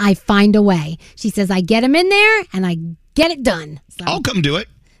 I find a way. She says, I get him in there and I get it done. So, I'll come do it.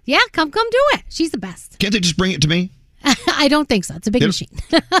 Yeah, come do it. She's the best. Can't they just bring it to me? I don't think so. It's a big machine.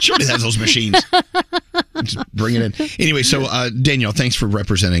 Sure, it has those machines. Just bring it in. Anyway, so Danielle, thanks for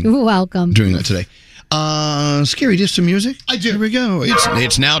representing. You're welcome. Doing that today. Scary, just some music? I do. Here we go.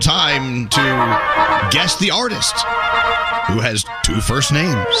 It's now time to guess the artist who has 2 first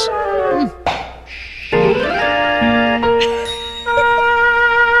names.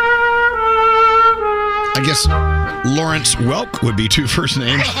 I guess Lawrence Welk would be 2 first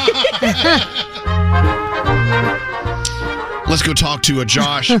names. Let's go talk to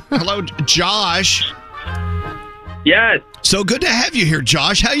Josh. Hello, Josh. Yes. So good to have you here,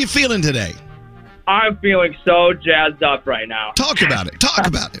 Josh. How you feeling today? I'm feeling so jazzed up right now. Talk about it.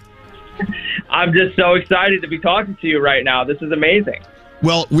 I'm just so excited to be talking to you right now. This is amazing.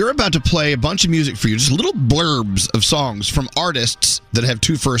 Well, we're about to play a bunch of music for you, just little blurbs of songs from artists that have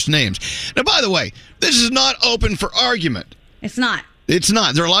 2 first names. Now, by the way, this is not open for argument. It's not. It's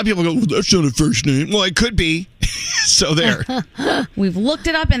not. There are a lot of people who go, well, that's not a first name. Well, it could be. So there. We've looked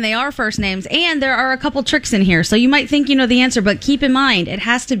it up and they are first names. And there are a couple tricks in here. So you might think you know the answer, but keep in mind, it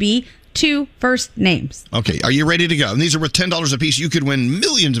has to be 2 first names. Okay. Are you ready to go? And these are worth $10 a piece. You could win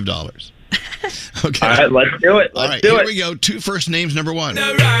millions of dollars. Okay. All right, let's do it. All right, here we go. 2 first names. Number 1.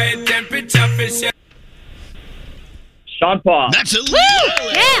 The right temperature for Sean Paul. That's a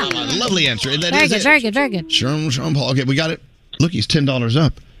lovely answer. And that Very is good, it. very good, very good. Sean Paul. Okay, we got it. Look, he's $10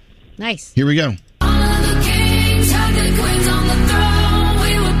 up. Nice. Here we go.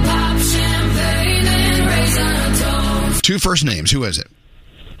 2 first names. Who is it?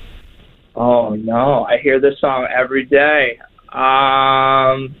 Oh, no. I hear this song every day.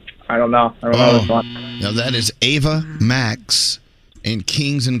 I don't know. I don't know this one. Now, that is Ava Max and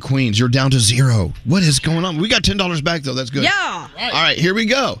kings and queens. You're down to 0. What is going on? We got $10 back, though. That's good. Yeah. All right, here we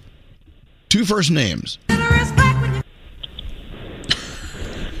go. 2 first names.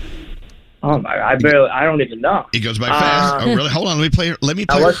 Oh my! I don't even know. It goes by fast. Oh, really? Hold on. Let me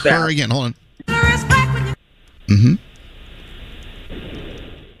play what's her that? again. Hold on. Mm-hmm.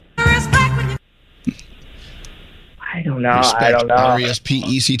 I don't know. I don't know.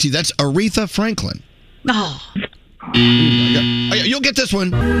 R-E-S-P-E-C-T. That's Aretha Franklin. Oh. Oh, yeah, you'll get this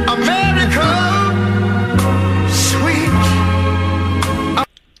one. America, sweet.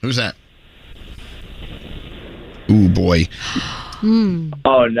 Who's that? Ooh, boy.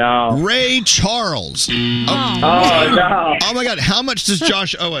 Oh, no. Ray Charles. Oh, no. Oh, my God. How much does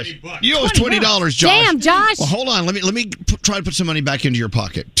Josh owe us? You owe us $20, Josh. Damn, Josh. Well, hold on. Let me try to put some money back into your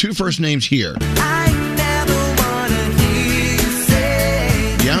pocket. 2 first names here.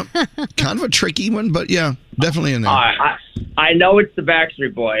 Yeah. Kind of a tricky one, but yeah, definitely in there. I know it's the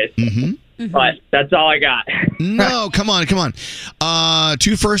Backstreet Boys, but that's all I got. No, come on.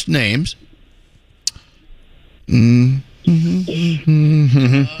 2 first names.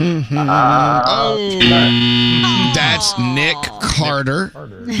 That's Nick Carter.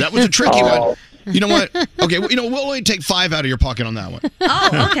 That was a tricky one. You know what? Okay, we'll only take 5 out of your pocket on that one.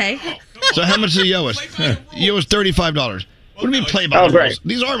 Oh, okay. So how much do you owe us? You owe us $35. What do you mean play by the rules?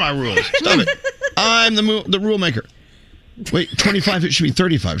 These are my rules. Stop it. I'm the rule maker. Wait, 25, it should be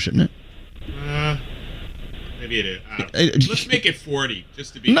 35, shouldn't it? Maybe it is. Let's make it 40,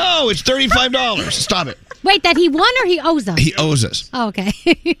 just to be. No, it's $35. Stop it. Wait, that he won or he owes us? He owes us. Oh, okay.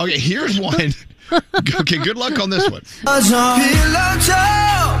 Okay, here's one. Okay, good luck on this one.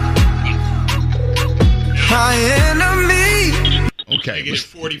 Okay,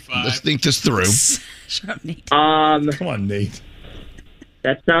 let's think this through. Shut up, Nate. Come on, Nate.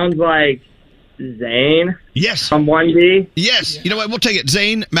 That sounds like Zayn. Yes. From 1D. Yes. You know what? We'll take it.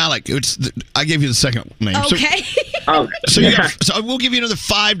 Zayn Malik. I gave you the second name. Okay. So we'll give you another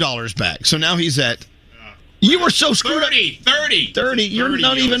 $5 back. So now he's at. You were so screwed 30. 30. You're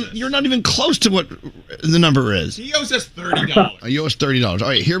not even close to what the number is. He owes us $30. You owe us $30. All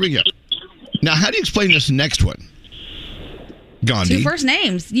right, here we go. Now, how do you explain this next one? Gandhi. 2 first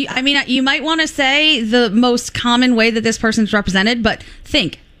names. You might want to say the most common way that this person's represented, but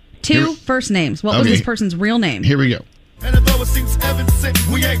think. 2 first names. What was this person's real name? Here we go. And although it seems evident,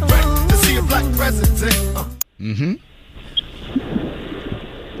 we ain't ready to see a black president. Mm-hmm.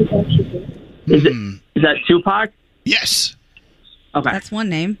 Is that Tupac? Yes. Okay. That's one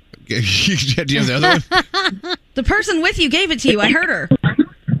name. Do you have the other one? The person with you gave it to you. I heard her.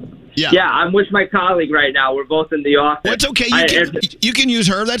 Yeah, I'm with my colleague right now. We're both in the office. Well, it's okay. You can use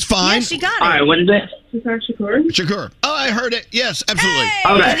her. That's fine. Yeah, she got it. All right, what is it? Shakur. Oh, I heard it. Yes, absolutely.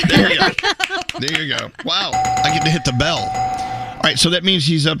 Okay. There you go. There you go. Wow. I get to hit the bell. All right, so that means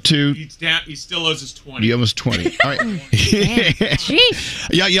he's up to. He still owes us 20. He owes us 20. All right.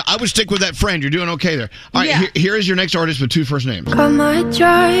 Yeah. I would stick with that friend. You're doing okay there. All right. Here is your next artist with 2 first names. Got my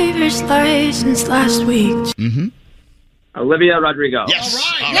driver's license last week. Mm-hmm. Olivia Rodrigo. Yes. All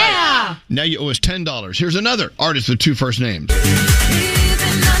right. Yeah. Now you owe us $10. Here's another artist with 2 first names.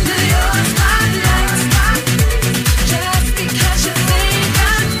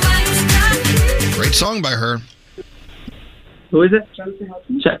 Great song by her. Who is it?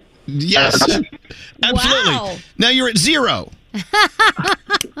 Check. Yes. Absolutely. Wow. Now you're at 0.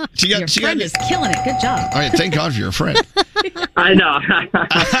 Your friend is killing it. Good job. All right, thank God for your friend. I know.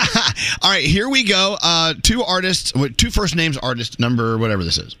 All right, here we go. 2 artists, 2 first names, artist number, whatever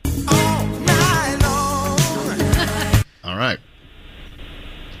this is. All right.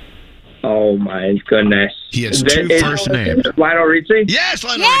 Oh my goodness. He has 2 first names. Lionel Richie? Yes,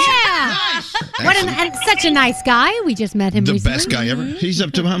 Lionel Yeah. Richie. And such a nice guy. We just met him The recently. best guy ever. He's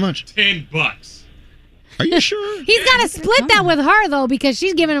up to how much? $10. Are you sure? He's got to split that with her though because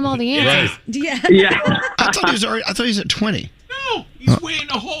she's giving him all the answers. Yeah. I thought he was at 20. No, he's way in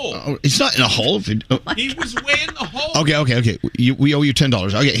the hole. Oh, it's not in a hole. He was way in the hole. Okay. We owe you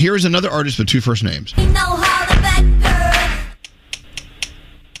 $10. Okay, here is another artist with 2 first names.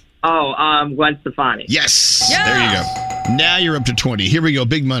 Gwen Stefani. Yes. There you go. Now you're up to 20. Here we go.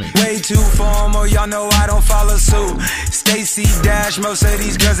 Big money. Way too formal, y'all know I don't follow suit. Stacey Dash, most of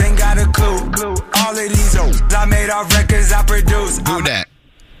these girls ain't got a clue. All of these I made off records I produce. Who that?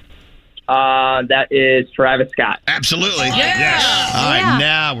 That is Travis Scott. Absolutely. Yeah. Yes. All right,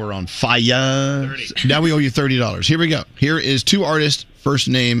 now we're on fire. Now we owe you $30. Here we go. Here is 2 artists,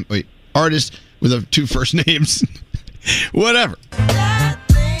 artists with 2 first names. Whatever.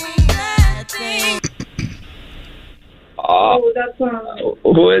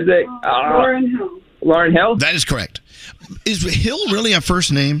 Who is it? Lauren Hill. Lauren Hill? That is correct. Is Hill really a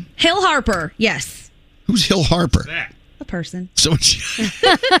first name? Hill Harper, yes. Who's Hill Harper? A person. Someone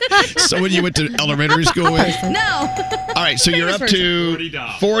you went to elementary school with? No. All right, so you're up to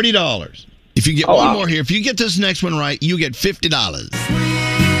 $40. If you get one more here, if you get this next one right, you get $50.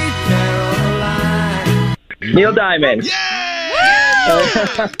 Neil Diamond. Yeah. Look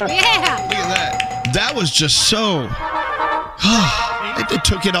at that. That was just so... it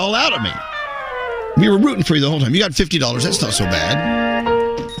took it all out of me. We were rooting for you the whole time. You got $50. That's not so bad.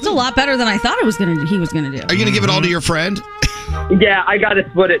 It's a lot better than I thought he was gonna do. Are you going to give it all to your friend? Yeah, I got to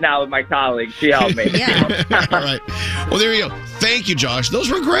split it now with my colleague. She helped me. All right. Well, there you go. Thank you, Josh. Those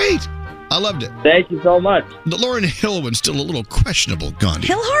were great. I loved it. Thank you so much. The Lauryn Hill one's still a little questionable, Gandhi.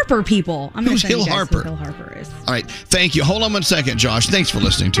 Hill Harper, people. I'm Who's gonna Hill tell you guys Harper? who Hill Harper is. All right. Thank you. Hold on 1 second, Josh. Thanks for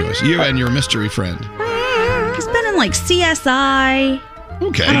listening to us. You and your mystery friend. He's been in like CSI.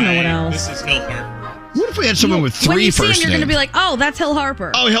 Okay. I don't know what else. This is Hill Harper. What if we had someone with When three you see him, first you're names? gonna be like, oh, that's Hill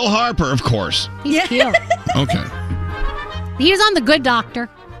Harper. Oh, Hill Harper, of course. He's cute. Okay. He was on The Good Doctor.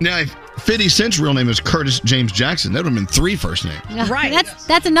 Now, if 50 Cent's real name is Curtis James Jackson, that would have been three first names. Right.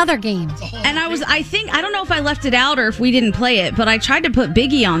 That's another game. And I don't know if I left it out or if we didn't play it, but I tried to put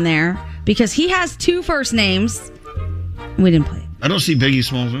Biggie on there because he has two first names. We didn't play it. I don't see Biggie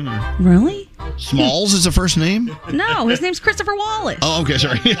Smalls in there. Really? Smalls is a first name? No, his name's Christopher Wallace. Oh, okay,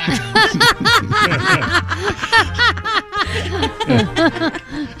 sorry.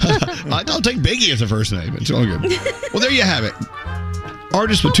 I'll take Biggie as a first name. It's all good. Well, there you have it.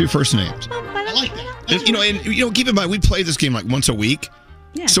 Artists with two first names. I like that. And keep in mind, we play this game like once a week.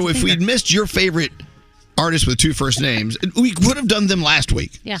 Yeah, so if we'd missed your favorite artist with two first names, we would have done them last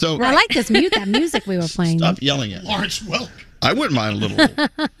week. Yeah. So I like this that music we were playing. Stop yelling at me. Lawrence Welk. I wouldn't mind a little.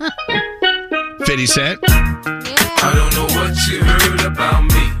 50 Cent. I don't know what you heard about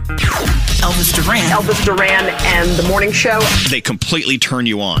me. Elvis Duran and the Morning Show. They completely turn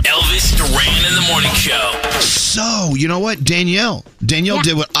you on. Elvis Duran in the Morning Show. So, you know what? Danielle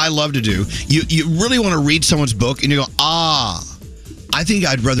did what I love to do. You really want to read someone's book and you go, I think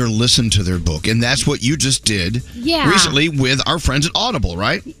I'd rather listen to their book. And that's what you just did recently with our friends at Audible,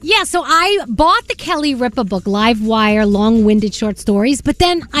 right? Yeah, so I bought the Kelly Ripa book, Live Wire, long-winded short stories, but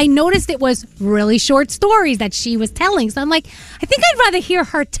then I noticed it was really short stories that she was telling. So I'm like, I think I'd rather hear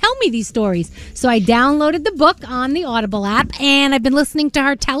her tell me these stories. So I downloaded the book on the Audible app, and I've been listening to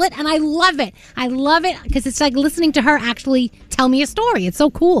her tell it, and I love it. I love it because it's like listening to her actually tell me a story. It's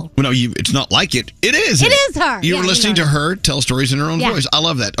so cool. Well, no, it's not like it. It is. It is her. You were listening to her tell stories in her own Yeah. voice. I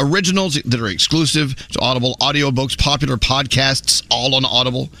love that. Originals that are exclusive to Audible, audiobooks, popular podcasts, all on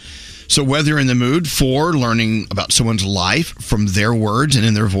Audible. So whether you're in the mood for learning about someone's life from their words and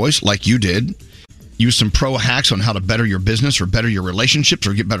in their voice, like you did, use some pro hacks on how to better your business or better your relationships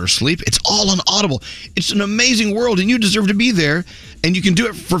or get better sleep, it's all on Audible. It's an amazing world, and you deserve to be there, and you can do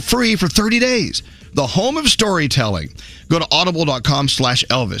it for free for 30 days. The home of storytelling. Go to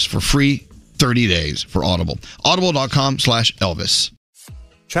audible.com/Elvis for free 30 days for Audible. Audible.com/Elvis.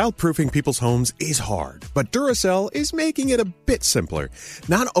 Childproofing people's homes is hard, but Duracell is making it a bit simpler.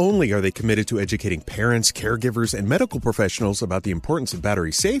 Not only are they committed to educating parents, caregivers, and medical professionals about the importance of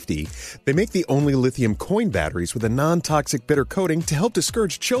battery safety, they make the only lithium coin batteries with a non-toxic bitter coating to help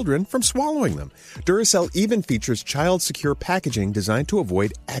discourage children from swallowing them. Duracell even features child-secure packaging designed to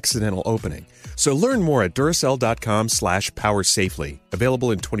avoid accidental opening. So learn more at Duracell.com/powersafely.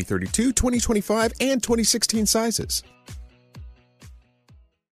 Available in 2032, 2025, and 2016 sizes.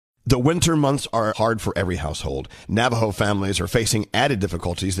 The winter months are hard for every household. Navajo families are facing added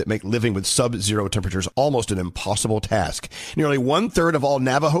difficulties that make living with sub-zero temperatures almost an impossible task. Nearly 1/3 of all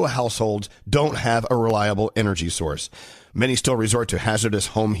Navajo households don't have a reliable energy source. Many still resort to hazardous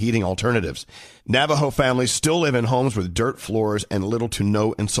home heating alternatives. Navajo families still live in homes with dirt floors and little to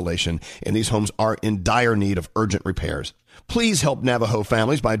no insulation, and these homes are in dire need of urgent repairs. Please help Navajo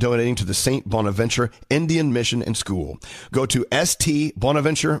families by donating to the St. Bonaventure Indian Mission and School. Go to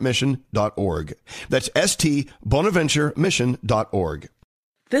stbonaventuremission.org. That's stbonaventuremission.org.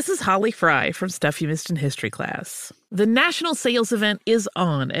 This is Holly Fry from Stuff You Missed in History class. The national sales event is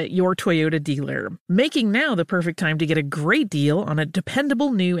on at your Toyota dealer, making now the perfect time to get a great deal on a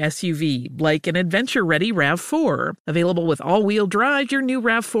dependable new SUV, like an adventure-ready RAV4. Available with all-wheel drive, your new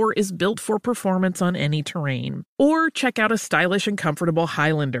RAV4 is built for performance on any terrain. Or check out a stylish and comfortable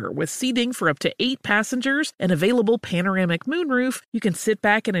Highlander with seating for up to 8 passengers and available panoramic moonroof. You can sit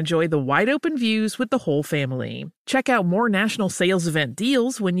back and enjoy the wide-open views with the whole family. Check out more national sales event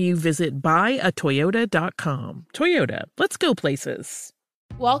deals when you visit buyatoyota.com. Toyota, let's go places.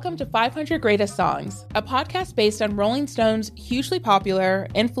 Welcome to 500 Greatest Songs, a podcast based on Rolling Stone's hugely popular,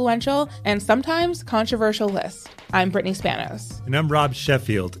 influential, and sometimes controversial list. I'm Brittany Spanos. And I'm Rob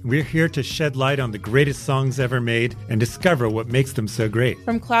Sheffield. We're here to shed light on the greatest songs ever made and discover what makes them so great.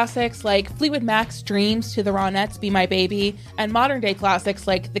 From classics like Fleetwood Mac's Dreams to the Ronettes' Be My Baby, and modern-day classics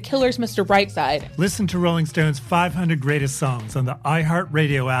like The Killer's Mr. Brightside. Listen to Rolling Stone's 500 Greatest Songs on the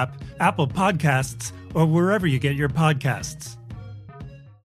iHeartRadio app, Apple Podcasts, or wherever you get your podcasts.